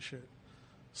like to do shit.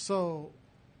 So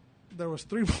there was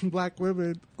 3 black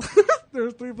women. There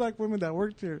was 3 black women that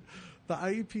worked here. The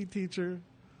IEP teacher,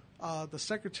 the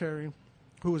secretary,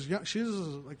 who was young. She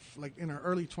was in her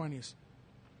early 20s.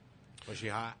 Was she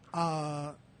hot?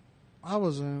 I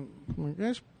wasn't. Like,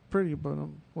 it's pretty, but I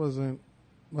wasn't.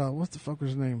 Well, what the fuck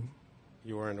was her name?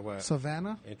 You weren't what?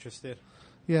 Savannah. Interested?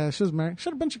 Yeah, she was married. She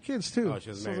had a bunch of kids too. Oh, she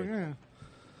was I married. like, yeah.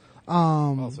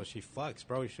 Oh, so she fucks,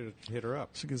 bro. You should have hit her up.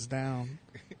 She gets down.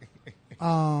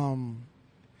 And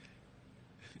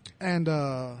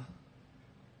I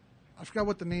forgot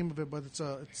what the name of it, but it's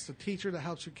a teacher that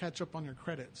helps you catch up on your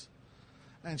credits.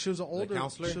 And she was an older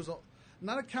counselor? She was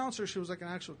not a counselor. She was like an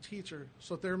actual teacher.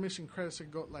 So if they were missing credits, they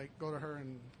go to her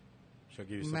and She'll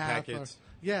give you some math. packets.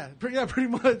 Pretty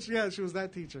much. Yeah, she was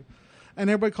that teacher. And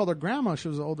everybody called her grandma. She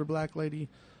was an older black lady,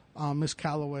 Miss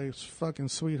Calloway, fucking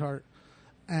sweetheart.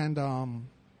 And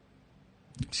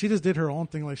she just did her own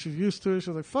thing. Like, she's used to it. She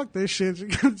was like, fuck this shit. She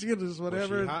just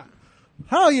whatever. Was she hot?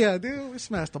 Hell yeah, dude. We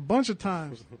smashed a bunch of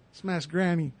times. Smashed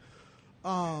Granny.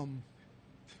 But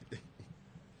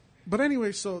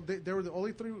anyway, so they were the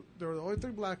only three. There were the only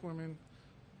three black women.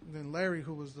 And then Larry,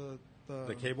 who was the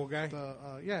cable guy.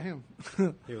 Yeah, him.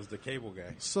 He was the cable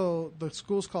guy. So the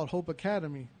school's called Hope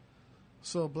Academy.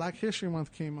 So Black History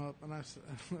Month came up,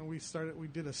 and we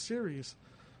did a series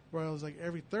where I was like,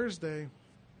 every Thursday,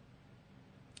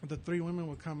 the three women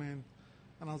would come in,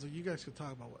 and I was like, you guys could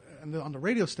talk about and on the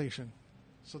radio station.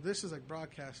 So this is like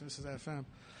broadcasting. This is FM.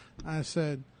 I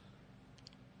said,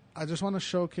 I just want to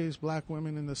showcase black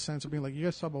women in the sense of being like, you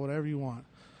guys talk about whatever you want,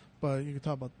 but you can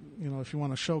talk about, if you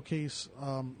want to showcase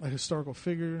a historical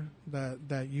figure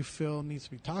that you feel needs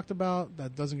to be talked about,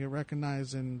 that doesn't get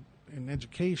recognized in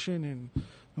education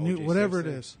and whatever it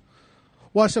is.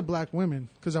 Well, I said black women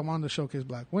because I wanted to showcase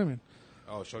black women.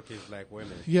 Oh, showcase black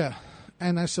women. Yeah.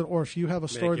 And I said, or if you have a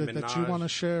story Nicki that you Minaj, want to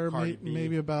share, Cardi B.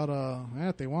 maybe about,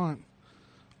 if they want.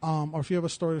 Or if you have a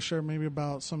story to share, maybe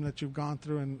about something that you've gone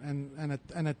through.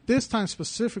 And at this time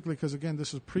specifically, because, again,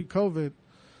 this was pre-COVID,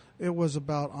 it was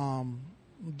about,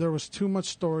 there was too much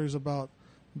stories about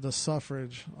the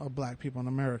suffrage of black people in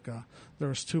America. There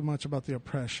was too much about the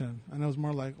oppression. And it was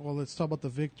more like, well, let's talk about the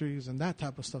victories and that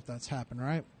type of stuff that's happened,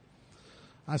 right?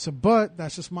 I said, but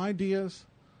that's just my ideas.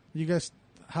 You guys,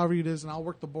 however it is, and I'll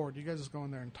work the board. You guys just go in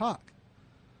there and talk.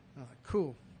 I'm like,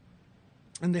 cool.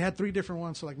 And they had three different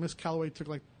ones. So, like, Miss Calloway took,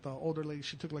 like, the older lady.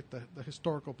 She took, like, the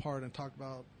historical part and talked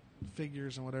about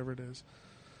figures and whatever it is.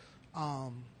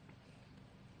 But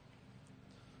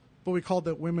we called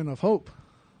it Women of Hope,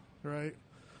 right?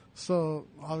 So,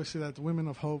 obviously, that's Women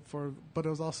of Hope but it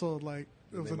was also, like,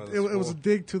 it was a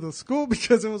dig to the school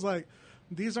because it was like,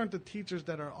 these aren't the teachers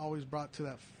that are always brought to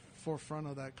that forefront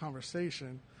of that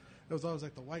conversation. It was always,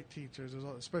 like, the white teachers,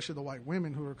 especially the white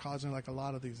women who were causing, like, a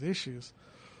lot of these issues.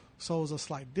 So it was a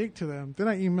slight dig to them. Then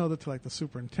I emailed it to, like, the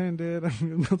superintendent. I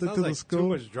emailed it to the school. Too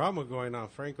much drama going on,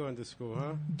 Franco, in the school,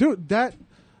 huh? Dude,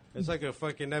 it's like a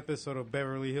fucking episode of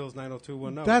Beverly Hills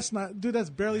 90210. That's not, dude. That's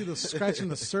barely scratching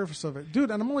the surface of it,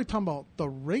 dude. And I'm only talking about the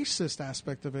racist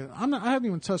aspect of it. I haven't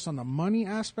even touched on the money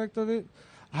aspect of it,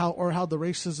 how the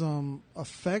racism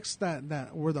affects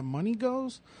that where the money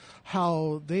goes.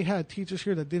 How they had teachers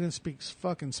here that didn't speak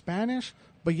fucking Spanish,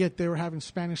 but yet they were having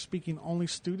Spanish speaking only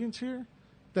students here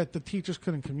that the teachers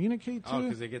couldn't communicate to. Oh,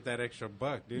 because they get that extra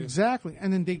buck, dude. Exactly,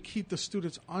 and then they keep the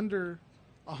students under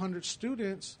 100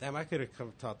 students. Damn, I could have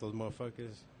taught those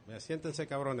motherfuckers. Siéntense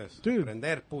cabrones. Dude.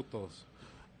 Prender putos.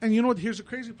 And you know what? Here's the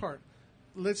crazy part.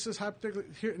 Let's just hypothetically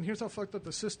here's how fucked up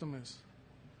the system is.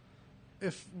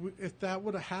 If that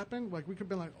would have happened, like, we could have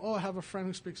been like, oh, I have a friend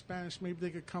who speaks Spanish. Maybe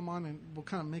they could come on and we'll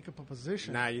kind of make up a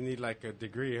position. Nah, you need like a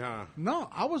degree, huh? No,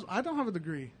 I don't have a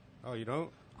degree. Oh, you don't?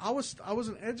 I was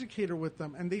an educator with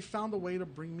them, and they found a way to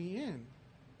bring me in.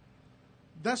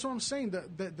 That's what I'm saying.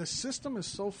 The system is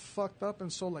so fucked up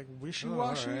and so, like,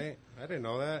 wishy-washy. Oh, all right. I didn't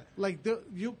know that. Like,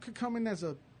 you could come in as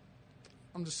I'm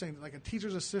just saying, like a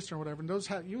teacher's assistant or whatever, and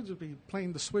you would just be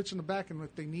playing the switch in the back, and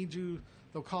if they need you,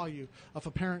 they'll call you. If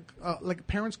a parent,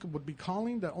 parents would be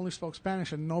calling that only spoke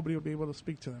Spanish, and nobody would be able to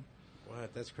speak to them.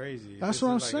 What? That's crazy. That's what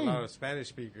I'm like saying. A lot of Spanish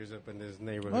speakers up in this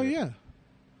neighborhood. Oh, yeah.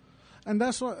 And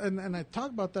that's what, and I talk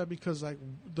about that because, like,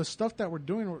 the stuff that we're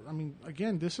doing. I mean,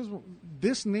 again,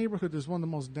 this neighborhood is one of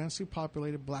the most densely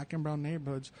populated black and brown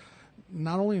neighborhoods,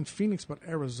 not only in Phoenix but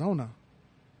Arizona.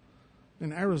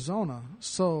 In Arizona,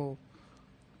 so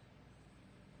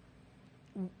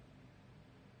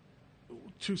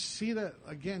to see that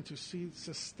again, to see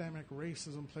systemic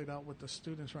racism played out with the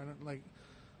students right now, like.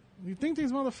 You think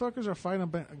these motherfuckers are fighting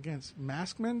against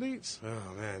mask mandates?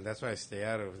 Oh, man, that's why I stay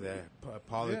out of that.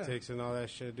 Politics and all that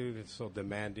shit, dude, it's so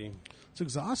demanding. It's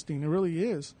exhausting. It really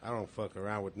is. I don't fuck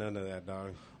around with none of that,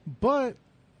 dog. But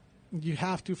you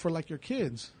have to for, like, your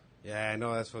kids. Yeah, I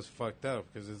know that's what's fucked up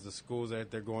because it's the schools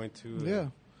that they're going to. Yeah.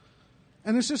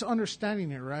 And it's just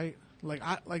understanding it, right? Like,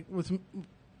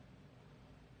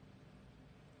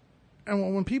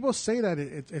 and when people say that,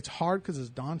 it's hard because it's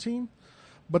daunting.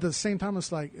 But at the same time,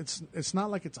 it's like it's not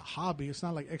like it's a hobby. It's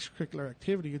not like extracurricular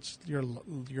activity. It's your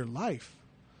life.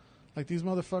 Like these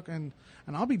motherfuckers, and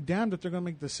I'll be damned if they're gonna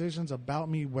make decisions about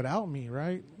me without me,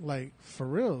 right? Like for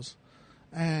reals.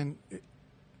 And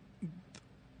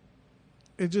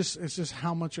it's just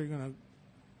how much are you gonna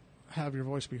have your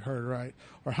voice be heard, right?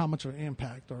 Or how much of an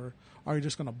impact, or are you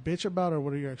just gonna bitch about it, or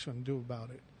what are you actually gonna do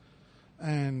about it?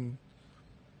 And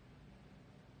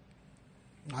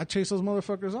I chase those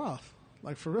motherfuckers off.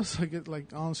 Like for real, like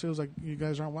honestly, it was like you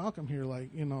guys aren't welcome here.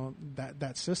 Like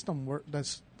that system worked.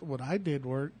 That's what I did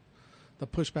work. The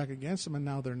pushback against them, and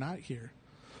now they're not here.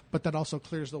 But that also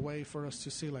clears the way for us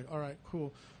to see, like, all right,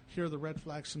 cool. Here are the red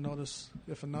flags to notice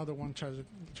if another one tries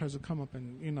to come up.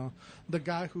 And the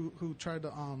guy who tried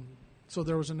to so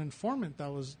there was an informant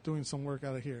that was doing some work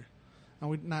out of here, and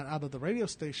we not out of the radio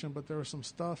station, but there was some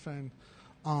stuff and.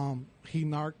 He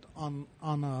narked on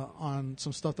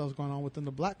some stuff that was going on within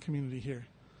the black community here,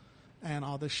 and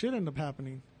all this shit ended up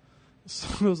happening.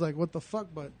 So it was like, what the fuck?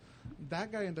 But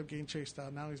that guy ended up getting chased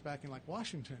out. Now he's back in like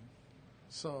Washington.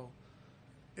 So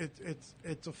it's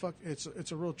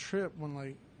a real trip when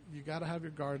like you got to have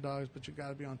your guard dogs, but you got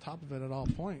to be on top of it at all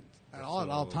points, at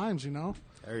all times.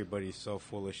 Everybody's so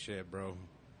full of shit, bro.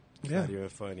 It's Yeah. not even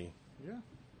funny. Yeah.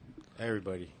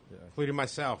 Everybody, including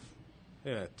myself.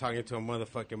 Yeah, talking to a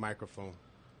motherfucking microphone.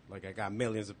 Like I got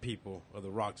millions of people, of the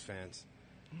Rocks fans.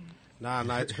 Nah,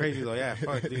 it's crazy though. Yeah,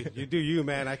 fuck, dude. You do you,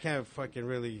 man. I can't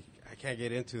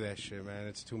get into that shit, man.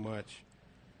 It's too much.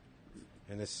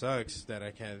 And it sucks that I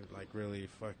can't, like, really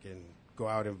fucking go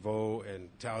out and vote and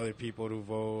tell other people to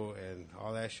vote and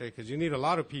all that shit. Because you need a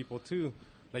lot of people, too.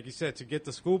 Like you said, to get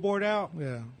the school board out.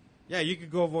 Yeah. Yeah, you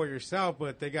could go vote yourself,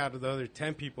 but they got the other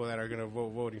 10 people that are going to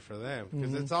voting for them.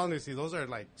 Because it's honestly, those are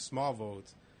like small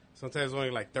votes. Sometimes only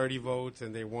like 30 votes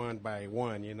and they won by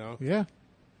 1, Yeah.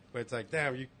 But it's like,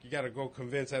 damn, you got to go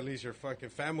convince at least your fucking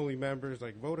family members,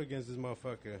 like, vote against this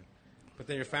motherfucker. But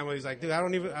then your family's like, dude, I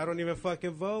don't even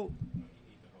fucking vote.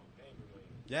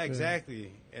 Yeah,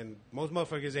 exactly. And most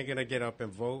motherfuckers ain't going to get up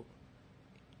and vote.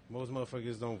 Most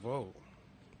motherfuckers don't vote.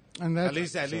 And At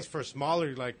least for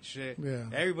smaller like shit. Yeah.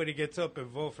 Everybody gets up and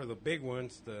vote for the big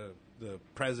ones, the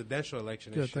presidential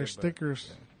election. And get their shit,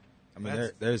 stickers. I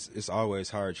mean, it's always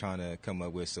hard trying to come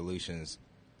up with solutions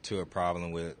to a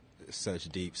problem with such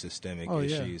deep systemic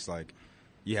issues. Like,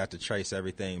 you have to trace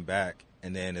everything back,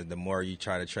 and then the more you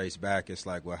try to trace back, it's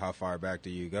like, well, how far back do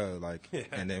you go? Like,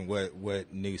 and then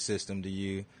what new system do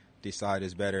you decide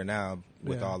is better now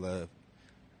with all the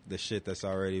shit that's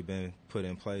already been put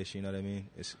in place? You know what I mean?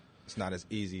 It's not as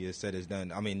easy as said as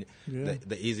done. I mean,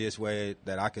 the easiest way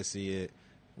that I could see it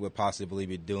would possibly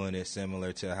be doing it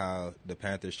similar to how the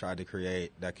Panthers tried to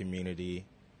create that community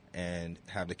and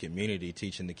have the community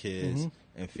teaching the kids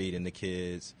and feeding the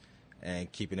kids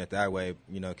and keeping it that way,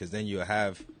 because then you'll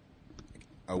have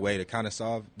a way to kind of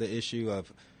solve the issue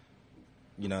of,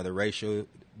 the racial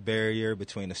barrier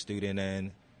between a student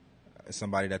and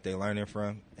somebody that they're learning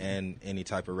from, and any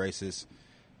type of racist,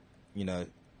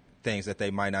 things that they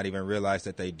might not even realize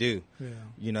that they do. Yeah.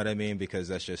 You know what I mean? Because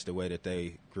that's just the way that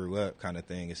they grew up, kind of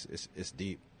thing. It's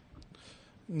deep.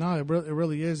 No, it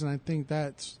really is, and I think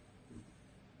that's,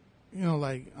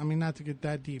 not to get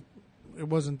that deep. It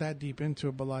wasn't that deep into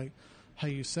it, but like how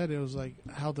you said it was like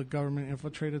how the government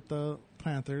infiltrated the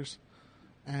Panthers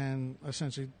and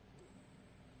essentially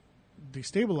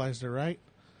destabilized it, right?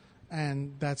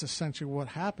 And that's essentially what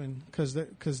happened because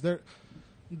there,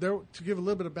 to give a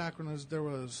little bit of background, there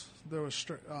was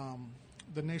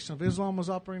the Nation of Islam was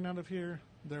operating out of here.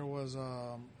 There was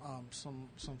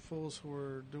some fools who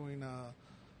were doing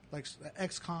like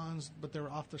ex-cons, but they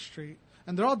were off the street,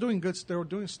 and they're all doing good. They were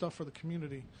doing stuff for the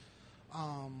community.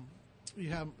 You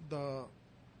have the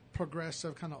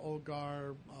progressive kind of old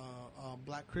guard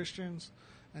black Christians,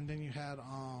 and then you had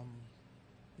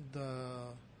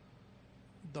the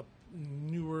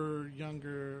newer,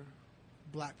 younger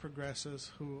black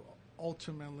progressives who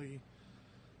ultimately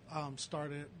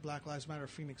started Black Lives Matter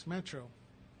Phoenix Metro.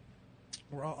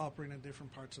 We're all operating in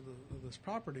different parts of this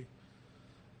property.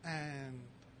 And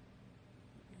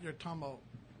you're talking about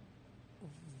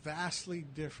vastly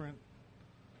different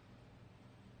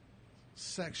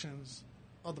sections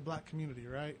of the black community,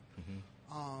 right?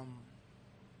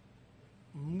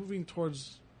 Moving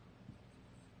towards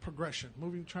progression,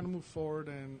 trying to move forward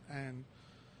and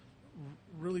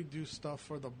really do stuff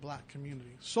for the black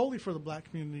community, solely for the black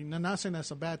community. And I'm not saying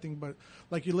that's a bad thing, but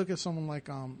like you look at someone like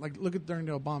look at during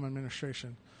the Obama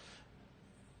administration,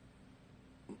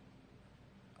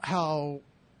 how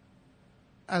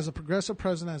as a progressive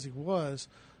president as he was,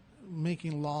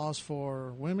 making laws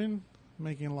for women,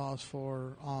 making laws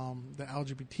for the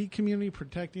LGBT community,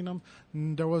 protecting them.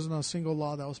 There wasn't a single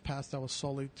law that was passed that was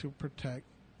solely to protect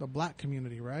the black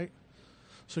community, right?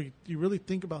 So you really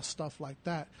think about stuff like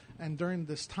that. And during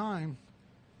this time,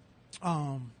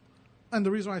 and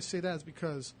the reason why I say that is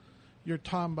because you're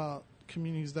talking about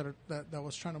communities that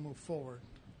was trying to move forward,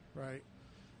 right?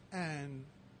 And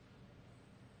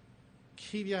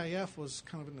KDIF was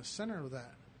kind of in the center of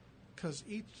that. Because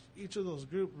each of those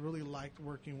groups really liked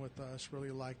working with us, really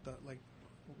liked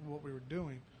what we were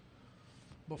doing.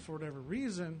 But for whatever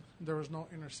reason, there was no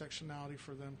intersectionality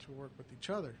for them to work with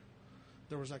each other.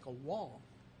 There was like a wall.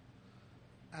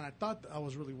 And I thought that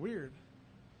was really weird.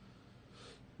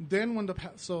 Then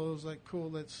so it was like, cool,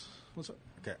 what's up?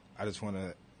 Okay, I just want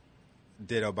to,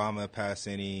 did Obama pass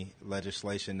any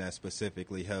legislation that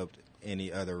specifically helped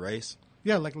any other race?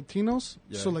 Yeah, like Latinos.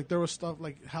 Yeah. So like there was stuff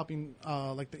like helping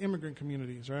like the immigrant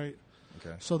communities, right?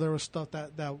 Okay. So there was stuff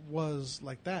that was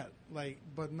like that,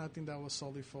 but nothing that was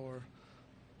solely for,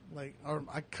 or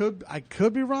I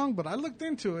could be wrong, but I looked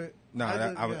into it. No,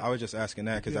 I was just asking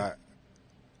that because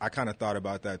I kind of thought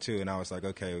about that too, and I was like,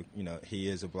 okay, he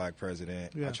is a black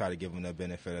president. Yeah. I try to give him the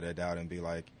benefit of the doubt and be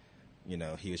like,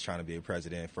 he was trying to be a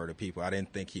president for the people. I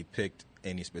didn't think he picked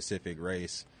any specific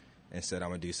race and said, I'm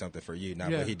going to do something for you. Now,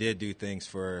 but he did do things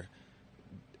for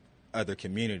other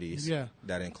communities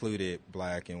that included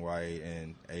black and white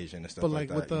and Asian and stuff like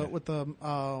that. But with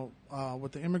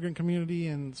the immigrant community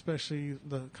and especially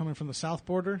coming from the South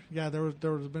border, there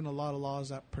has been a lot of laws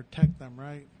that protect them,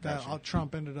 right? Gotcha. That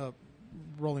Trump ended up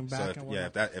rolling back. So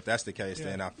if that's the case,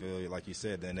 then I feel like you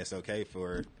said, then it's okay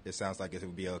it sounds like it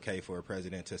would be okay for a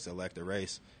president to select a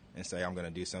race and say, I'm going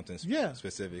to do something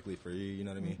specifically for you. You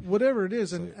know what I mean? Whatever it is,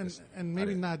 So and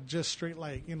maybe not just straight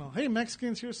hey,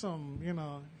 Mexicans, here's some,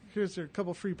 here's your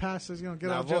couple free passes,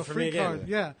 get out of jail free card.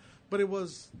 Yeah, but it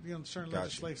was certain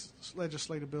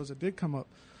legislative bills that did come up.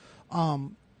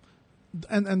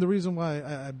 And the reason why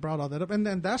I brought all that up, and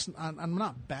then I'm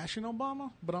not bashing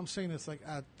Obama, but I'm saying it's like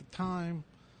at the time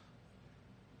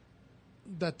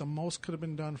that the most could have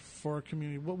been done for a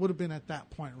community, what would have been at that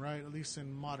point, right? At least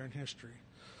in modern history.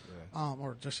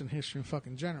 Or just in history in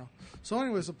fucking general. So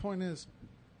anyways, the point is,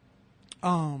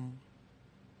 but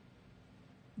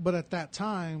at that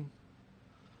time,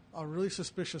 a really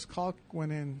suspicious call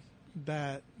went in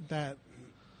that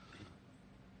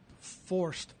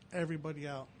forced everybody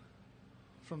out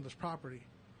from this property.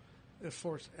 It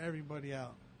forced everybody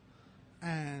out,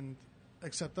 and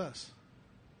except us.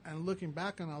 And looking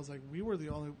back on it, I was like, we were the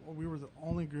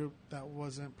only group that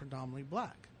wasn't predominantly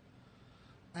black.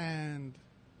 And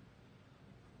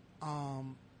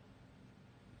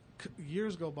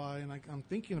years go by, and I'm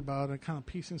thinking about it, kind of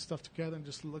piecing stuff together and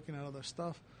just looking at other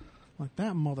stuff. I'm like,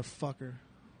 that motherfucker.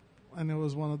 And it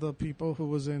was one of the people who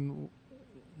was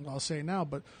I'll say it now,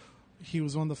 but he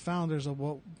was one of the founders of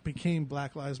what became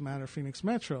Black Lives Matter Phoenix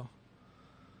Metro.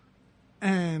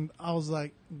 And I was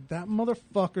like, that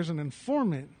motherfucker's an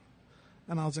informant.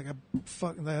 And I was like,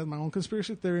 I had my own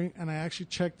conspiracy theory, and I actually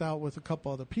checked out with a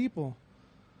couple other people.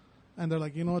 And they're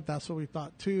like, you know what, that's what we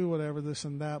thought too, whatever, this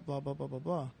and that, blah, blah, blah, blah,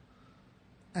 blah.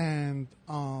 And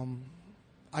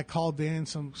I called in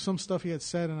some stuff he had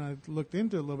said, and I looked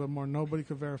into it a little bit more. Nobody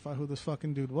could verify who this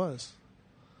fucking dude was.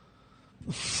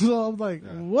 So I'm like,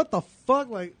 what the fuck?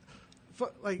 Like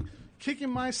kicking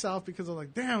myself because I'm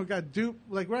like, damn, we got duped.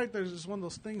 Like, right, there's just one of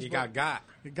those things. You got got.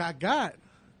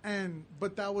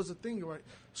 But that was the thing, right?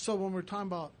 So when I talk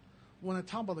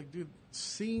about, like, dude,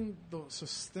 seeing the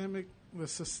systemic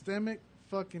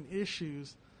fucking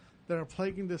issues that are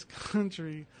plaguing this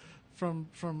country from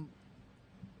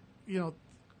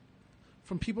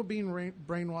people being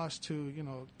brainwashed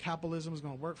to, capitalism is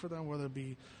going to work for them, whether it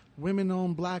be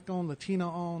women-owned, black-owned,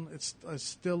 Latino-owned, it's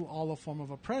still all a form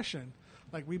of oppression.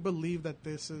 Like, we believe that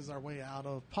this is our way out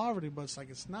of poverty, but it's like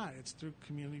it's not. It's through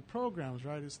community programs,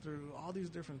 right? It's through all these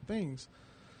different things.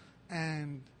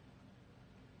 And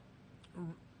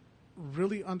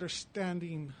really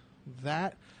understanding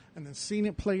that and then seeing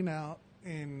it playing out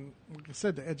in, like I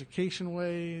said, the education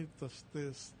way,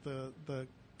 the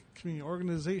community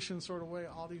organization sort of way,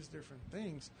 all these different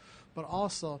things. But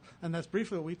also, and that's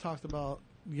briefly what we talked about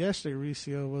yesterday,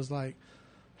 Ricio, was like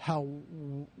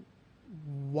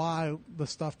why the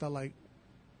stuff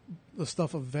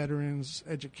of veterans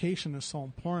education is so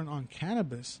important on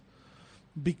cannabis,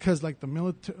 because like the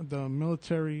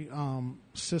military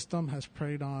system has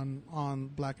preyed on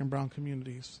black and brown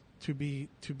communities to be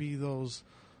those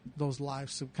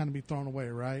lives to kind of be thrown away,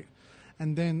 right?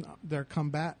 And then they've come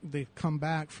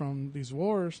back from these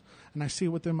wars, and I see it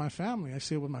within my family. I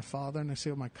see it with my father, and I see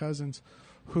it with my cousins,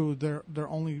 who their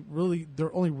only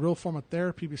real form of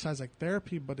therapy besides like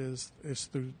therapy, but is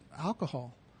through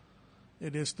alcohol.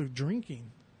 It is through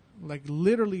drinking. Like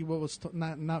literally, what was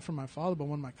not from my father, but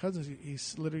one of my cousins.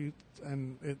 He's literally,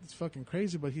 and it's fucking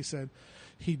crazy. But he said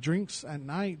he drinks at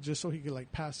night just so he could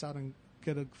like pass out and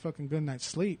get a fucking good night's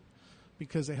sleep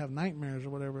because they have nightmares or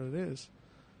whatever it is.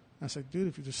 I said, dude,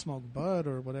 if you just smoke bud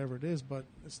or whatever it is, but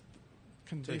it's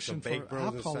conditioned Take some for baked bros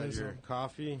inside alcoholism. your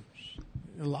coffee.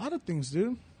 A lot of things,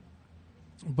 dude.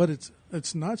 But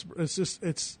it's nuts.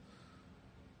 It's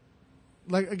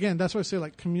like, again, that's why I say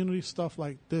like community stuff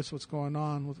like this, what's going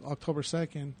on with October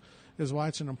 2nd is why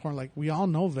it's an important, like we all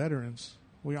know veterans.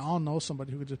 We all know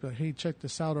somebody who could just be like, hey, check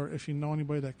this out. Or if you know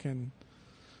anybody that can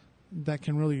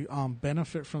really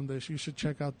benefit from this, you should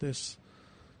check out this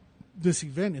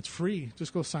event. It's free.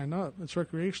 Just go sign up. It's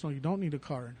recreational. You don't need a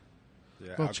card.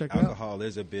 Yeah, Go check it out. alcohol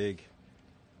is a big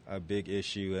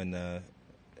issue in the,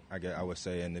 I would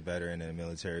say, in the veteran and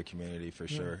military community for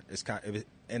sure. It's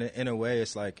in a way,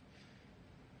 it's like,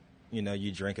 you know,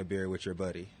 you drink a beer with your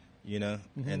buddy, you know,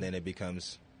 and then it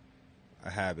becomes a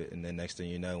habit, and then next thing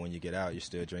you know, when you get out, you're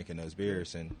still drinking those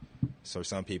beers, and so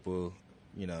some people,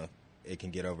 you know, it can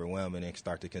get overwhelming and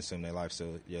start to consume their life.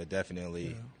 So yeah,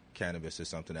 definitely, cannabis is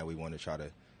something that we want to try to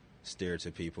steer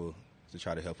to people to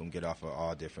try to help them get off of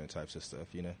all different types of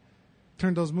stuff, you know.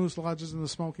 Turn those moose lodges into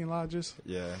smoking lodges.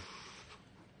 Yeah,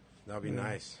 That'd be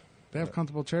nice. They have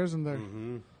comfortable chairs in there.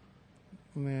 Mm-hmm.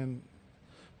 And then,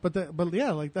 but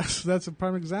yeah, like that's a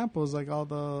prime example. Is like all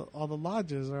the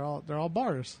lodges they're all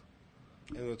bars.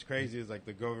 And what's crazy is like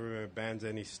the government bans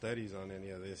any studies on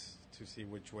any of this to see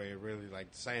which way it really like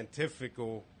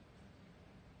scientifical,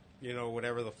 you know,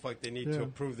 whatever the fuck they need to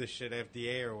approve this shit,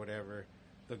 FDA or whatever.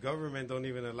 The government don't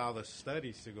even allow the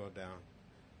studies to go down.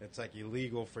 It's like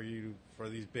illegal for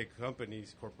these big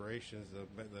companies, corporations,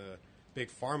 the big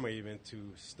pharma even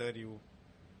to study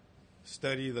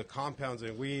the compounds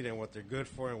in weed and what they're good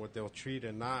for and what they'll treat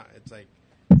and not. It's like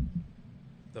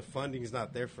the funding's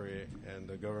not there for it, and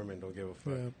the government don't give a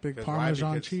fuck. Yeah, big 'Cause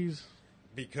Parmesan cheese.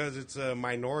 Because it's a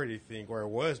minority thing, or it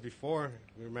was before.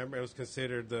 Remember, it was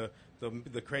considered the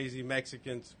crazy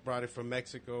Mexicans brought it from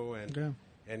Mexico,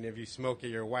 and if you smoke it,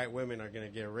 your white women are going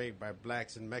to get raped by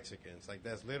blacks and Mexicans. Like,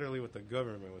 that's literally what the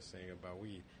government was saying about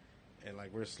weed. And,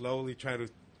 like, we're slowly trying to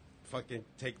fucking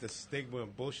take the stigma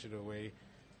and bullshit away.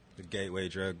 the gateway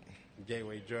drug.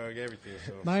 Everything.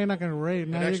 So Now you're not gonna rape. it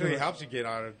Now you're actually gonna, helps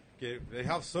you it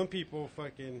helps some people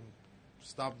fucking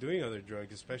stop doing other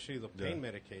drugs, especially the pain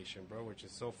medication, bro, which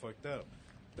is so fucked up.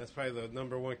 That's probably the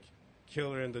number one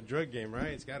killer in the drug game, right?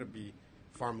 It's got to be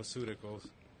pharmaceuticals.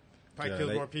 Probably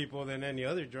kills more people than any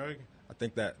other drug. I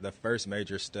think that the first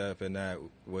major step in that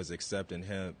was accepting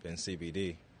hemp and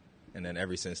CBD. And then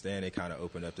ever since then, it kind of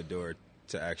opened up the door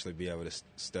to actually be able to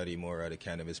study more of the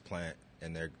cannabis plant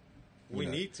and their. We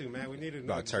need to, man. We need to know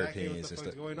about exactly what terpenes the and fuck's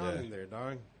stuff. going on in there,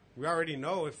 dog. We already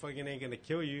know it fucking ain't going to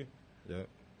kill you. Yep.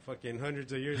 Fucking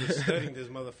hundreds of years of studying this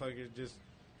motherfucker. Just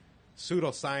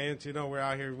pseudoscience, you know. We're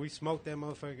out here. We smoke that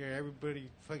motherfucker. Everybody,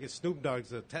 fucking Snoop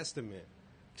Dogg's a testament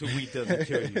to weed doesn't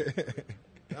kill you.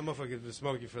 That motherfucker's been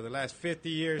smoking for the last 50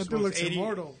 years. that dude looks 80,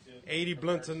 immortal. 80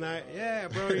 blunts a night. Yeah,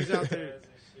 bro. He's out there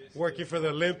working for the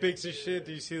Olympics and shit.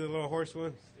 Do you see the little horse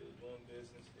one?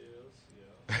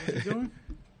 What's he doing?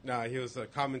 Nah, he was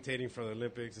commentating for the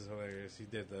Olympics. It's hilarious. He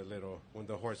did the little, when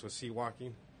the horse was sea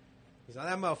walking. He's like,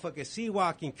 that motherfucker sea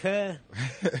walking, cuh.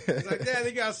 He's like, yeah,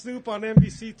 they got Snoop on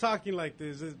NBC talking like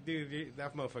this. Dude,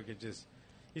 that motherfucker just,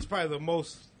 he's probably the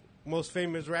most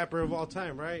famous rapper of all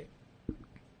time, right?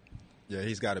 Yeah,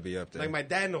 he's got to be up there. Like, my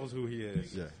dad knows who he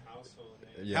is. Yeah.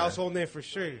 Household Household name for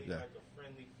sure. Yeah. Like a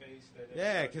friendly face.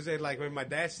 Yeah, because like when my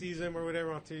dad sees him or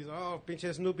whatever on TV, he's like, oh,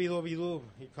 pinche Snoopy Looby Loob.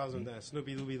 He calls him that,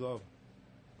 Snoopy Looby Loob.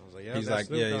 I was like, yeah, He's that's like,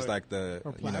 Snoop yeah, Dogg. he's like the,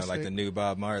 Or you know, like plastic. the new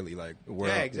Bob Marley, like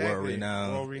world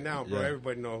renowned. World renowned, bro. Yeah.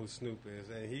 Everybody know who Snoop is,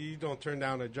 and he don't turn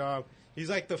down a job. He's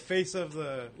like the face of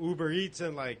the Uber Eats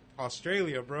in like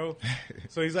Australia, bro.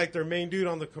 So he's like their main dude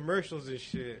on the commercials and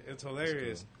shit. It's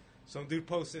hilarious. Some dude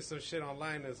posted some shit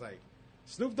online that's like,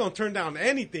 Snoop don't turn down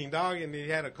anything, dog. And he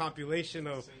had a compilation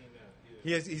of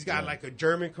he's got like a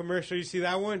German commercial. You see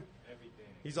that one?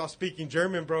 He's all speaking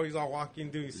German, bro. He's all walking,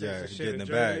 doing some shit getting in the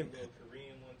German. bag.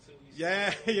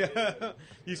 Yeah, yeah.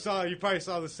 You probably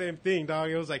saw the same thing, dog.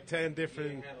 It was like 10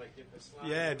 different,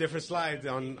 different slides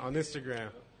on Instagram.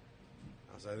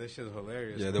 I was like, this shit's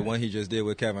hilarious. Yeah, man. the one he just did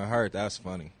with Kevin Hart, that's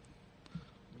funny.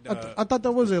 I thought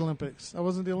that was the Olympics. That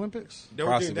wasn't the Olympics. They were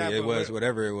doing Possibly that, it but was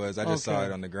whatever it was. I just saw Okay.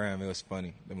 it on the gram. It was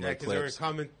funny. Them Yeah, little because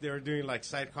clips. they were doing like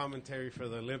side commentary for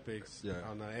the Olympics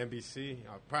on NBC.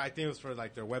 I think it was for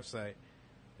like their website,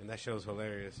 and that show's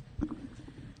hilarious.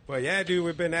 But yeah, dude,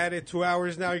 we've been at it 2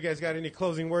 hours now. You guys got any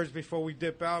closing words before we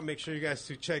dip out? Make sure you guys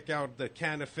to check out the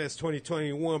CannaFest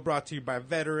 2021, brought to you by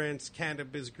Veterans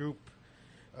Cannabis Group.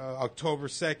 October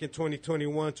 2nd,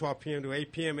 2021, 12 p.m. to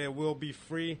 8 p.m. It will be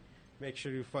free. Make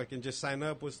sure you fucking just sign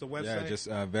up. What's the website? Yeah, just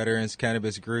Veterans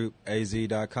Cannabis Group,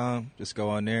 AZ.com. Just go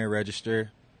on there,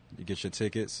 register. You get your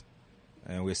tickets,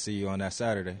 and we'll see you on that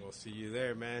Saturday. We'll see you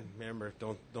there, man. Remember,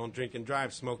 don't drink and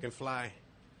drive, smoke and fly.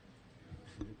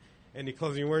 Any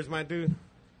closing words, my dude? No,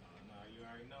 you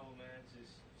already know, man.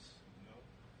 Just,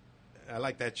 I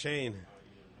like that chain.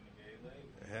 Renegade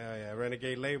Label. Hell yeah,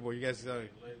 Renegade Label. You guys,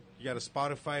 you got a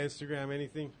Spotify, Instagram,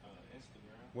 anything?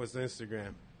 Instagram. What's the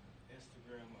Instagram?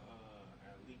 Instagram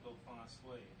at Lico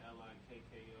Fonsway,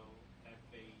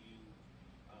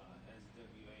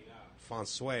 LIKKOFAUSWAI.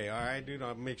 Fonsway. All right, dude.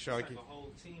 I'll make sure It's I like can. a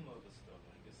whole team of us, though.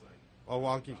 Like, it's like Oh,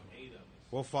 well, about 8 of us.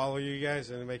 we'll follow you guys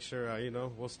and make sure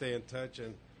we'll stay in touch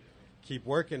and keep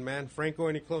working, man. Franco,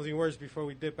 any closing words before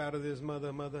we dip out of this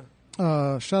mother?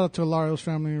 Shout out to Hilario's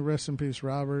family. Rest in peace,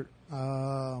 Robert.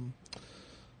 No,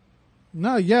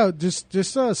 yeah, just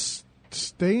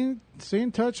stay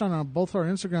in touch on both our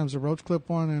Instagrams, the Roach Clip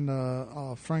one and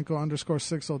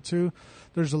Franco_602.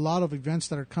 There's a lot of events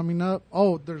that are coming up.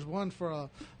 Oh, there's one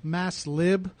for Mass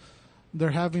Lib.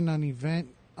 They're having an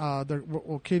event.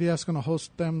 KDS going to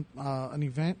host them an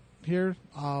event here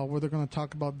where they're going to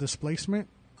talk about displacement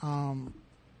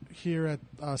here at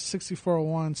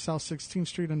 6401 South 16th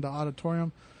Street in the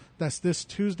auditorium. That's this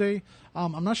Tuesday.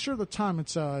 I'm not sure the time.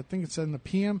 It's I think it's in the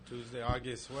PM. Tuesday,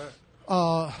 August what?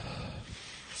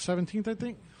 17th, I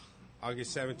think.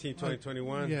 August 17,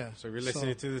 2021. Yeah. So if you're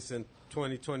listening to this in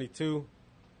 2022,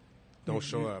 don't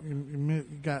show up. You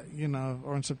got,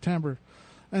 or in September.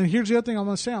 And here's the other thing I'm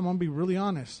going to say. I'm going to be really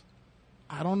honest.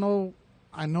 I don't know.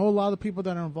 I know a lot of people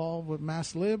that are involved with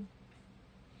Mass Lib,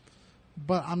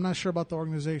 but I'm not sure about the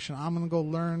organization. I'm going to go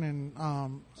learn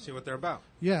and See what they're about.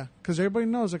 yeah, because everybody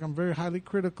knows I'm very highly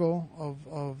critical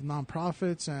of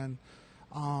nonprofits and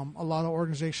a lot of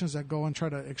organizations that go and try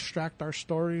to extract our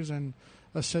stories and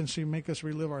essentially make us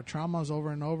relive our traumas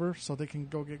over and over so they can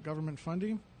go get government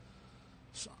funding.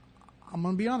 So I'm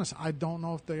going to be honest. I don't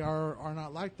know if they are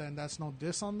not like that, and that's no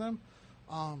diss on them.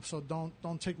 So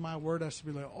don't take my word as to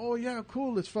be like, oh, yeah,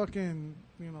 cool, it's fucking,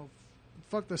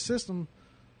 fuck the system.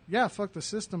 Yeah, fuck the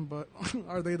system, but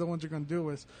are they the ones you're going to do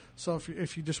with? So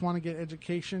if you just want to get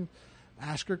education,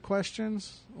 ask your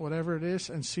questions, whatever it is,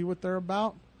 and see what they're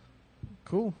about,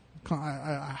 cool.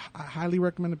 I highly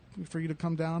recommend it for you to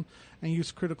come down and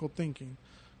use critical thinking,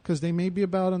 because they may be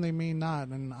about and they may not,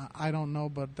 and I don't know,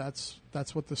 but that's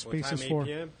what the space is for. 8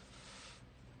 p.m.?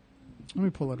 Let me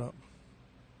pull it up.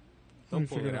 Don't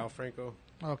pull it out, Franco.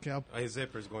 Okay, His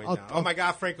zipper's going down. Oh, my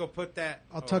God, Franco, put that.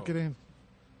 I'll tuck it in.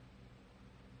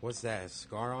 What's that, a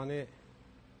scar on it?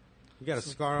 You got a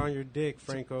scar on your dick,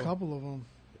 Franco. A couple of them.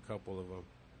 A couple of them.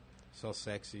 So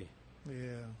sexy.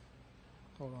 Yeah.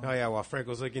 Hold on. Oh, yeah, while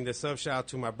Franco's looking this up, shout out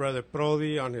to my brother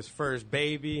Brody on his first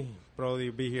baby. Brody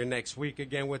will be here next week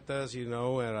again with us,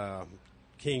 at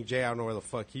King J. I don't know where the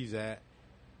fuck he's at.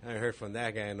 I haven't heard from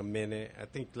that guy in a minute. I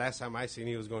think last time I seen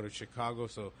he was going to Chicago,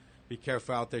 so be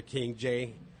careful out there, King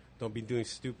J. Don't be doing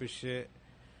stupid shit.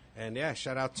 And, yeah,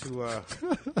 shout out to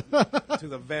to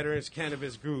the Veterans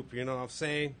Cannabis Group, you know what I'm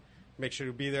saying? Make sure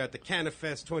to be there at the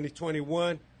CannaFest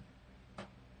 2021.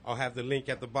 I'll have the link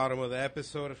at the bottom of the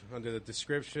episode under the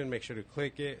description. Make sure to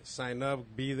click it, sign up,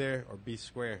 be there, or be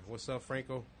square. What's up,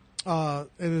 Franco? It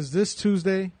is this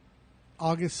Tuesday,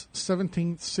 August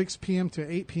 17th, 6 p.m. to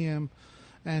 8 p.m.,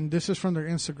 and this is from their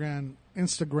Instagram.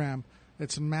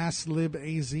 It's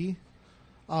MassLibAZ.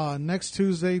 Next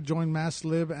Tuesday, join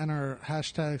MassLib and our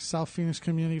hashtag South Phoenix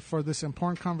community for this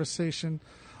important conversation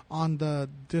on the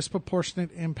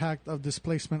disproportionate impact of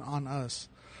displacement on us.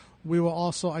 We will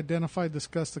also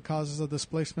discuss the causes of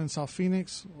displacement in South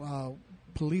Phoenix,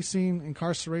 policing,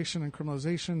 incarceration and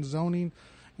criminalization, zoning,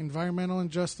 environmental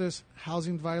injustice,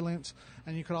 housing violence,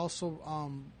 and you could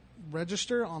also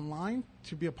register online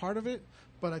to be a part of it.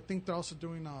 But I think they're also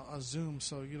doing a Zoom,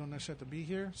 so you don't necessarily have to be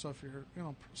here. So if you're,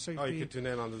 safety. Oh, you can tune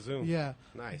in on the Zoom. Yeah,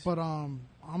 nice. But I'm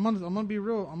gonna be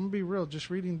real. I'm gonna be real. Just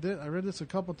reading this, I read this a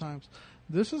couple times.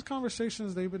 This is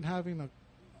conversations they've been having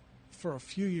for a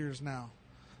few years now,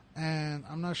 and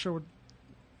I'm not sure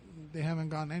they haven't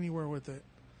gone anywhere with it.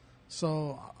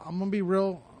 So I'm gonna be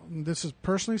real. This is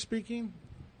personally speaking.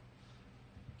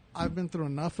 I've been through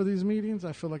enough of these meetings.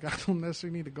 I feel like I don't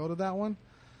necessarily need to go to that one,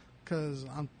 because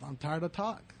I'm tired of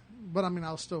talk. But,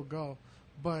 I'll still go.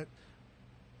 But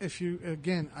if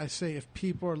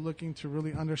people are looking to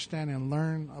really understand and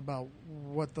learn about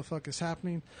what the fuck is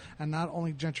happening, and not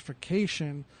only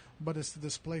gentrification, but it's the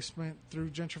displacement through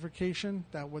gentrification,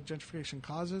 that what gentrification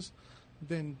causes,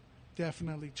 then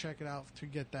definitely check it out to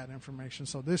get that information.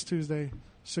 So this Tuesday,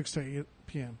 6 to 8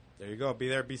 p.m. There you go. Be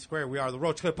there, be square. We are the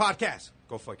Roach Clip Podcast.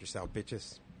 Go fuck yourself,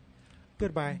 bitches.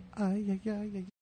 Goodbye. Ay, ay, ay, ay.